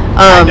 Yeah.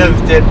 Kind of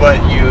did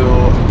what you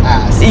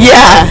asked.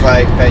 Yeah. It's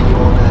like that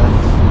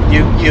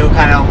you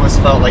kind of almost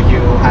felt like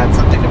you had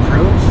something to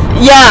prove.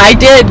 Yeah, I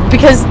did,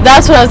 because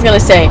that's what I was going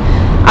to say.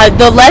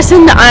 The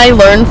lesson I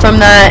learned from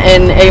that,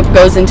 and it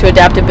goes into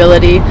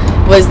adaptability,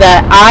 was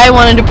that I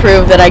wanted to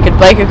prove that I could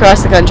bike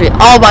across the country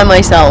all by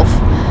myself,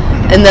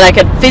 and that I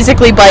could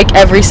physically bike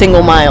every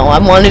single mile. I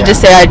wanted to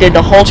say I did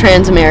the whole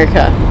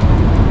Transamerica.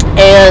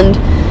 And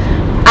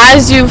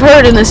as you've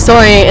heard in the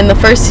story, in the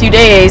first few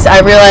days,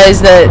 I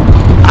realized that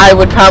I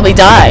would probably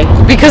die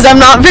because I'm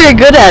not very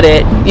good at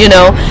it, you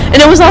know.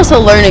 And it was also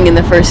learning in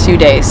the first few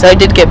days, so I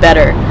did get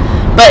better.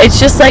 But it's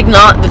just like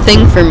not the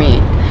thing for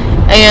me.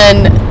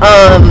 And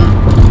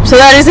so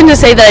that isn't to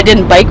say that I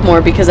didn't bike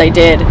more, because I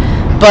did.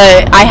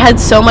 But I had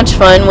so much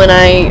fun when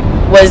I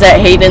was at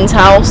Hayden's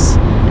house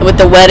with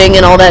the wedding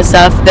and all that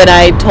stuff, that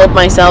I told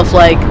myself,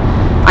 like,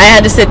 I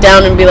had to sit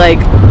down and be like,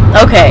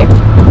 okay,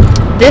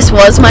 this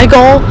was my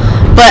goal,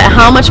 but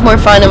how much more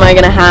fun am I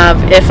going to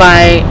have if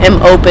I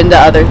am open to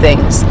other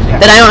things? Yeah.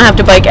 That I don't have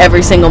to bike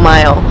every single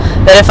mile.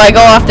 That if I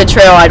go off the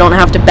trail, I don't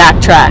have to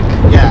backtrack.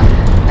 Yeah.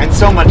 And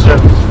so much of,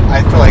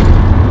 I feel like,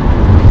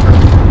 for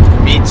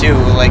me too,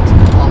 like,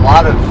 a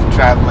lot of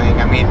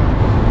traveling, I mean,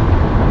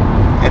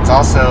 it's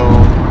also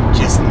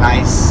just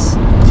nice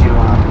to,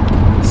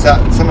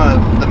 some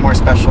of the more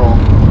special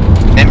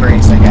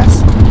memories, I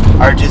guess,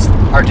 are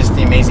just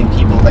the amazing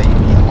people that you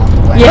meet along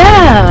the way.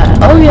 Yeah.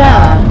 Oh,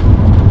 yeah.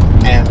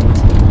 And,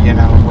 you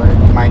know, where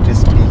you might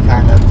just be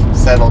kind of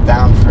settled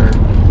down for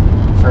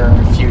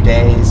a few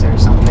days or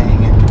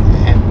something,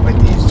 and with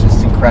these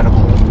just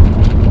incredible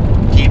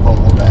people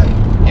that,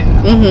 you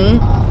know,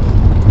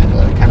 and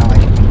really kind of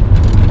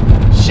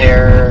like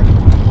share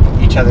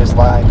each other's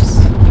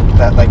lives.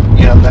 That, like,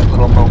 you know, that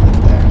little moment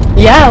there.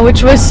 Yeah,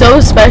 which was so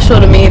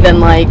special to me than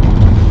like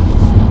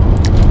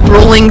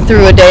rolling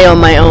through a day on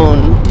my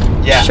own.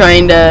 Yeah.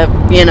 Trying to,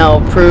 you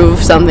know,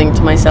 prove something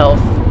to myself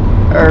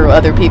or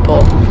other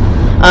people.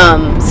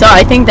 So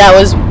I think that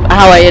was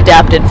how I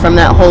adapted from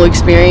that whole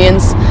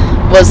experience,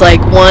 was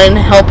like, one,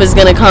 help is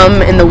gonna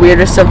come in the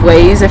weirdest of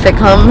ways if it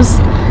comes,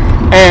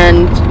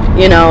 and,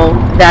 you know,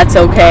 that's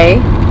okay,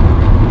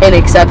 and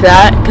accept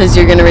that, because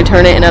you're gonna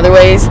return it in other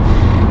ways.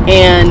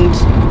 And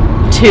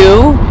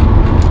two,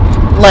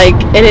 like,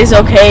 it is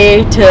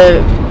okay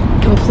to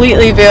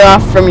completely veer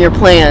off from your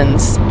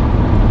plans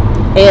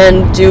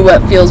and do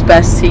what feels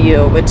best to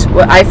you, which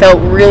I felt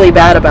really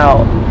bad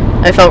about.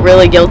 I felt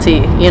really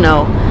guilty,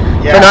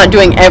 for not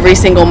doing every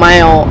single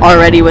mile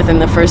already within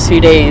the first few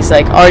days.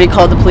 Like, already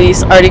called the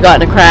police, already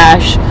got in a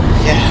crash.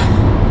 Yeah.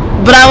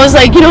 But I was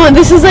like,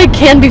 this is like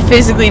can be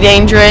physically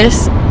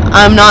dangerous.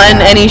 I'm not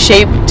in any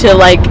shape to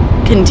like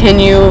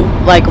continue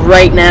like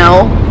right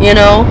now,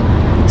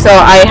 So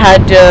I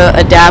had to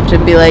adapt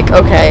and be like,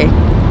 okay,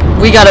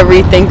 we got to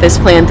rethink this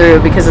plan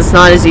through because it's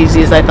not as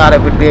easy as I thought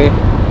it would be.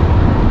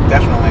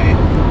 Definitely.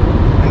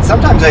 And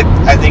sometimes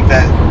I think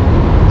that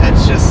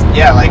it's just,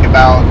 like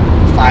about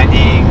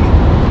finding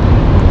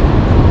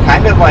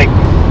kind of like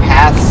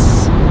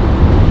paths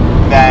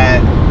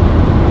that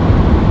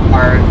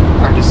are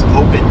just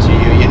open to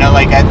you,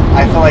 like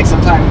I feel like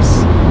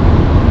sometimes,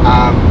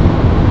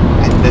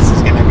 and this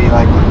is going to be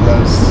like one of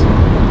those,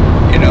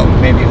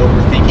 maybe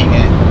overthinking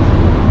it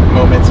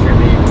moments for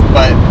me,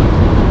 but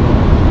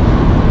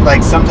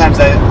like sometimes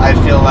I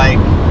feel like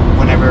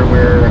whenever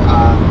we're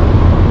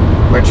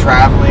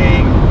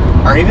traveling,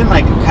 or even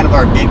like kind of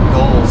our big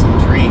goals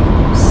and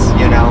dreams,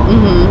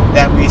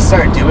 that we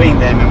start doing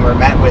them and we're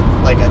met with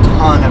like a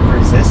ton of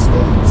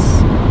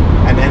resistance,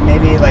 and then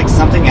maybe like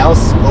something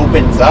else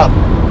opens up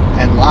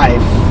in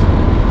life,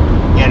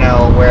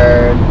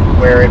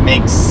 where it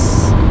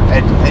makes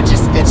it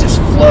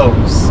just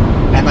flows,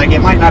 and like it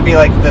might not be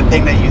like the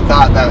thing that you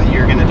thought that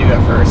you're gonna do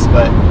at first,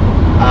 but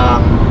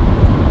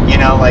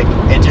like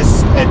it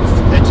just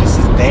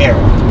is there,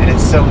 and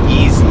it's so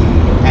easy,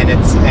 and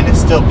it's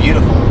still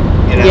beautiful,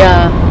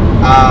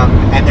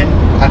 and then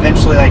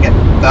eventually like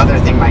the other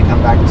thing might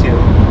come back too,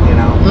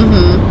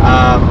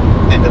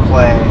 into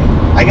play.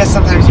 I guess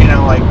sometimes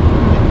like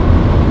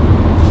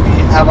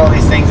we have all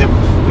these things that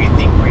we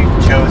think we've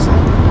chosen,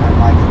 and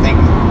like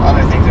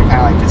other things are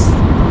kind of like just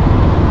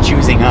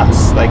choosing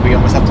us. Like we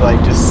almost have to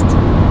like just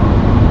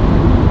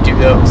do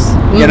those,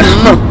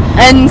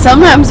 And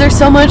sometimes they're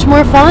so much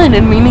more fun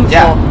and meaningful.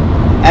 Yeah.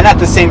 And at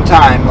the same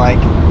time, like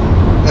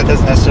that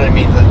doesn't necessarily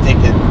mean to take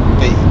the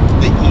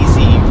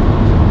easy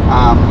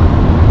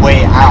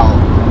way out.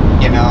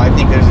 I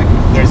think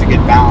there's a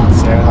good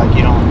balance there. Like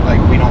we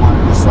don't want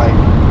to just like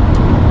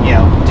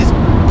just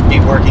be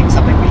working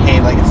something we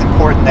hate. Like it's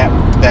important that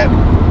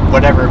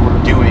whatever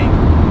we're doing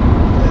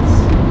is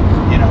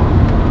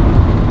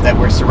that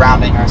we're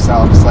surrounding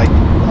ourselves, like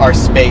our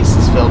space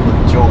is filled with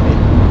joy.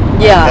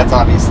 Yeah. That's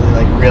obviously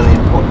like really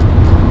important.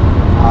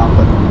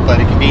 But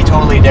it can be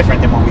totally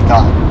different than what we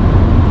thought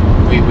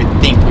we would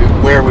think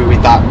where we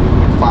thought we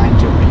would find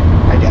joy,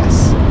 I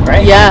guess.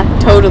 Right? Yeah,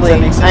 totally. Does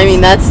that make sense? I mean,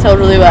 that's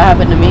totally what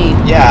happened to me.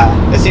 Yeah.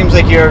 It seems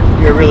like you're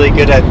really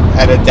good at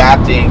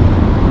adapting,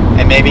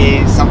 and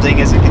maybe something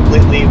isn't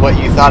completely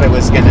what you thought it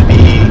was going to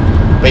be,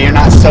 but you're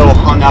not so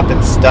hung up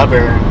and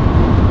stubborn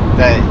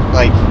that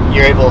like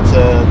you're able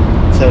to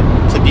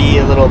be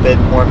a little bit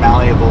more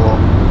malleable.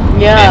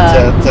 Yeah.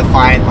 And to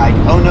find like,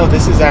 oh no,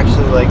 this is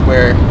actually like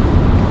where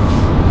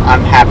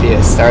I'm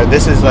happiest, or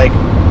this is like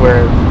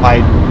where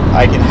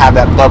I can have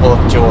that bubble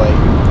of joy,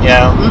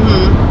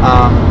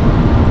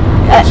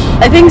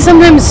 I think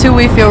sometimes too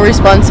we feel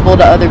responsible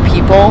to other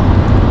people,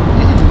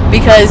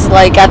 because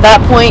like at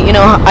that point,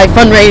 I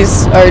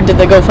fundraised or did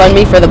the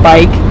GoFundMe for the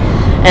bike,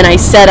 and I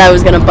said I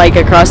was gonna bike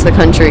across the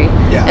country,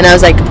 and I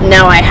was like,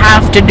 now I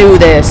have to do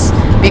this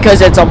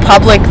because it's a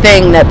public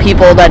thing that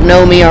people that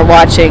know me are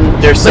watching.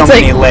 There's so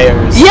many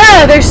layers.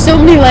 Yeah, there's so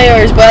many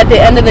layers, but at the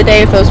end of the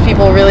day, if those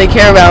people really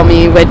care about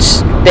me,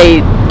 which they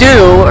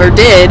do or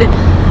did,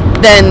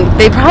 then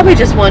they probably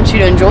just want you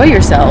to enjoy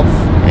yourself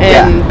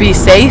and be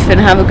safe and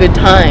have a good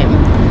time.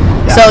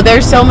 Yeah. So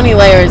there's so many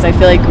layers. I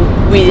feel like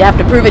we have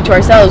to prove it to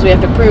ourselves, we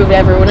have to prove to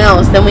everyone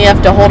else, then we have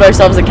to hold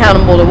ourselves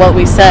accountable to what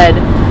we said,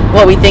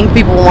 what we think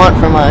people want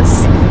from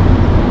us.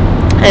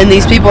 And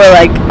these people are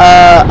like,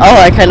 oh,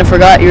 I kind of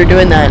forgot you were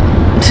doing that.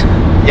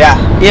 Yeah.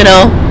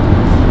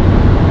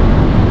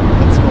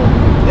 That's cool.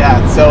 Yeah,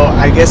 so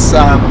I guess,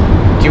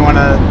 do you want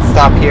to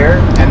stop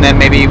here? And then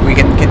maybe we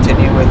can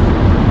continue with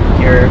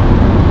your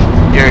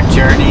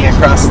journey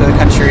across the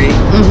country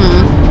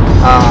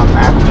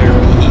after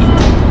we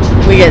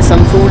eat. We get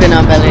some food in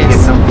our bellies. We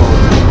get some food.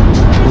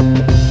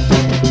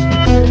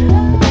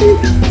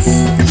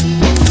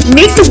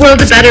 Make the world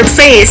a better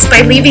place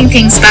by leaving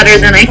things better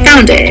than I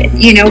found it.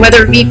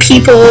 Whether it be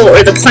people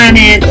or the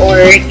planet or,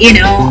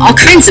 all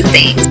kinds of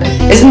things.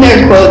 Isn't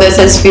there a quote that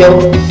says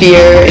feel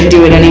fear and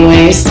do it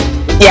anyways?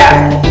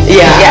 Yeah.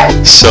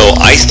 So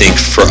I think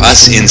for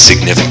us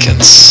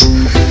insignificants,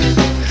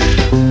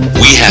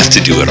 we have to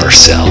do it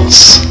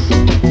ourselves.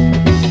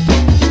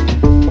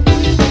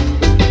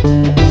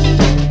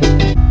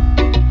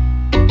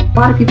 A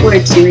lot of people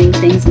are doing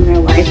things in their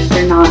life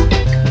they're not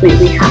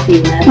completely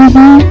happy with,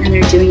 and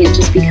they're doing it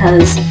just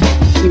because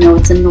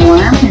it's a norm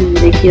and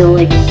they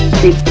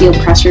feel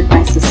pressured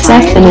by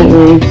society.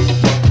 Definitely.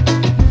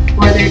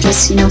 Or they're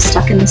just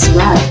stuck in this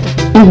rut,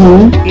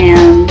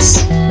 and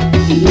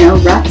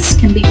ruts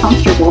can be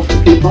comfortable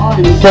for people,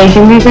 and they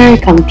can be very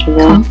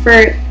comfortable.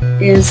 Comfort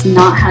is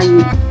not how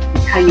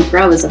you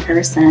grow as a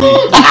person.